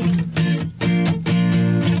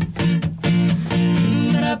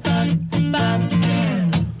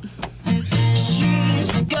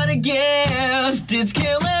 She's got a gift, it's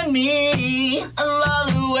killing me. I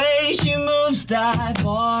love the way she moves that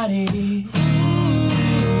body.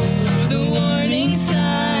 The warning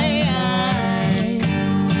signs.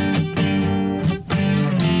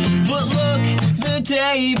 But look, the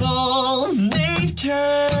tables, they've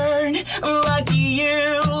turned. Lucky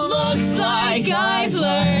you, looks like I've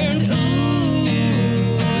learned.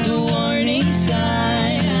 The warning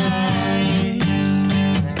signs.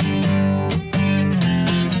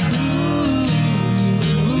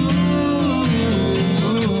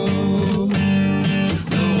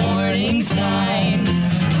 The warning signs.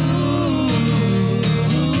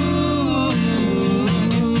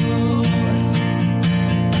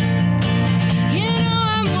 You know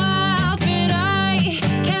I'm wild, but I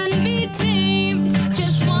can be tamed.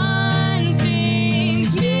 Just one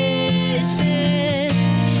thing's missing.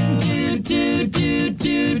 Do.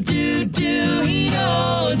 He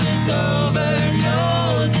knows it's over,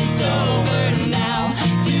 knows it's over now.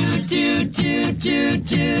 Do.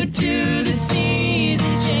 The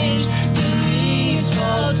seasons change, the leaves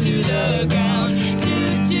fall to the ground. Do.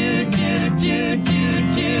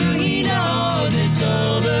 He knows it's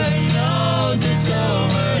over, knows it's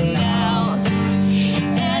over now.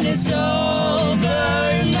 And it's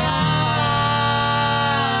over now.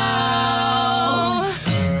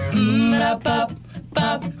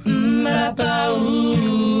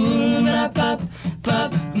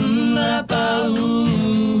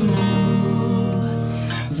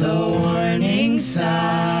 The warning sign.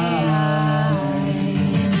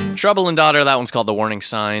 Trouble and Daughter, that one's called The Warning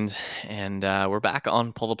Signs. And we're back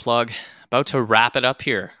on Pull the Plug. About to wrap it up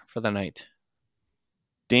here for the night.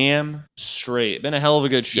 Damn straight. Been a hell of a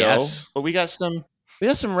good show. Yes. But we got some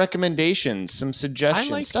recommendations, some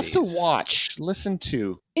suggestions, stuff to watch, listen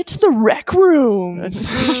to. It's the Rec Room.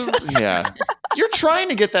 Yeah. You're trying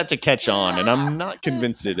to get that to catch on, and I'm not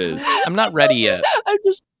convinced it is. I'm not ready yet.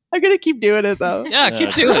 I'm gonna keep doing it though. Yeah,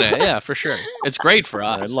 keep doing it. Yeah, for sure. It's great for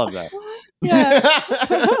us. I love that. Yeah.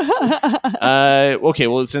 Okay,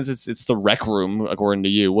 well, since it's the Rec Room, according to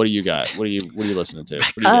you, what do you got? What are you listening to?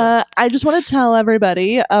 What are you I just want to tell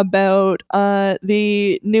everybody about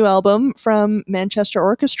the new album from Manchester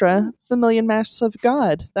Orchestra, The Million Masks of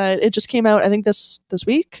God. That it just came out, I think this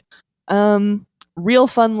week. Real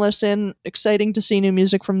fun listen, exciting to see new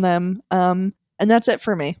music from them. And that's it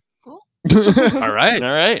for me. Cool. All right.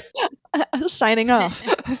 All right. Signing off.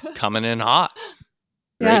 Coming in hot.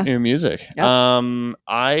 Great new music. Yep.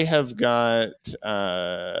 I have got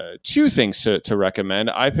 2 things to recommend.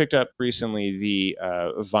 I picked up recently the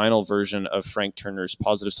vinyl version of Frank Turner's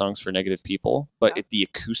Positive Songs for Negative People, but the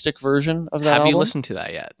acoustic version of that Have album. you listened to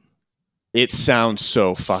that yet? It sounds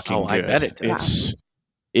so fucking good. I bet it does.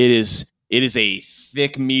 It is a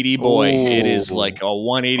thick, meaty boy. Ooh. It is like a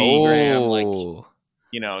 180 gram. Like,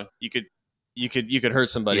 you could hurt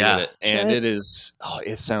somebody with it, and it is. Oh,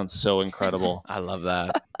 it sounds so incredible. I love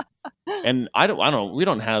that. And I don't. We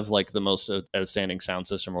don't have like the most outstanding sound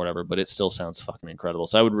system or whatever, but it still sounds fucking incredible.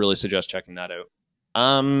 So I would really suggest checking that out.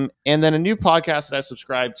 And then a new podcast that I've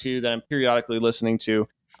subscribed to that I'm periodically listening to.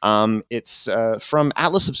 It's from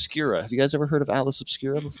Atlas Obscura. Have you guys ever heard of Atlas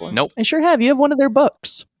Obscura before? Nope. I sure have. You have one of their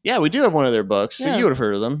books. Yeah, we do have one of their books. So Yeah. you would have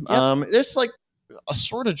heard of them. Yep. It's like a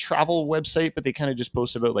sort of travel website, but they kind of just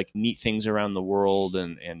post about like neat things around the world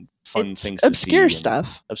and fun It's things to see. obscure and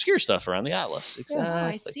stuff. Obscure stuff around the Atlas. Exactly. Oh,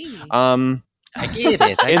 I see. I get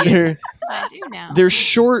it. And I do now. they're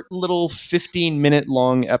short little 15-minute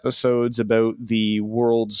long episodes about the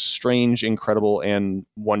world's strange, incredible, and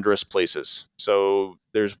wondrous places. So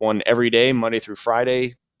there's one every day, Monday through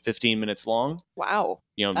Friday, 15 minutes long. Wow.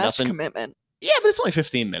 You know, That's nothing. commitment. Yeah, but it's only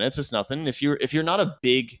 15 minutes. It's nothing. If you don't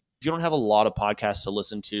have a lot of podcasts to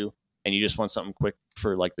listen to, and you just want something quick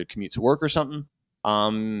for like the commute to work or something,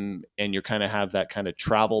 and you kind of have that kind of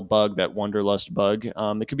travel bug, that wanderlust bug,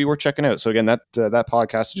 it could be worth checking out. So again, that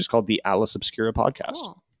podcast is just called the Atlas Obscura Podcast.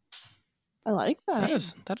 Cool. I like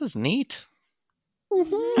that. That is neat.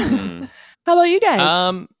 Mm. How about you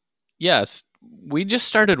guys? Yes, we just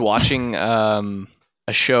started watching a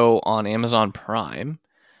show on Amazon Prime.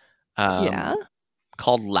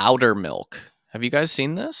 Called Louder Milk. Have you guys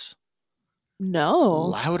seen this? No.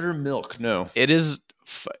 Louder Milk. No. It is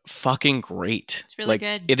fucking great. It's really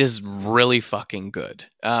good. It is really fucking good.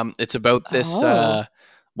 It's about this.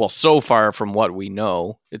 So far from what we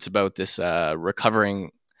know, it's about this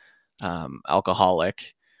recovering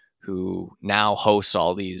alcoholic who now hosts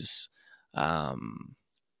all these AA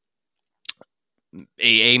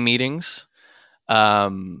meetings.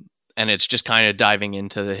 And it's just kind of diving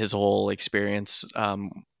into his whole experience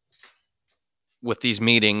with these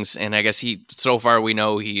meetings. And I guess so far we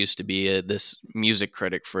know he used to be this music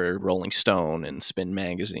critic for Rolling Stone and Spin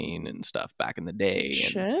Magazine and stuff back in the day.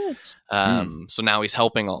 Shit. And, so now he's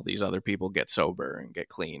helping all these other people get sober and get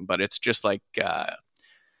clean. But it's just like,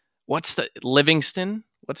 what's the Livingston?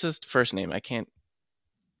 What's his first name? I can't.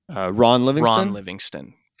 Ron Livingston? Ron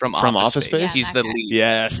Livingston. From Office Space. Yeah, He's the lead.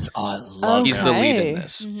 Yes. Oh, I love He's that. the lead in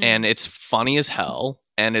this. Mm-hmm. And it's funny as hell.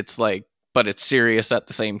 And it's like, but it's serious at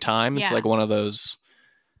the same time. It's like one of those.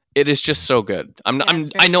 It is just so good.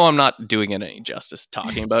 I know I'm not doing it any justice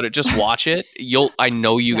talking about it. Just watch it. I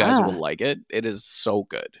know you guys will like it. It is so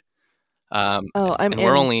good.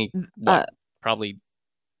 We're only probably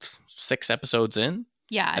 6 episodes in.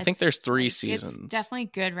 Yeah, I think there's 3 seasons. It's definitely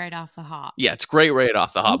good right off the hop. Yeah, it's great right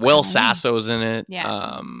off the hop. Okay. Will Sasso's in it.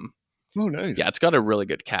 Yeah. Oh, nice. Yeah, it's got a really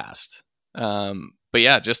good cast. But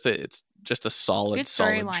yeah, it's just a solid, good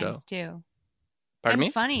solid show. storylines too. Pardon and me?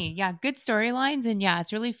 Funny, yeah, good storylines, and yeah,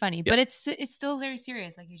 it's really funny. But it's still very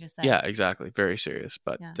serious, like you just said. Yeah, exactly, very serious.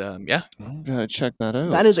 But yeah, I'm gonna check that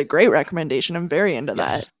out. That is a great recommendation. I'm very into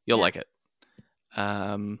that. You'll like it.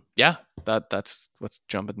 Yeah, that's what's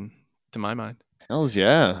jumping to my mind. Hells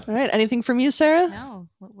yeah. All right. Anything from you, Sarah? No,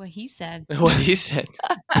 what he said. What he said.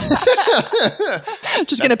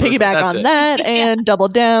 Just going to piggyback on that and double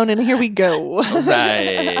down, and here we go. All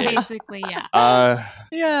right. Basically, yeah.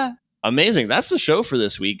 Yeah. Amazing. That's the show for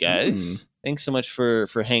this week, guys. Thanks so much for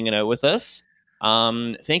hanging out with us.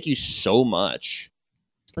 Thank you so much.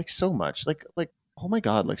 Like so much. Like oh my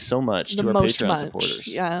god, like so much to our Patreon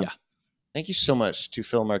supporters. Yeah. Thank you so much to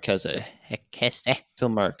Phil Marquez. Phil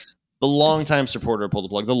Marks. The longtime supporter of Pull the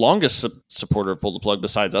Plug, the longest supporter of Pull the Plug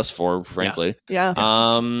besides us four, frankly. Yeah.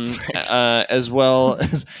 As well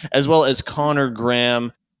as Connor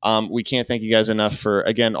Graham. We can't thank you guys enough for,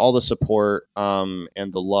 again, all the support and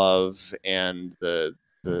the love and the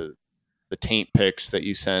taint pics that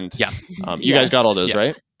you sent. Yeah. You guys got all those,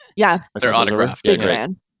 right? Yeah. They're autographed. Big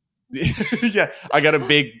fan. Yeah, I got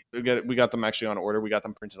we got them actually on order. We got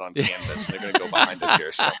them printed on canvas. They're going to go behind us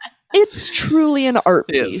here. So. It's truly an art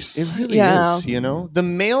piece. It really is. You know, the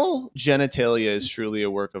male genitalia is truly a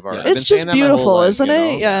work of art. Yeah. It's just beautiful, isn't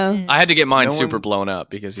it? Yeah. I had to get mine super blown up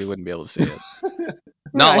because you wouldn't be able to see it.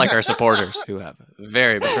 Not like our supporters who have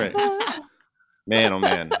very big. That's right. Man, oh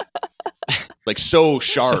man. Like so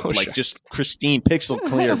sharp, like just pristine pixel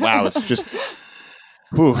clear. Wow, it's just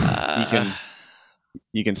whew,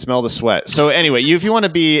 you can smell the sweat. So anyway, if you want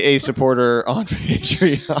to be a supporter on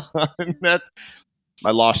Patreon,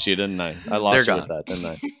 I lost you, didn't I? I lost you with that, didn't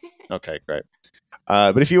I? Okay, great.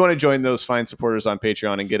 But if you want to join those fine supporters on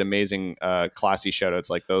Patreon and get amazing, classy shoutouts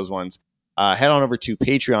like those ones, head on over to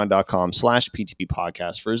patreon.com/PTP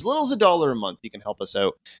podcast. For as little as $1 a month, you can help us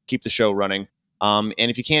out, keep the show running. And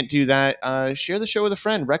if you can't do that, share the show with a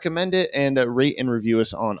friend, recommend it, and rate and review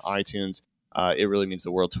us on iTunes. It really means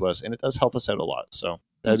the world to us, and it does help us out a lot. So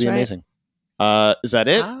that'd be amazing. Is that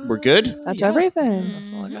it? We're good? That's everything.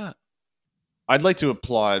 That's all I got. I'd like to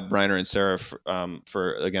applaud Reiner and Sarah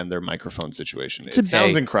for again, their microphone situation. It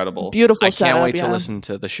sounds incredible. Beautiful setup. I can't wait to listen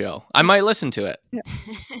to the show. I might listen to it. Yeah.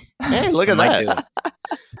 Hey, look at that. Do it.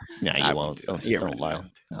 Yeah, you won't. Don't lie.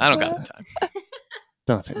 I don't got the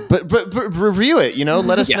time. But review it.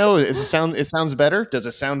 Let us know. It sounds better. Does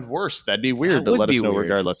it sound worse? That'd be weird. But let us know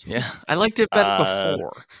regardless. Yeah, I liked it better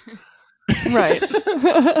before. Right.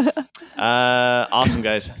 Awesome,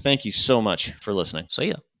 guys. Thank you so much for listening. See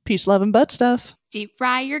ya. Peace, love, and butt stuff. Deep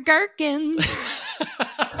fry your gherkins.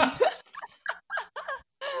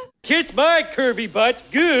 Kiss my curvy butt.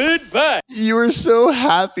 Goodbye. You were so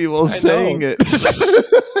happy while saying it.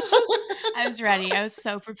 I was ready. I was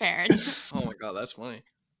so prepared. Oh my God, that's funny.